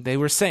are? They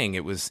were saying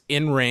it was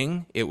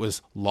in-ring, it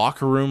was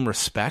locker room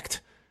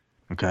respect.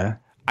 Okay.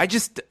 I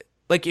just,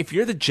 like, if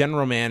you're the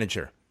general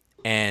manager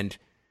and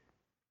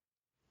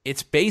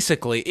it's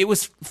basically, it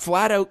was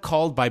flat out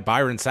called by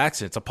Byron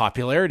Saxton, it's a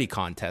popularity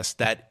contest,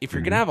 that if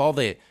you're going to have all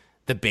the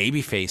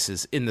baby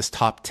faces in this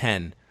top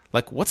 10,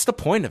 like, what's the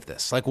point of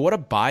this? Like, what a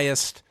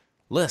biased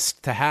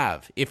list to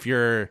have if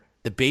you're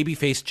the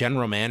babyface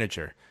general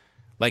manager.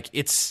 Like,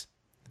 it's...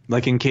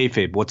 Like in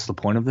kayfabe, what's the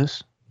point of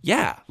this?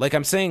 Yeah. Like,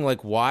 I'm saying,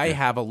 like, why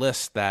have a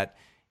list that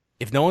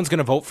if no one's going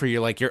to vote for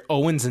you, like, you're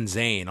Owens and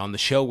Zayn on the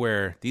show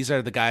where these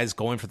are the guys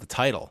going for the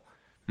title.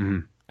 Mm-hmm.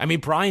 I mean,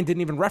 Brian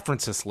didn't even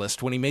reference this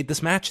list when he made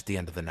this match at the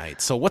end of the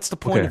night. So what's the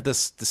point of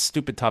this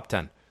stupid top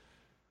 10?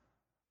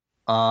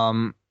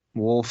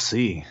 We'll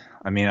see.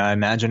 I mean, I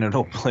imagine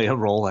it'll play a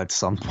role at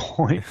some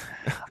point.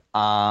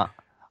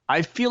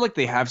 I feel like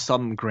they have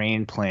some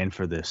grand plan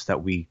for this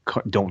that we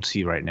don't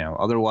see right now.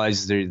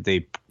 Otherwise,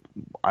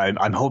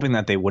 I'm hoping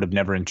that they would have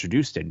never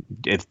introduced it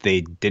if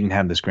they didn't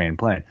have this grand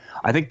plan.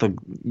 I think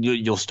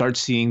you'll start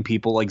seeing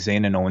people like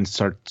Zayn and Owens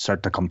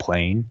start to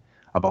complain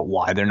about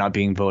why they're not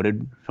being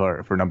voted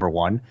for number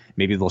one.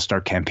 Maybe they'll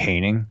start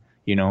campaigning,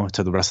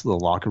 to the rest of the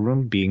locker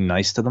room, being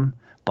nice to them,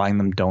 buying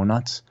them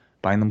donuts,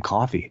 buying them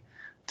coffee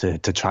to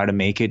try to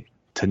make it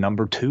to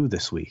number 2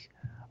 this week.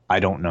 I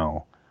don't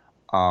know.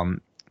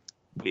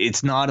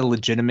 It's not a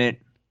legitimate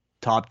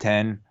top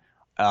 10.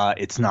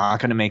 It's not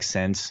going to make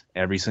sense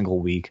every single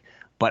week,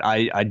 but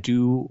I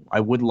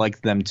would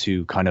like them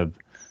to kind of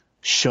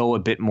show a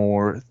bit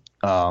more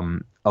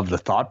of the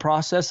thought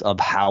process of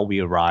how we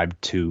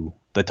arrived to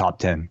the top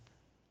 10.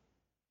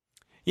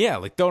 Yeah,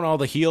 like, don't all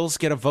the heels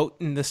get a vote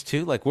in this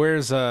too? Like,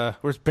 where's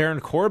Baron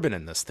Corbin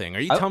in this thing? Are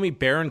you telling me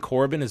Baron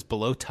Corbin is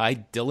below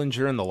Ty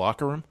Dillinger in the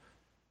locker room?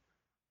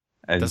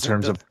 In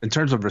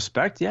terms of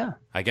respect, yeah.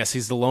 I guess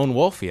he's the lone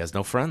wolf. He has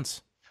no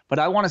friends. But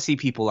I want to see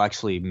people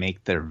actually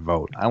make their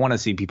vote. I want to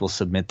see people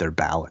submit their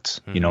ballots,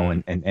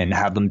 and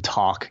have them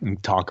talk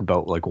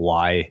about, like,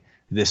 why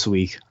this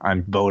week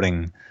I'm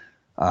voting,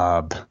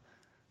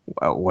 the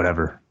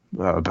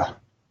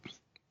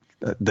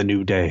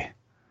New Day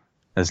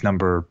as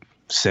number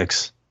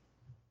 6.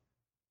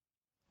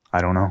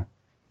 I don't know.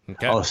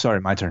 Okay. Oh, sorry,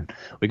 my turn.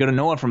 We go to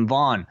Noah from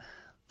Vaughn.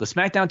 The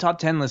SmackDown top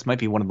 10 list might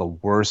be one of the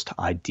worst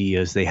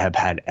ideas they have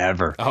had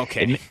ever.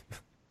 Okay.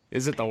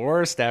 Is it the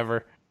worst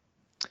ever?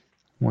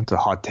 What's a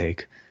hot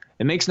take?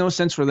 It makes no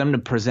sense for them to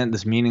present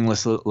this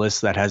meaningless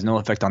list that has no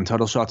effect on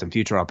title shots and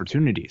future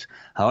opportunities.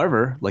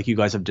 However, like you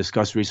guys have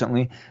discussed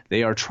recently,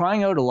 they are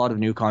trying out a lot of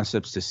new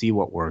concepts to see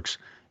what works.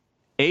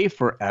 A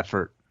for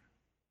effort.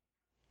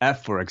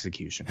 F for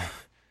execution.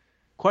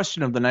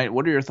 Question of the night,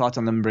 what are your thoughts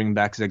on them bringing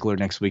back Ziggler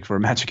next week for a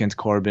match against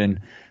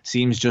Corbin?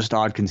 Seems just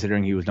odd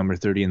considering he was number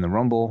 30 in the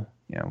Rumble.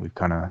 Yeah,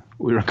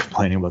 we were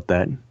complaining about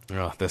that.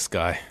 Oh, this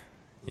guy.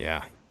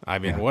 Yeah. I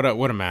mean, what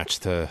a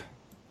match to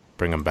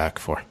bring him back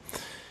for.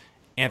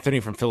 Anthony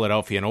from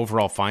Philadelphia, an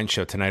overall fine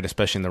show tonight,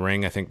 especially in the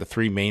ring. I think the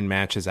 3 main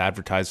matches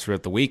advertised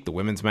throughout the week, the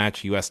women's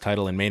match, U.S.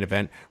 title, and main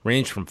event,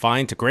 ranged from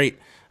fine to great.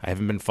 I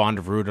haven't been fond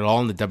of Rude at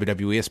all in the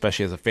WWE,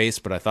 especially as a face,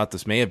 but I thought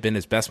this may have been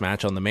his best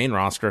match on the main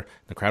roster.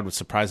 The crowd was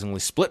surprisingly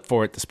split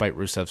for it, despite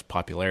Rusev's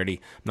popularity.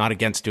 I'm not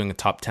against doing a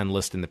top 10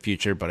 list in the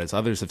future, but as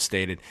others have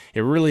stated, it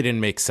really didn't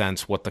make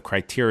sense what the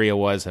criteria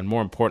was, and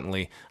more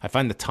importantly, I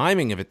find the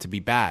timing of it to be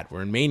bad.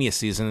 We're in Mania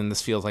season, and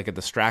this feels like a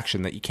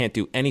distraction that you can't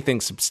do anything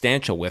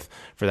substantial with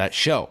for that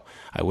show.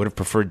 I would have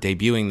preferred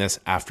debuting this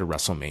after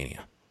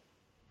WrestleMania.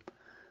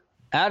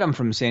 Adam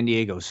from San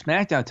Diego.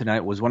 SmackDown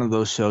tonight was one of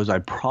those shows I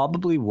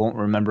probably won't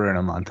remember in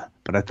a month,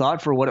 but I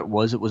thought for what it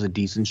was a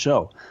decent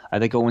show. I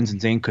think Owens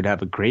and Zayn could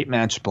have a great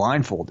match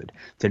blindfolded.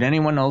 Did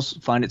anyone else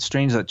find it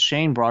strange that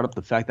Shane brought up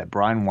the fact that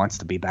Bryan wants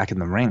to be back in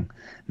the ring?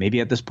 Maybe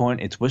at this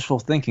point it's wishful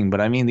thinking,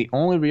 but I mean the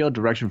only real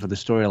direction for the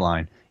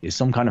storyline is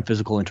some kind of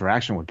physical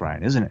interaction with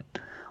Bryan, isn't it?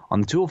 On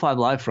the 205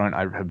 Live front,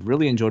 I have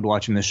really enjoyed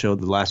watching this show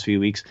the last few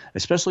weeks,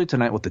 especially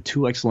tonight with the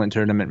 2 excellent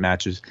tournament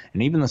matches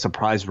and even the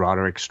surprise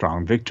Roderick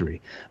Strong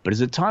victory. But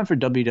is it time for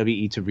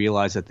WWE to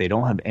realize that they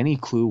don't have any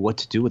clue what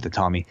to do with the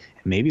Tommy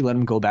and maybe let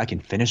him go back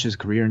and finish his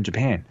career in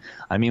Japan?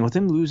 I mean, with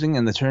him losing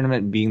and the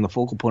tournament being the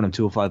focal point of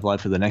 205 Live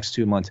for the next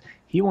 2 months,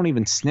 he won't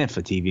even sniff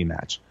a TV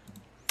match.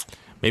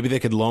 Maybe they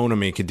could loan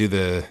him. He could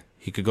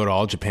go to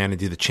All Japan and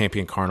do the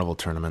Champion Carnival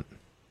tournament.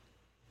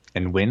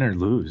 And win or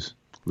lose?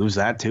 Lose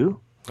that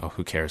too? Oh,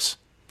 who cares?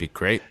 Be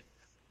great.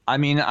 I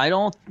mean, I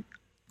don't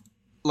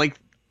like,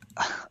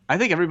 I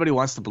think everybody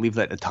wants to believe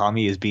that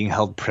Itami is being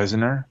held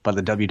prisoner by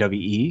the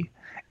WWE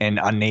and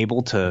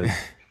unable to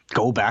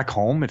go back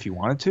home if he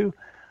wanted to.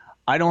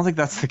 I don't think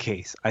that's the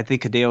case. I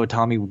think Hideo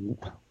Itami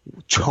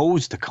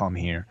chose to come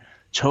here,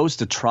 chose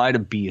to try to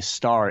be a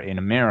star in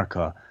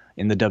America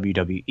in the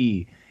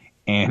WWE,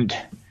 and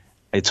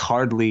it's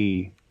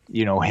hardly,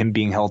 him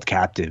being held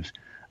captive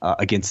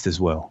against his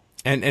will.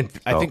 And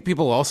I think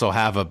people also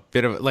have a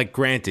bit of, like,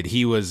 granted,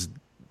 he was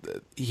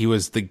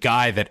the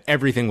guy that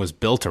everything was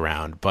built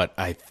around, but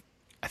I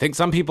think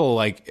some people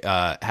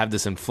have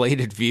this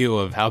inflated view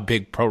of how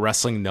big pro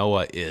wrestling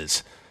Noah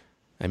is.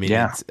 I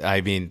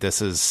mean,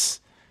 this is,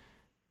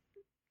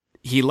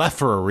 he left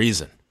for a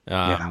reason.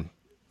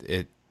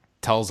 It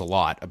tells a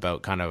lot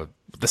about kind of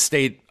the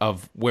state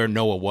of where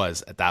Noah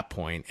was at that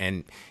point,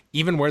 and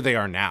even where they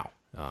are now.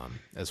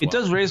 As well. It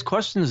does raise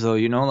questions, though.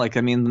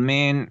 The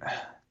man,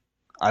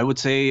 I would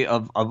say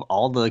of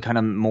all the kind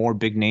of more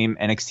big name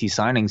NXT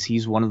signings,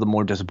 he's one of the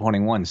more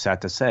disappointing ones.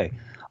 Sad to say,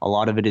 a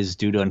lot of it is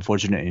due to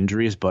unfortunate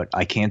injuries, but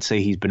I can't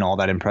say he's been all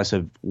that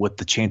impressive with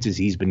the chances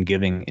he's been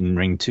giving in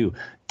ring 2.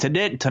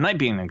 Tonight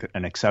being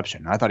an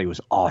exception, I thought he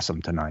was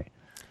awesome tonight.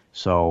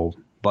 So,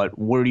 but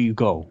where do you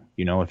go?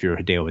 If you're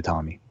Hideo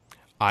Itami,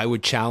 I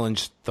would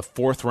challenge the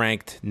 4th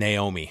ranked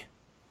Naomi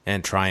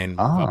and try and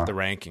move up the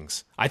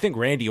rankings. I think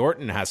Randy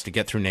Orton has to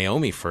get through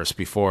Naomi first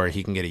before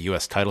he can get a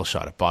U.S. title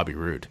shot at Bobby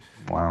Roode.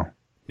 Wow.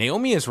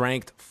 Naomi is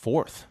ranked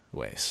 4th,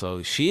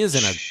 so she is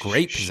in a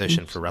great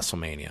position for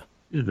WrestleMania.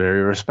 She's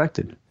very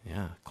respected.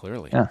 Yeah,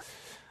 clearly. Yeah.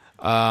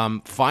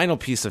 Final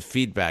piece of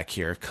feedback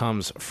here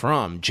comes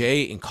from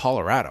Jay in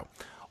Colorado.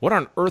 What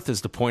on earth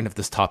is the point of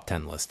this top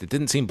 10 list? It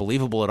didn't seem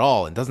believable at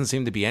all and doesn't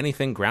seem to be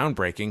anything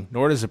groundbreaking,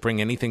 nor does it bring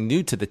anything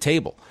new to the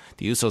table.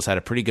 The Usos had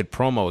a pretty good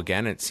promo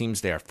again, and it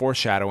seems they are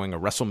foreshadowing a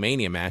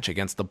WrestleMania match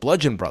against the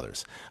Bludgeon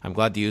Brothers. I'm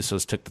glad the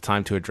Usos took the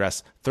time to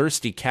address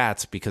thirsty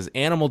cats because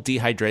animal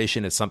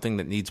dehydration is something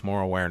that needs more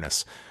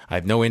awareness. I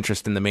have no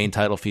interest in the main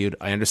title feud.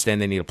 I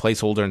understand they need a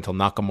placeholder until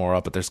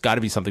Nakamura, but there's got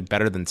to be something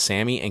better than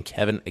Sami and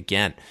Kevin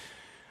again.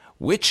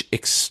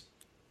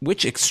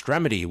 Which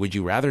extremity would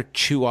you rather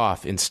chew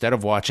off instead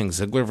of watching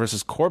Ziggler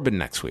versus Corbin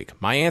next week?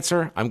 My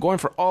answer, I'm going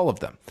for all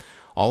of them.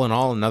 All in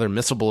all, another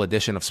missable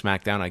edition of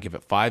SmackDown. I give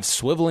it 5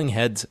 swiveling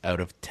heads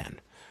out of 10.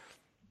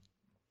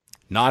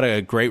 Not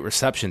a great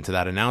reception to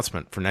that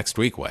announcement for next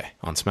week,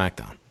 on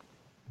SmackDown.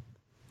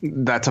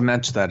 That's a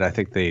match that I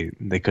think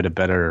they could have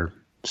better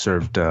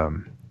served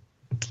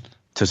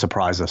to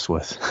surprise us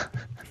with.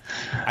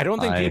 I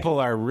don't think people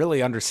are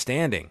really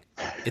understanding.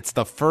 It's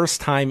the first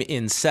time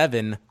in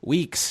 7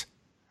 weeks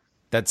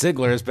that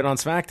Ziggler has been on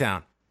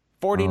SmackDown.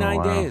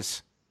 49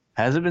 days.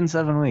 Has it been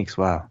 7 weeks?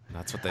 Wow.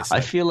 That's what they said.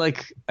 I feel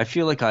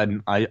like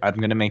I'm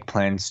gonna make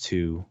plans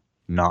to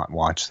not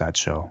watch that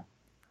show.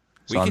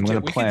 So we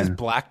could just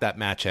black that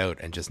match out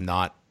and just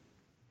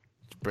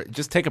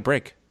take a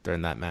break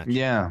during that match.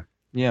 Yeah.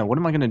 What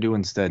am I gonna do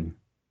instead?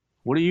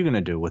 What are you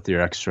gonna do with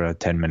your extra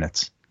 10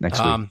 minutes next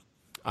week?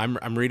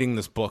 I'm reading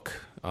this book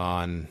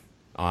on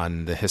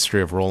the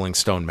history of Rolling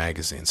Stone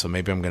magazine, so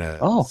maybe I'm gonna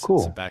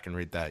sit back and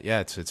read that. Yeah,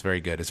 it's very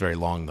good. It's very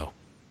long though.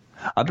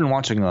 I've been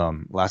watching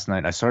last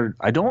night.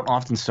 I don't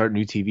often start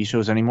new TV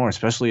shows anymore,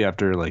 especially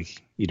after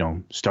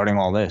starting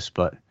all this,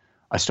 but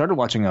I started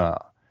watching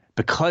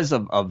because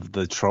of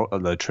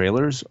the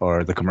trailers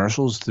or the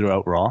commercials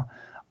throughout Raw.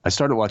 I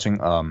started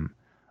watching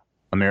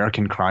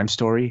American Crime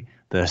Story: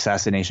 The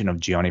Assassination of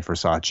Gianni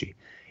Versace.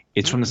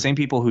 It's from the same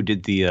people who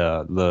did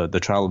the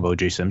trial of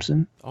O.J.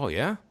 Simpson. Oh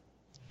yeah.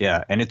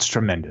 Yeah, and it's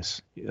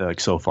tremendous,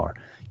 so far.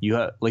 Do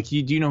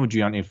you know who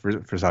Gianni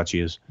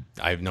Versace is?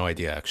 I have no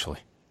idea, actually.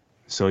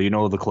 So you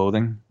know the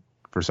clothing,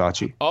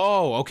 Versace?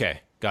 Oh, okay,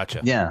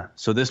 gotcha. Yeah.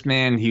 So this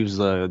man, he was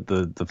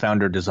the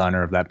founder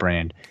designer of that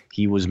brand.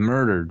 He was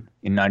murdered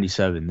in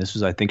 '97. This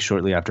was, I think,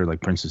 shortly after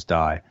Princess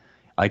Di.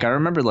 I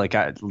remember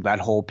that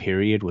whole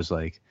period was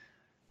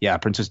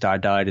Princess Di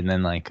died, and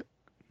then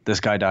this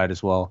guy died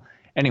as well.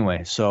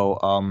 Anyway,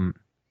 so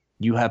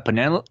you have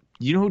Penelope.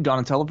 You know who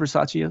Donatella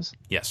Versace is?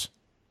 Yes.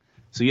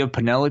 So you have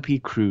Penelope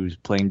Cruz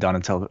playing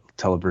Donatella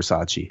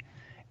Versace,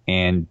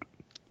 and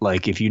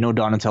if you know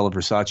Donatella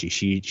Versace,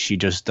 she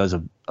just does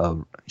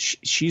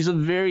she's a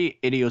very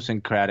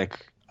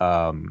idiosyncratic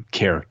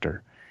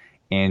character,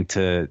 and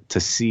to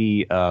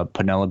see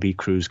Penelope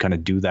Cruz kind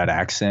of do that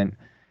accent,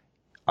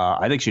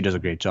 I think she does a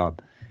great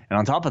job. And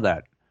on top of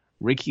that,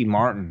 Ricky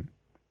Martin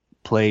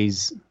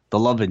plays the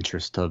love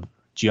interest of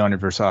Gianni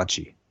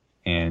Versace,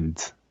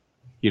 and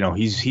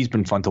he's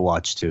been fun to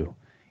watch too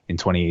in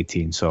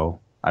 2018. So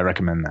I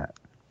recommend that.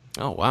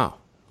 Oh, wow.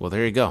 Well,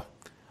 there you go.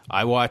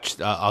 I watched,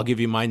 I'll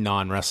give you my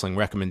non-wrestling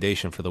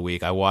recommendation for the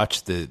week. I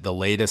watched the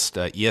latest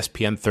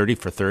ESPN 30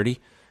 for 30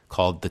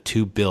 called The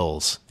Two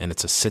Bills, and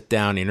it's a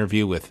sit-down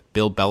interview with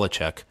Bill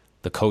Belichick,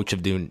 the coach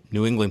of the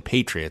New England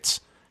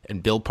Patriots,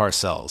 and Bill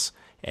Parcells.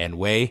 And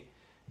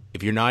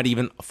if you're not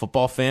even a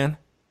football fan,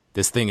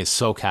 this thing is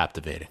so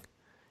captivating.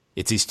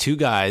 It's these two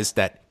guys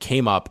that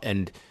came up,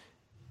 and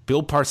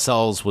Bill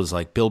Parcells was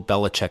Bill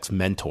Belichick's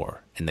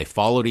mentor, and they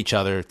followed each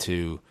other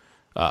to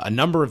a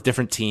number of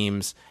different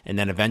teams, and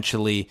then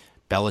eventually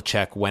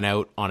Belichick went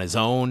out on his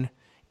own,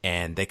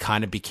 and they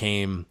kind of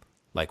became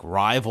like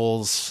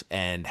rivals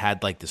and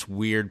had like this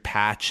weird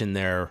patch in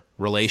their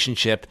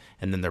relationship,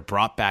 and then they're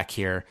brought back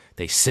here.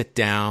 They sit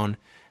down,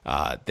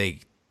 they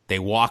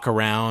walk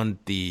around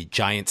the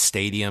Giants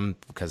stadium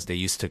because they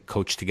used to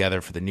coach together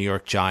for the New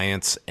York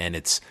Giants, and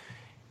it's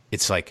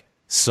like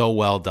so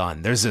well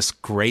done. There's this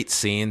great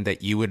scene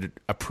that you would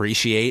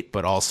appreciate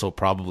but also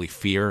probably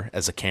fear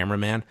as a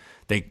cameraman.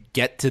 They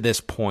get to this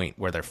point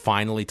where they're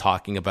finally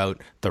talking about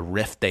the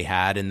rift they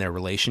had in their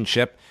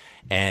relationship,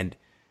 and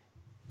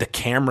the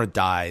camera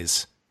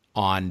dies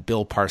on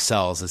Bill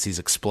Parcells as he's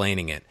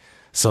explaining it.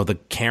 So the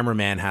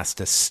cameraman has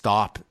to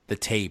stop the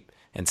tape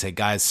and say,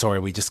 guys, sorry,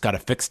 we just got to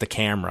fix the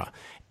camera.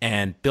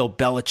 And Bill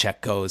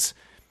Belichick goes,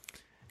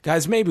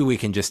 guys, maybe we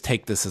can just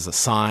take this as a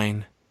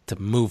sign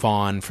to move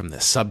on from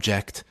this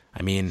subject.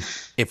 I mean,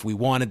 if we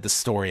wanted the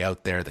story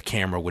out there, the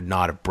camera would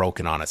not have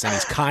broken on us. And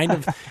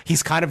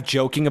he's kind of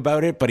joking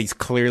about it, but he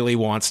clearly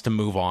wants to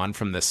move on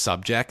from this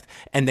subject.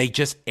 And they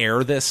just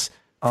air this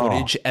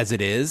footage as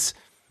it is.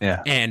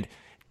 Yeah. And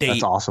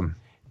that's awesome.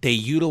 They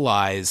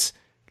utilize,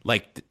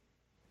 like,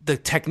 the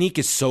technique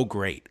is so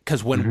great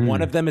because when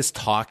one of them is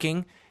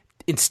talking,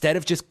 instead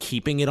of just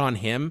keeping it on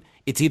him,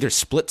 it's either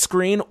split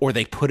screen or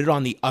they put it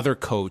on the other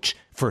coach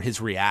for his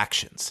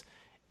reactions.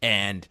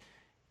 And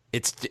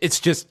it's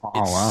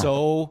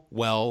so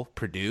well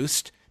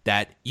produced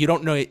that you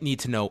don't need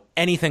to know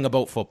anything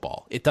about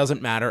football. It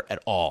doesn't matter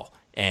at all.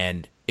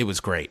 And it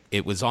was great.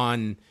 It was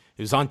on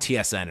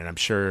TSN, and I'm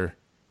sure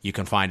you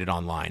can find it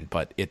online,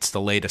 but it's the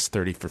latest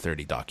 30 for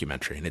 30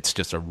 documentary, and it's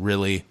just a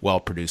really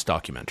well-produced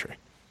documentary.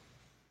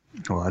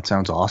 Well, that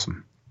sounds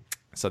awesome.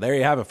 So there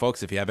you have it,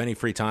 folks. If you have any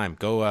free time,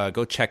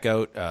 go check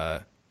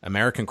out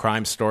American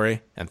Crime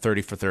Story and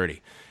 30 for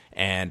 30.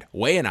 And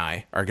Way and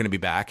I are going to be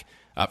back.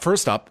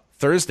 First up,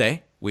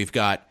 Thursday, we've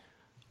got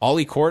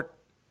Ollie Court,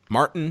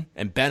 Martin,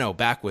 and Benno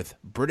back with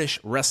British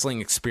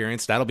Wrestling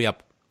Experience. That'll be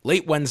up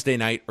late Wednesday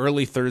night,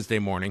 early Thursday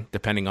morning,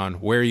 depending on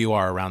where you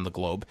are around the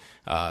globe.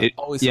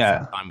 Always a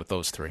fun time with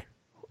those three.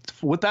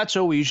 With that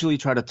show, we usually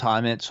try to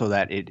time it so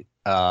that it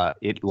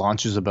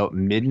launches about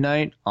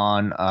midnight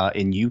on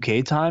in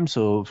UK time.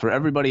 So for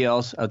everybody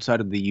else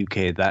outside of the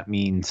UK, that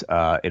means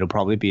it'll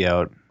probably be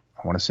out,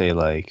 I want to say,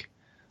 like,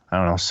 I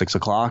don't know, 6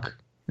 o'clock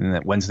in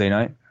that Wednesday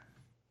night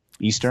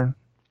Eastern.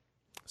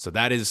 So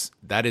that is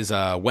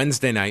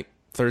Wednesday night,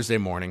 Thursday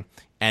morning.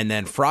 And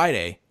then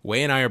Friday,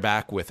 Way and I are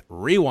back with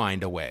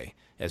Rewind Away,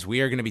 as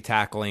we are going to be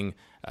tackling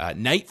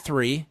night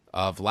 3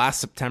 of last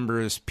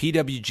September's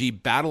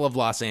PWG Battle of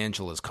Los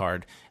Angeles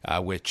card,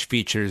 which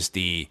features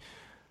the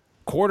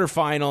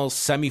quarterfinals,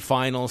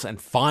 semifinals,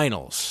 and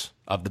finals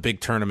of the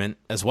big tournament,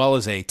 as well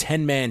as a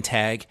 10-man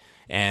tag.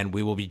 And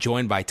we will be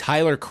joined by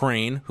Tyler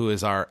Crane, who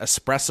is our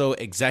Espresso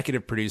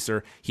executive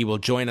producer. He will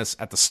join us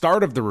at the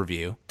start of the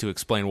review to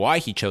explain why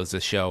he chose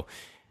this show.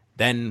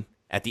 Then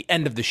at the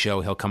end of the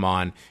show, he'll come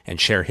on and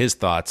share his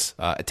thoughts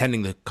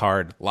attending the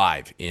card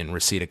live in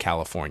Reseda,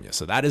 California.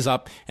 So that is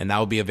up, and that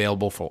will be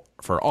available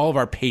for all of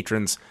our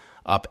patrons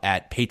up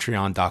at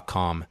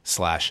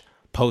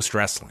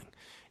patreon.com/postwrestling.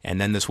 And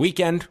then this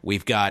weekend,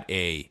 we've got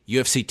a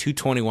UFC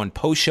 221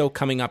 post show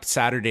coming up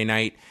Saturday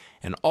night.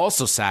 And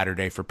also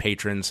Saturday for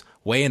patrons,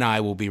 Way and I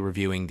will be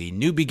reviewing the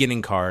New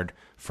Beginning card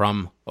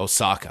from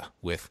Osaka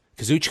with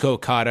Kazuchika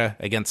Okada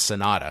against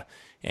Sonata.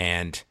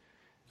 And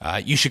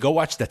you should go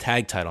watch the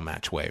tag title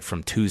match, Way,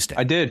 from Tuesday.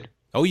 I did.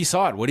 Oh, you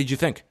saw it. What did you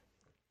think?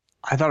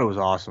 I thought it was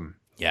awesome.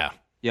 Yeah.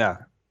 Yeah.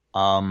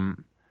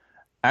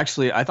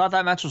 Actually, I thought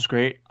that match was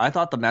great. I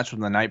thought the match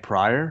from the night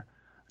prior,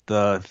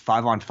 the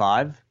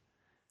 5-on-5,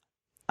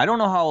 I don't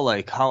know how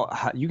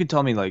you could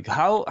tell me, like,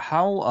 how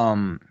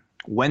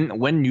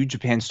when New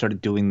Japan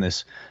started doing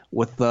this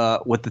with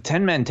the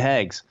 10-man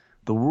tags,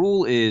 the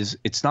rule is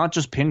it's not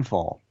just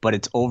pinfall, but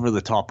it's over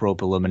the top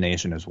rope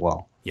elimination as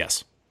well.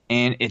 Yes.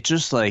 And it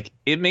just, like,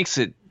 it makes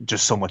it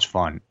just so much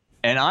fun.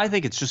 And I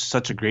think it's just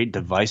such a great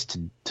device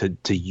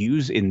to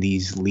use in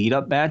these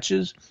lead-up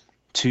matches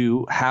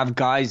to have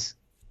guys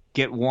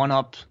get one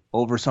up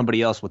over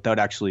somebody else without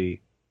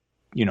actually,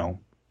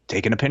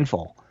 taking a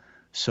pinfall.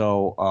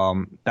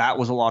 So that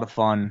was a lot of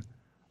fun.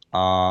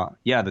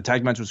 The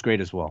tag match was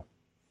great as well.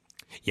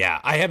 Yeah,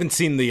 I haven't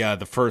seen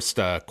the first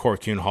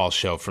Korakuen Hall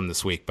show from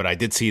this week, but I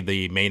did see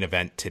the main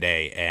event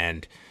today,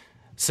 and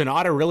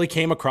Sonata really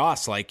came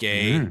across like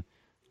a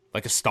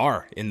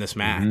star in this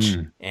match.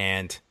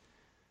 And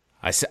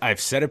I've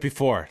said it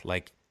before,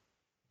 like,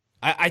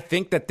 I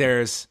think that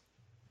there's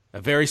a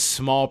very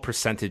small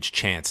percentage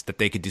chance that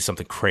they could do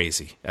something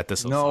crazy at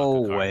this Osaka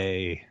No card.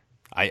 way.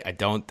 I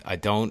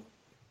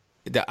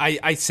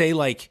say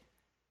like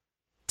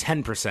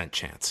 10%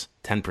 chance.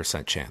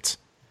 10% chance.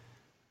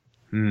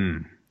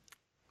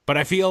 But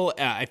I feel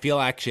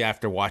actually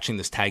after watching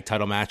this tag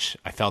title match,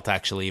 I felt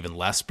actually even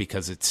less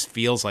because it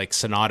feels like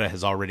Sonata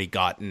has already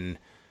gotten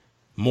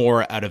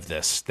more out of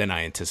this than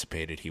I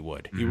anticipated he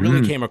would. He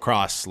really came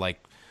across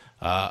like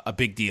a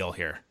big deal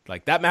here.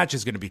 Like, that match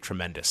is going to be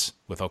tremendous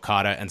with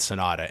Okada and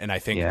Sonata. And I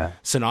think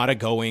Sonata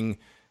going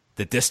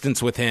the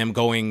distance with him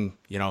going,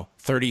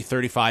 30,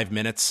 35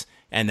 minutes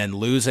and then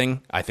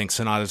losing. I think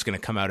Sanada's going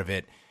to come out of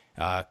it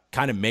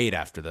kind of made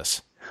after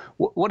this.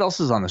 What else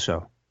is on the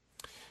show?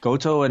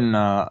 Goto and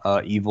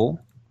Evil.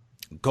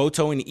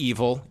 Goto and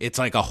Evil. It's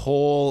like a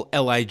whole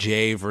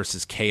LIJ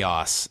versus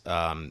Chaos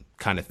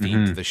kind of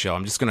theme to the show.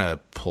 I'm just going to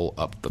pull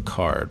up the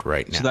card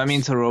right now. So that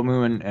means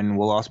Hiromu and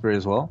Will Ospreay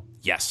as well?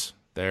 Yes.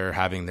 They're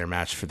having their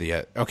match for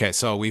the... okay,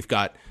 so we've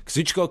got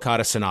Kazuchika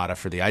Okada Sanada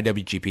for the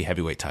IWGP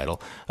Heavyweight title.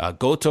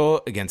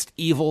 Goto against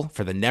Evil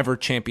for the Never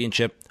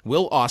Championship.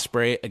 Will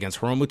Ospreay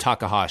against Hiromu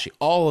Takahashi.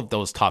 All of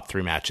those top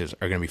 3 matches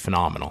are going to be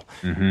phenomenal.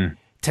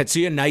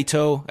 Tetsuya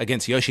Naito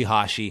against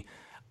Yoshihashi.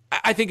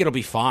 I think it'll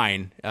be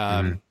fine.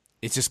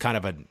 It's just kind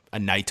of a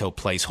Naito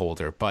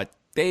placeholder, but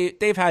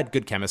they've had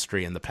good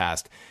chemistry in the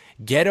past.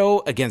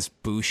 Gedo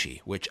against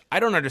Bushi, which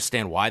I don't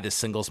understand why this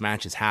singles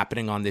match is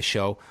happening on this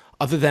show,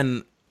 other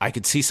than I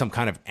could see some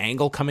kind of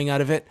angle coming out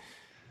of it.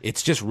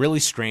 It's just really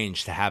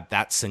strange to have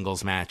that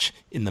singles match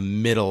in the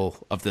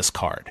middle of this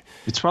card.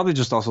 It's probably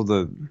just also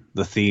the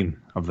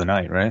theme of the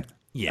night, right?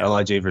 Yeah.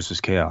 LIJ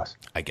versus Chaos.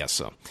 I guess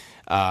so.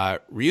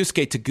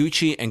 Ryusuke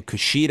Taguchi and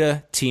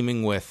Kushida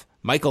teaming with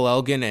Michael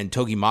Elgin and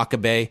Togi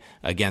Makabe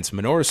against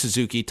Minoru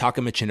Suzuki, Taka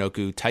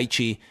Michinoku,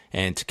 Taichi,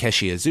 and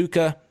Takeshi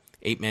Iizuka,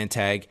 8-man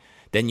tag.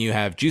 Then you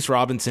have Juice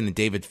Robinson and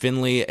David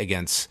Finlay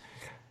against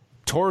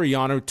Toru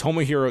Yano,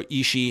 Tomohiro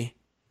Ishii,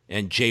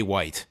 and Jay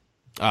White,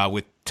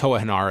 with Toa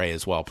Henare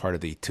as well, part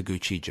of the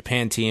Taguchi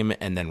Japan team.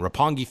 And then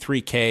Roppongi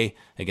 3K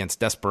against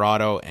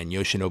Desperado and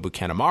Yoshinobu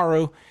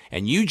Kanemaru.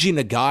 And Yuji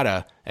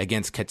Nagata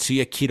against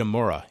Katsuya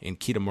Kitamura in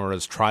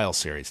Kitamura's trial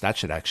series. That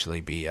should actually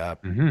be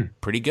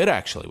pretty good,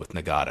 actually, with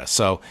Nagata.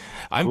 So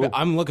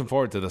I'm looking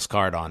forward to this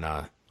card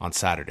on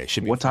Saturday.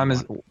 Should be what time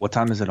is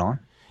it on?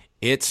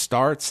 It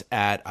starts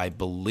at, I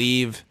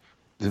believe...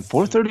 Is it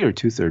 4:30 or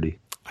 2:30?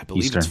 I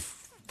believe Eastern?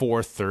 It's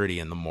 4:30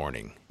 in the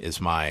morning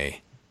is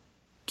my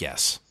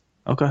guess.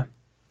 Okay.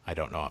 I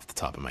don't know off the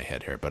top of my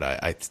head here, but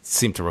I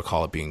seem to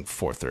recall it being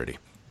 4:30.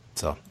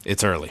 So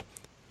it's early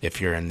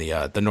if you're in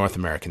the North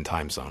American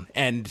time zone.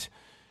 And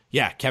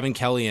yeah, Kevin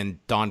Kelly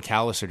and Don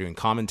Callis are doing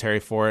commentary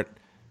for it.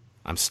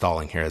 I'm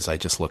stalling here as I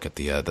just look at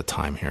the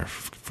time here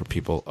for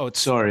people. Oh,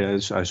 sorry,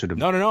 I should have.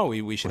 No.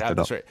 We should have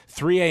this right.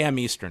 3 a.m.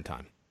 Eastern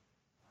time.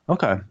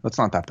 Okay, that's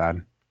not that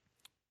bad.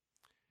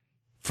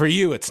 For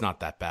you, it's not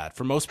that bad.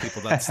 For most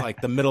people, that's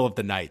like the middle of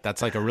the night.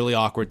 That's like a really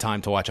awkward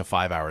time to watch a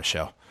 5-hour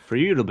show. For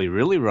you, it'll be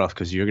really rough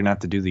because you're going to have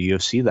to do the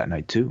UFC that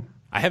night too.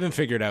 I haven't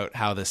figured out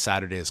how this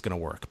Saturday is going to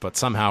work, but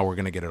somehow we're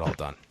going to get it all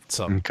done.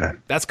 So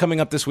That's coming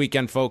up this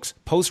weekend, folks.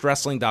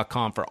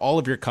 Postwrestling.com for all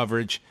of your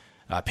coverage.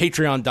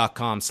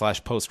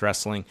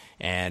 Patreon.com/postwrestling.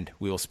 And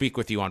we will speak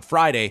with you on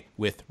Friday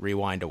with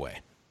Rewind Away.